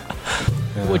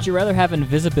 Yeah. Would you rather have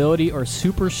invisibility or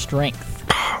super strength?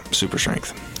 Super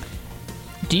strength.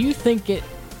 Do you think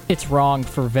it's wrong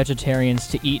for vegetarians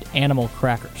to eat animal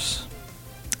crackers?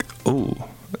 Oh,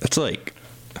 that's like.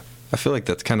 I feel like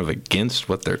that's kind of against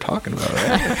what they're talking about,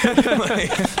 right?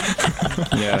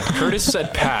 Yeah. Curtis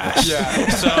said pass. Yeah.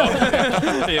 So,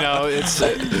 it's.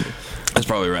 That's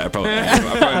probably right. I probably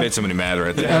made somebody mad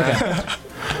right there.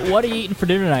 Okay. What are you eating for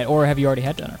dinner tonight, or have you already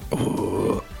had dinner?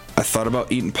 Ooh, I thought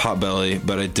about eating potbelly,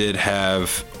 but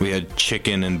we had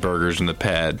chicken and burgers in the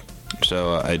pad.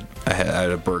 So I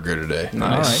had a burger today. Nice.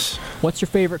 All right. What's your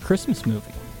favorite Christmas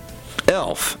movie?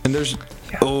 Elf. And there's...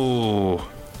 Oh...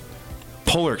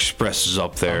 Polar Express is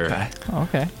up there.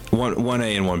 Okay.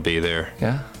 1A and 1B there.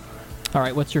 Yeah. All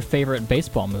right. What's your favorite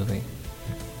baseball movie?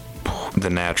 The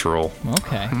Natural.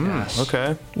 Okay. Yes.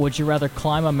 Okay. Would you rather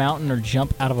climb a mountain or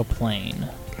jump out of a plane?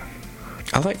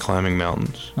 I like climbing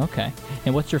mountains. Okay.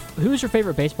 And who's your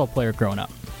favorite baseball player growing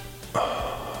up?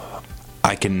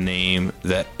 I can name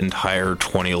that entire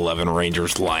 2011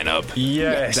 Rangers lineup.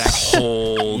 Yes. That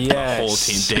whole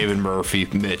team. David Murphy,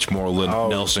 Mitch Moreland,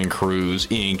 Nelson Cruz,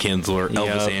 Ian Kinsler,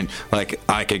 Elvis and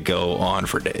I could go on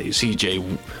for days.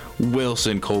 CJ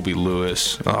Wilson, Colby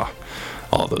Lewis,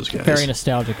 all those guys. Very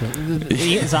nostalgic.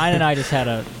 Zion and I just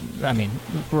had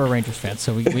we're Rangers fans,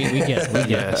 so we get it. We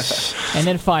get it. And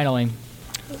then finally,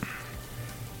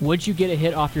 would you get a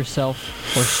hit off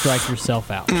yourself or strike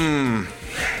yourself out?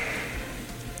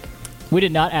 We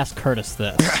did not ask Curtis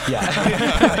this.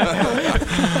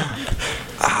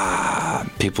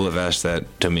 People have asked that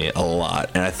to me a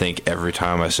lot, and I think every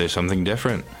time I say something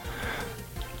different,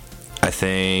 I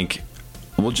think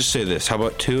we'll just say this. How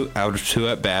about 2 out of 2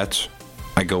 at bats?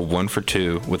 I go 1 for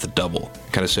 2 with a double.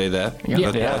 Can I say that?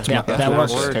 Yeah, that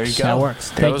works. There you go. That works.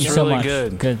 Thank you so much.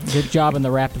 Good job in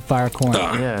the rapid fire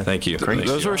corner. Thank you.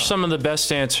 Those were some of the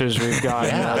best answers we've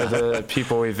gotten out of the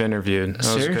people we've interviewed.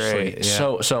 That was great.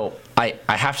 Yeah. So I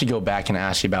have to go back and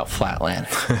ask you about Flatland.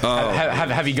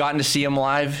 Have you gotten to see him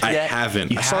live yet? I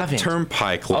haven't. I saw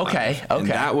Turnpike live. Okay. And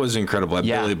that was incredible. At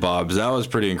Billy Bob's. That was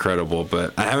pretty incredible,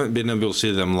 but I haven't been able to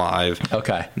see them live.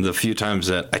 Okay. The few times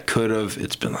that I could have,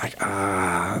 it's been like,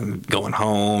 going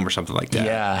home or something like that.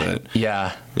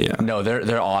 Yeah. No,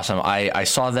 they're awesome. I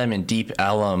saw them in Deep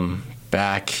Ellum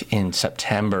back in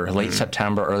September, late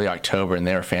September, early October, and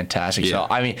they were fantastic. Yeah. So,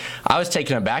 I mean, I was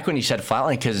taken aback when you said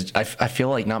Flatline because I feel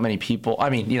like not many people, I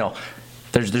mean,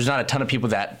 there's not a ton of people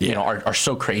that, are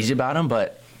so crazy about them,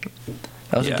 but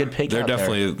that was a good pick. They're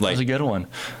definitely there. That was a good one.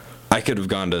 I could have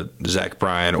gone to Zach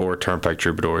Bryan or Turnpike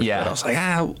Troubadours, but I was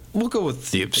like, we'll go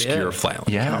with the obscure Flatline.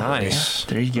 Yeah, nice.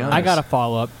 There you go. I got a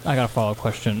follow-up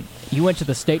question. You went to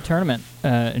the state tournament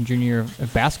in junior year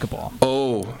of basketball.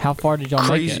 Oh, how far did y'all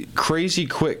make it? Crazy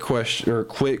quick question or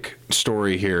quick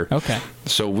story here. Okay.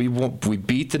 So we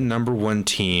beat the number 1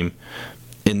 team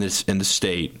in the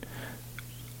state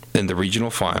in the regional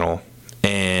final,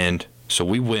 and so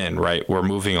we win. Right, we're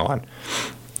moving on.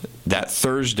 That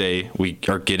Thursday, we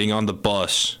are getting on the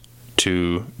bus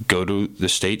to go to the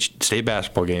state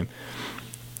basketball game.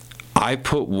 I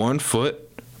put one foot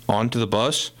onto the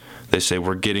bus. They say,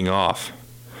 we're getting off.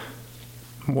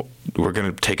 We're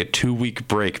going to take a 2-week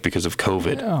break because of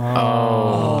COVID.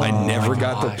 Oh. I never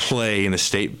got to play in a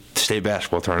state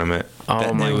basketball tournament.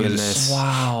 Oh, my goodness.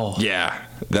 Wow. Yeah.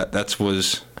 That's why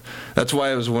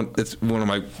it's one of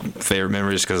my favorite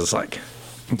memories, because it's like,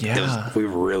 we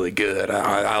were really good.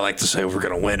 I like to say we're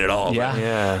going to win it all.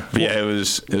 Yeah. But it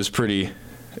was pretty.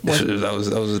 That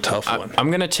was a tough one.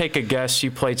 I'm going to take a guess.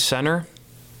 You played center.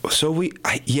 So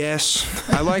yes.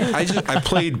 I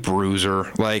played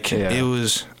bruiser. I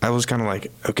was kind of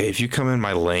like, okay, if you come in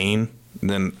my lane,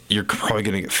 then you're probably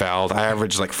going to get fouled. I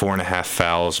averaged 4.5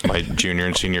 fouls my junior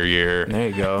and senior year. There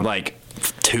you go.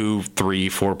 2, 3,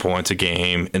 4 points a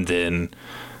game, and then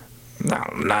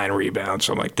 9 rebounds,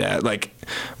 something like that.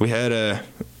 We had a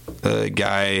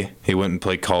guy, he went and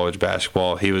played college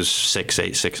basketball. He was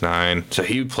 6'8", 6'9", so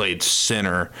he played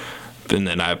center, and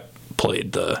then I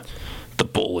played the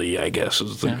bully, I guess.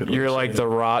 You're like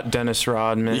the Dennis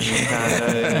Rodman.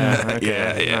 Nice.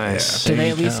 Did they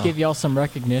at least give y'all some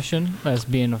recognition as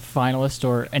being a finalist?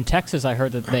 Or in Texas, I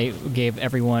heard that they gave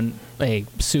everyone a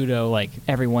pseudo,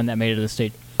 everyone that made it to the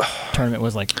state tournament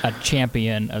was a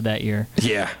champion of that year.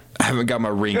 Yeah. I haven't got my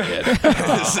ring yet.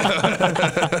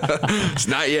 It's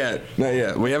not yet.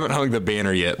 We haven't hung the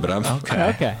banner yet, but I'm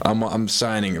okay. I'm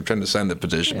signing. I'm trying to sign the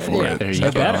petition for it. There you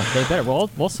go. They better.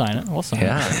 We'll sign it. We'll sign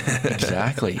it.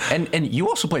 Exactly. And you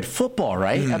also played football,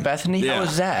 right, at Bethany? Yeah. How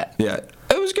was that? Yeah,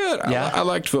 it was good. Yeah. I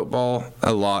liked football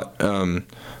a lot.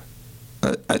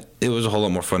 It was a whole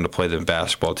lot more fun to play than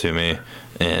basketball to me,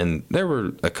 and there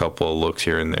were a couple of looks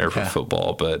here and there for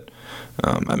football, but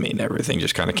everything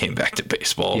just kind of came back to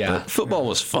baseball. Yeah. But football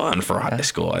was fun for high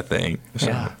school, I think. So.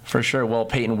 Yeah, for sure. Well,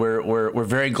 Payton, we're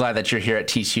very glad that you're here at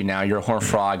TCU now. You're a Horned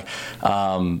Frog.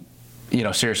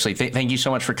 Seriously, thank you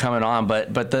so much for coming on.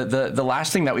 But the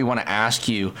last thing that we want to ask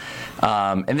you,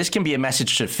 and this can be a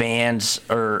message to fans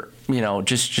or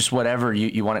just whatever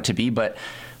you want it to be, but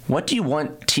what do you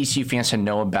want TCU fans to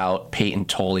know about Payton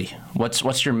Tolle?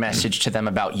 What's your message to them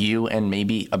about you and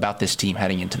maybe about this team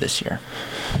heading into this year?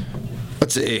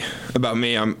 Let's see. About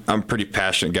me, I'm a pretty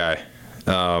passionate guy.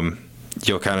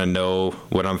 You'll kind of know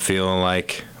what I'm feeling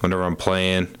like whenever I'm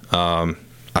playing. I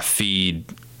feed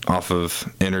off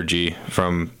of energy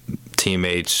from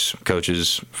teammates,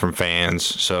 coaches, from fans.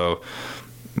 So,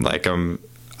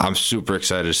 I'm super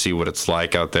excited to see what it's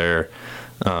like out there,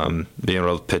 being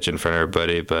able to pitch in front of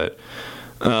everybody. But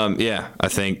I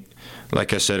think,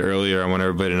 like I said earlier, I want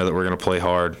everybody to know that we're going to play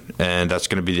hard, and that's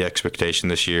going to be the expectation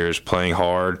this year, is playing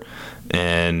hard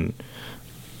and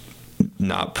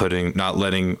not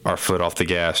letting our foot off the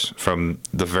gas from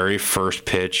the very first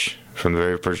pitch, from the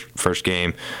very first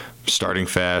game, starting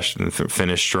fast and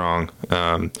finish strong.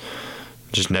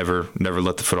 Just never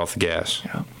let the foot off the gas.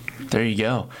 Yeah. There you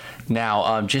go.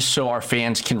 Now, just so our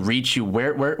fans can reach you,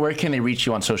 where can they reach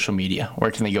you on social media?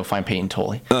 Where can they go find Payton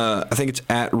Tolle? I think it's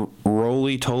at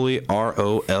Rolle Tolle,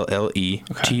 ROLLE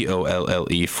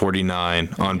TOLLE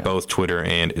 49 on both Twitter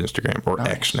and Instagram, or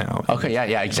X now. Okay,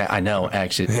 yeah, exactly. I know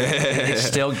X. It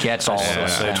still gets all of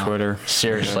us. Say Twitter.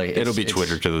 Seriously, it'll be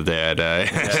Twitter to the day I die.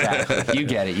 Exactly. You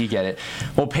get it.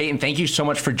 Well, Payton, thank you so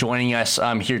much for joining us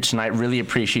here tonight. Really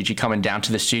appreciate you coming down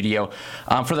to the studio.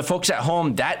 For the folks at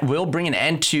home, that will bring an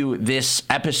end to this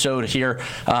episode here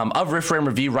of Riff Ram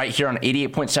Review right here on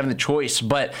 88.7 The Choice.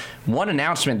 But one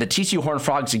announcement: the TCU Horned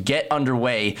Frogs get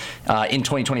underway in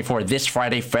 2024 this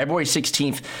Friday, February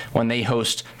 16th, when they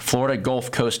host Florida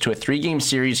Gulf Coast to a 3-game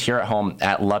series here at home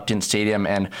at Lupton Stadium,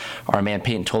 and our man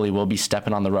Payton Tolle will be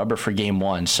stepping on the rubber for Game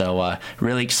 1. So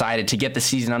really excited to get the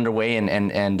season underway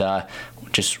and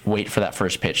just wait for that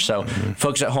first pitch. So,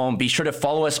 folks at home, be sure to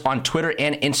follow us on Twitter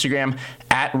and Instagram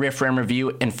at Riff Ram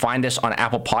Review, and find us on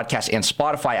Apple Podcasts and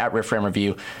Spotify at Riff Ram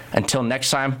Review. Until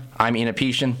next time, I'm Ina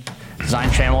Petion. Zion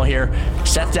Trammell here,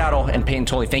 Seth Dowdle, and Payton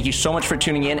Tolle. Thank you so much for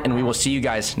tuning in, and we will see you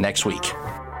guys next week.